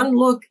that one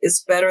look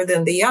is better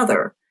than the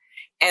other,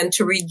 and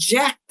to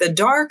reject the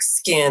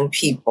dark-skinned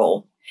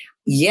people.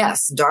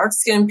 Yes,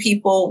 dark-skinned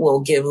people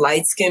will give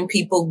light-skinned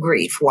people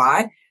grief.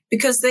 Why?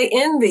 Because they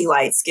envy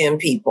light-skinned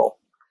people,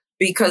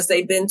 because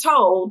they've been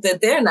told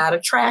that they're not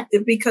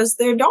attractive because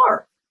they're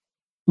dark.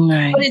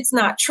 Right. But it's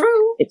not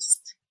true. It is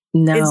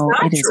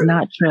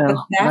not true. But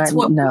that's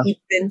what we've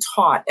been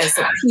taught as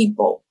a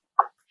people.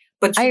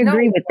 But I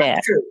agree with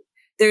that. True.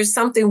 There's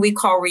something we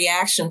call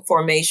reaction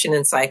formation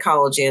in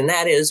psychology, and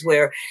that is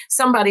where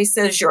somebody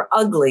says you're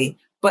ugly,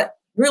 but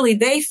really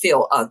they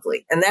feel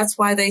ugly. And that's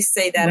why they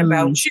say that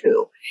about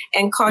you.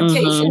 And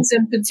Caucasians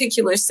in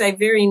particular say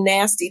very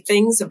nasty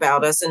things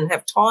about us and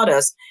have taught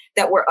us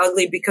that we're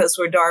ugly because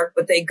we're dark,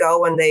 but they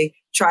go and they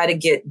try to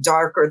get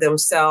darker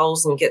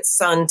themselves and get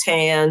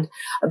suntanned.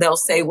 They'll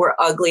say we're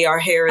ugly, our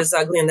hair is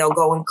ugly, and they'll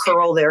go and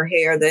curl their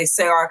hair. They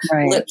say our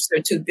lips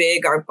are too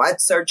big, our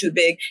butts are too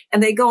big,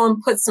 and they go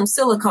and put some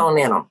silicone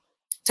in them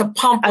to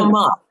pump them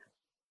up.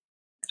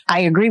 I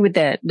agree with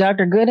that.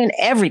 Dr. Gooden,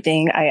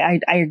 everything. I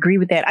agree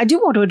with that. I do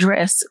want to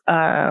address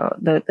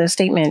the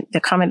statement, the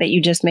comment that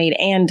you just made,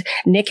 and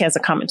Nick has a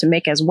comment to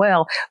make as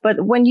well.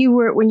 But when you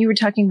were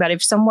talking about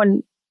if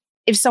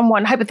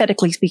someone,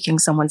 hypothetically speaking,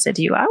 someone said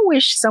to you, I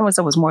wish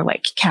so-and-so was more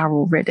like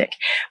Carol Riddick,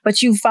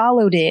 but you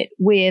followed it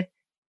with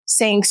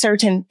saying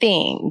certain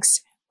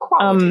things.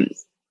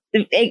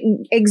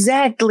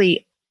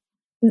 Exactly.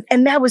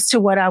 And that was to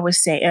what I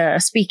was saying,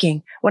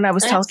 speaking when I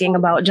was talking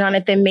about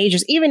Jonathan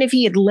Majors. Even if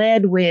he had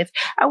led with,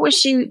 I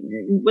wish he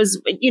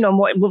was,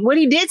 more, what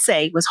he did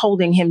say was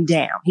holding him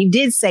down. He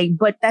did say,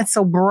 but that's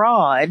so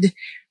broad.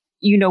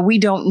 We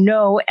don't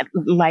know,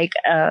 like,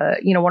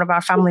 one of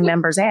our family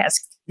members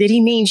asked, did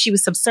he mean she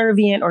was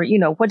subservient, or,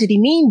 what did he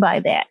mean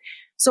by that?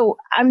 So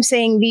I'm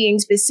saying being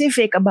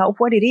specific about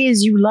what it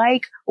is you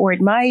like or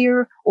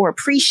admire or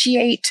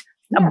appreciate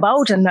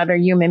about another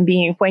human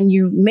being when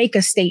you make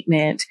a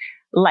statement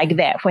like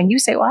that. When you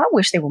say, well, I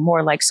wish they were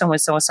more like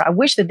so-and-so, and so I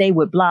wish that they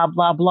would blah,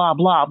 blah, blah,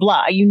 blah,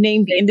 blah. You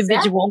name the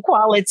individual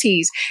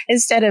qualities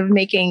instead of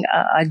making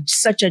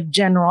such a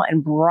general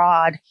and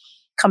broad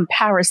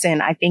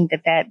comparison. I think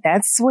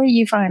that's where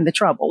you find the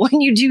trouble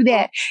when you do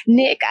that.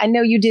 Nick, I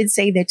know you did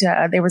say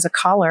that there was a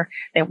caller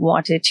that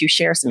wanted to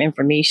share some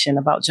information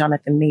about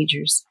Jonathan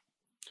Majors.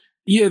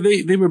 Yeah,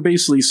 they were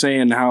basically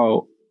saying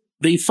how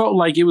they felt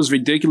like it was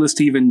ridiculous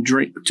to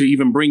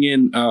even bring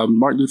in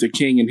Martin Luther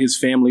King and his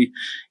family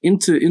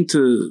into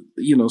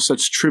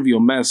such trivial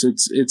mess.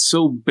 It's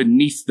so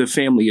beneath the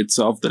family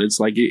itself that it's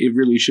like it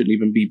really shouldn't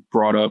even be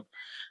brought up.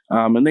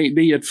 And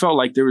they had felt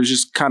like there was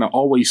just kind of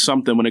always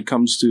something when it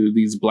comes to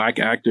these Black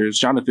actors.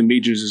 Jonathan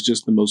Majors is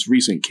just the most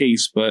recent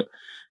case, but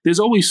there's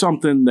always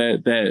something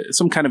that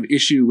some kind of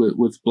issue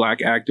with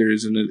Black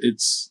actors, and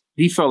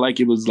he felt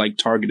like it was like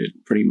targeted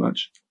pretty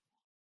much.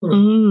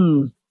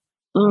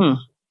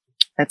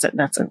 That's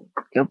a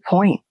good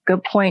point.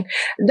 Good point.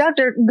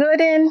 Dr.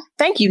 Gooden,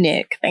 thank you,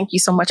 Nick. Thank you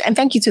so much. And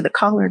thank you to the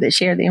caller that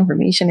shared the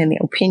information and the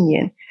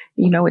opinion.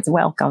 It's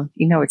welcome.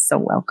 It's so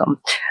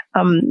welcome.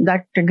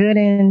 Dr.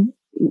 Gooden,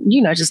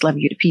 I just love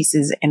you to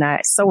pieces. And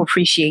I so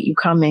appreciate you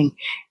coming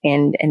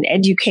and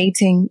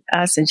educating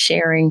us and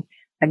sharing,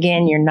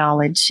 again, your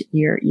knowledge,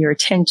 your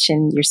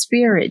attention, your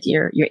spirit,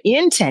 your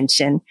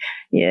intention,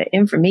 your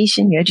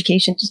information, your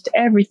education, just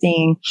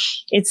everything.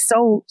 It's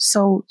so,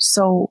 so,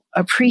 so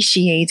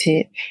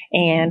appreciated.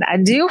 And I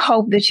do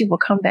hope that you will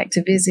come back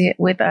to visit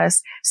with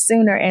us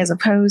sooner as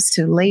opposed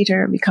to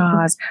later,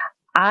 because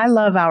I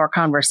love our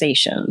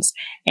conversations.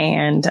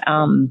 And,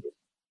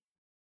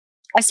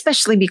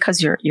 especially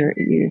because you're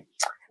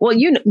well,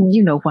 you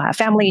know why,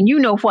 family, and you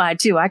know why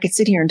too. I could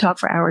sit here and talk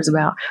for hours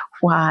about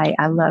why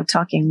I love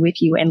talking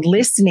with you and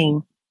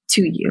listening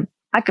to you.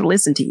 I could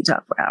listen to you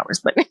talk for hours,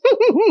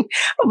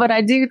 but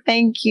I do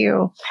thank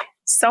you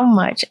so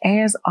much,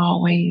 as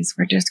always,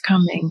 for just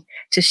coming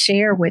to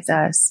share with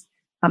us.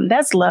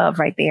 That's love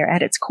right there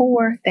at its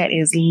core. That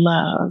is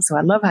love. So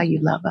I love how you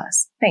love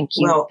us. Thank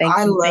you. Well,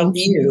 I love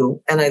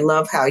you, and I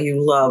love how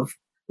you love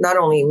not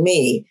only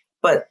me,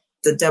 but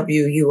the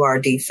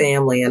WURD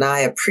family, and I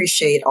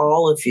appreciate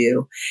all of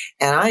you,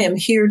 and I am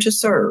here to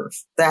serve.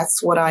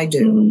 That's what I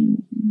do.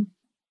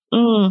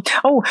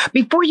 Oh,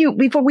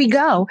 before we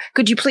go,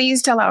 could you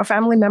please tell our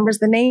family members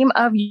the name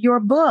of your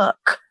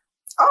book?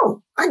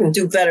 Oh, I can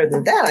do better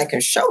than that. I can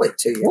show it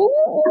to you.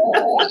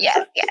 Ooh,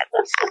 yes.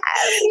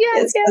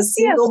 It's a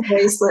single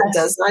bracelet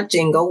does not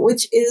jingle,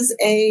 which is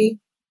a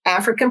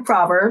African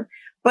proverb,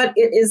 but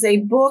it is a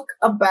book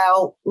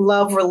about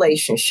love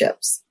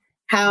relationships,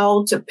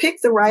 how to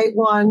pick the right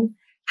one,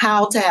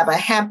 how to have a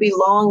happy,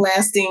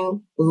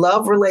 long-lasting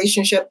love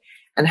relationship,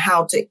 and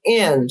how to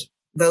end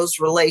those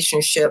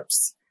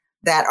relationships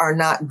that are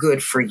not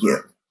good for you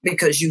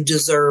because you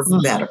deserve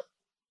better.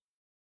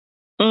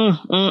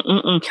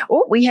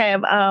 Oh, we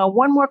have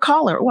one more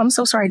caller. Oh, I'm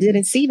so sorry. I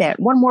didn't see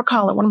that. One more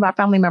caller, one of our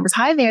family members.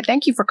 Hi there.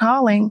 Thank you for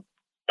calling.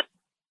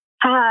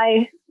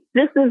 Hi,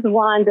 this is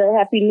Wanda.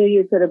 Happy New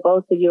Year to the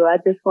both of you. I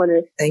just want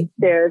to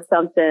share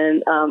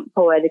something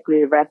poetically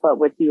to wrap up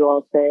what you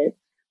all said.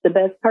 The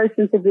best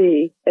person to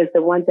be is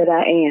the one that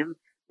I am.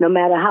 No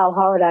matter how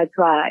hard I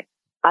try,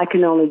 I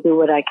can only do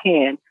what I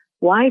can.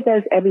 Why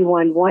does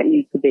everyone want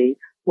you to be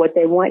what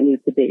they want you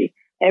to be?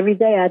 Every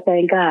day I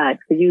thank God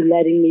for you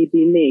letting me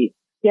be me.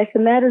 Yes, it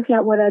matters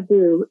not what I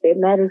do. It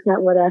matters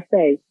not what I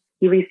say.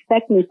 You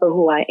respect me for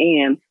who I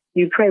am.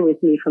 You pray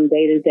with me from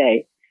day to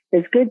day.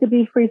 It's good to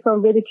be free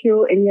from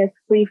ridicule and yes,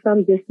 free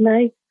from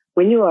dismay.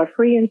 When you are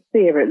free in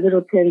spirit,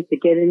 little tends to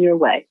get in your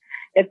way.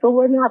 If it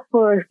were not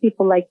for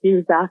people like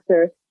you,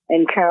 Doctor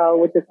and Carol,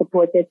 with the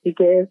support that you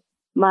give,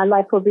 my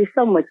life would be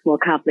so much more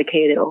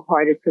complicated or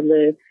harder to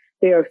live.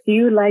 There are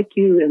few like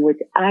you in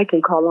which I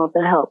can call on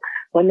for help.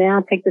 Well,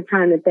 now take the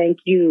time to thank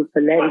you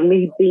for letting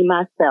me be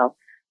myself.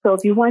 So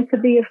if you want to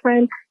be a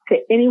friend to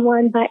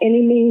anyone by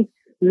any means,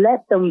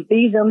 let them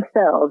be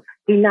themselves.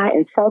 Do not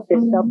insult their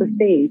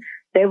self-esteem.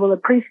 They will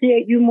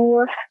appreciate you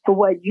more for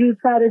what you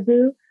try to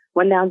do.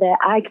 Well, now that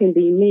I can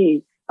be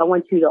me, I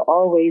want you to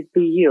always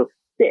be you.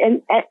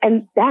 And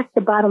that's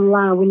the bottom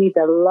line. We need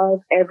to love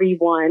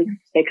everyone,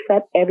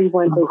 accept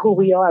everyone for who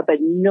we are, but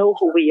know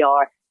who we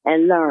are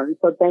and learn.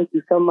 So thank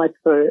you so much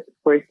for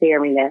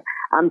sharing that.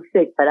 I'm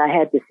sick, but I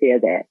had to share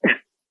that.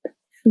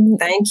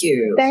 Thank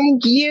you.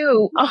 Thank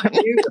you.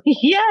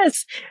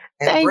 Yes.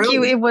 Thank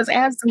you. It was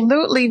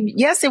absolutely.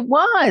 Yes, it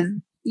was.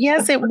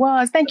 Yes, it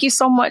was. Thank you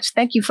so much.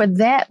 Thank you for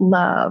that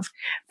love.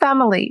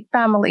 Family.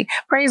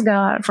 Praise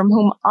God, from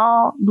whom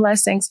all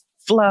blessings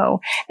flow.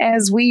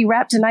 As we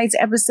wrap tonight's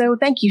episode,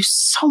 thank you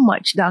so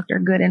much, Dr.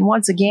 Gooden,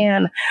 once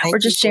again, for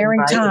just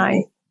sharing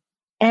time.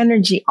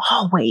 Energy,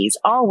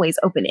 always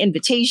open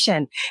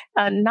invitation,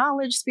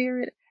 knowledge,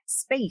 spirit,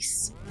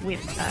 space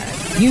with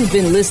us. You've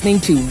been listening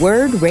to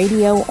Word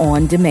Radio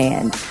on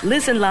Demand.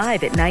 Listen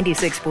live at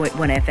 96.1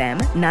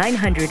 FM,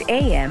 900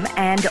 AM,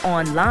 and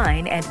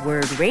online at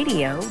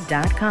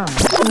wordradio.com.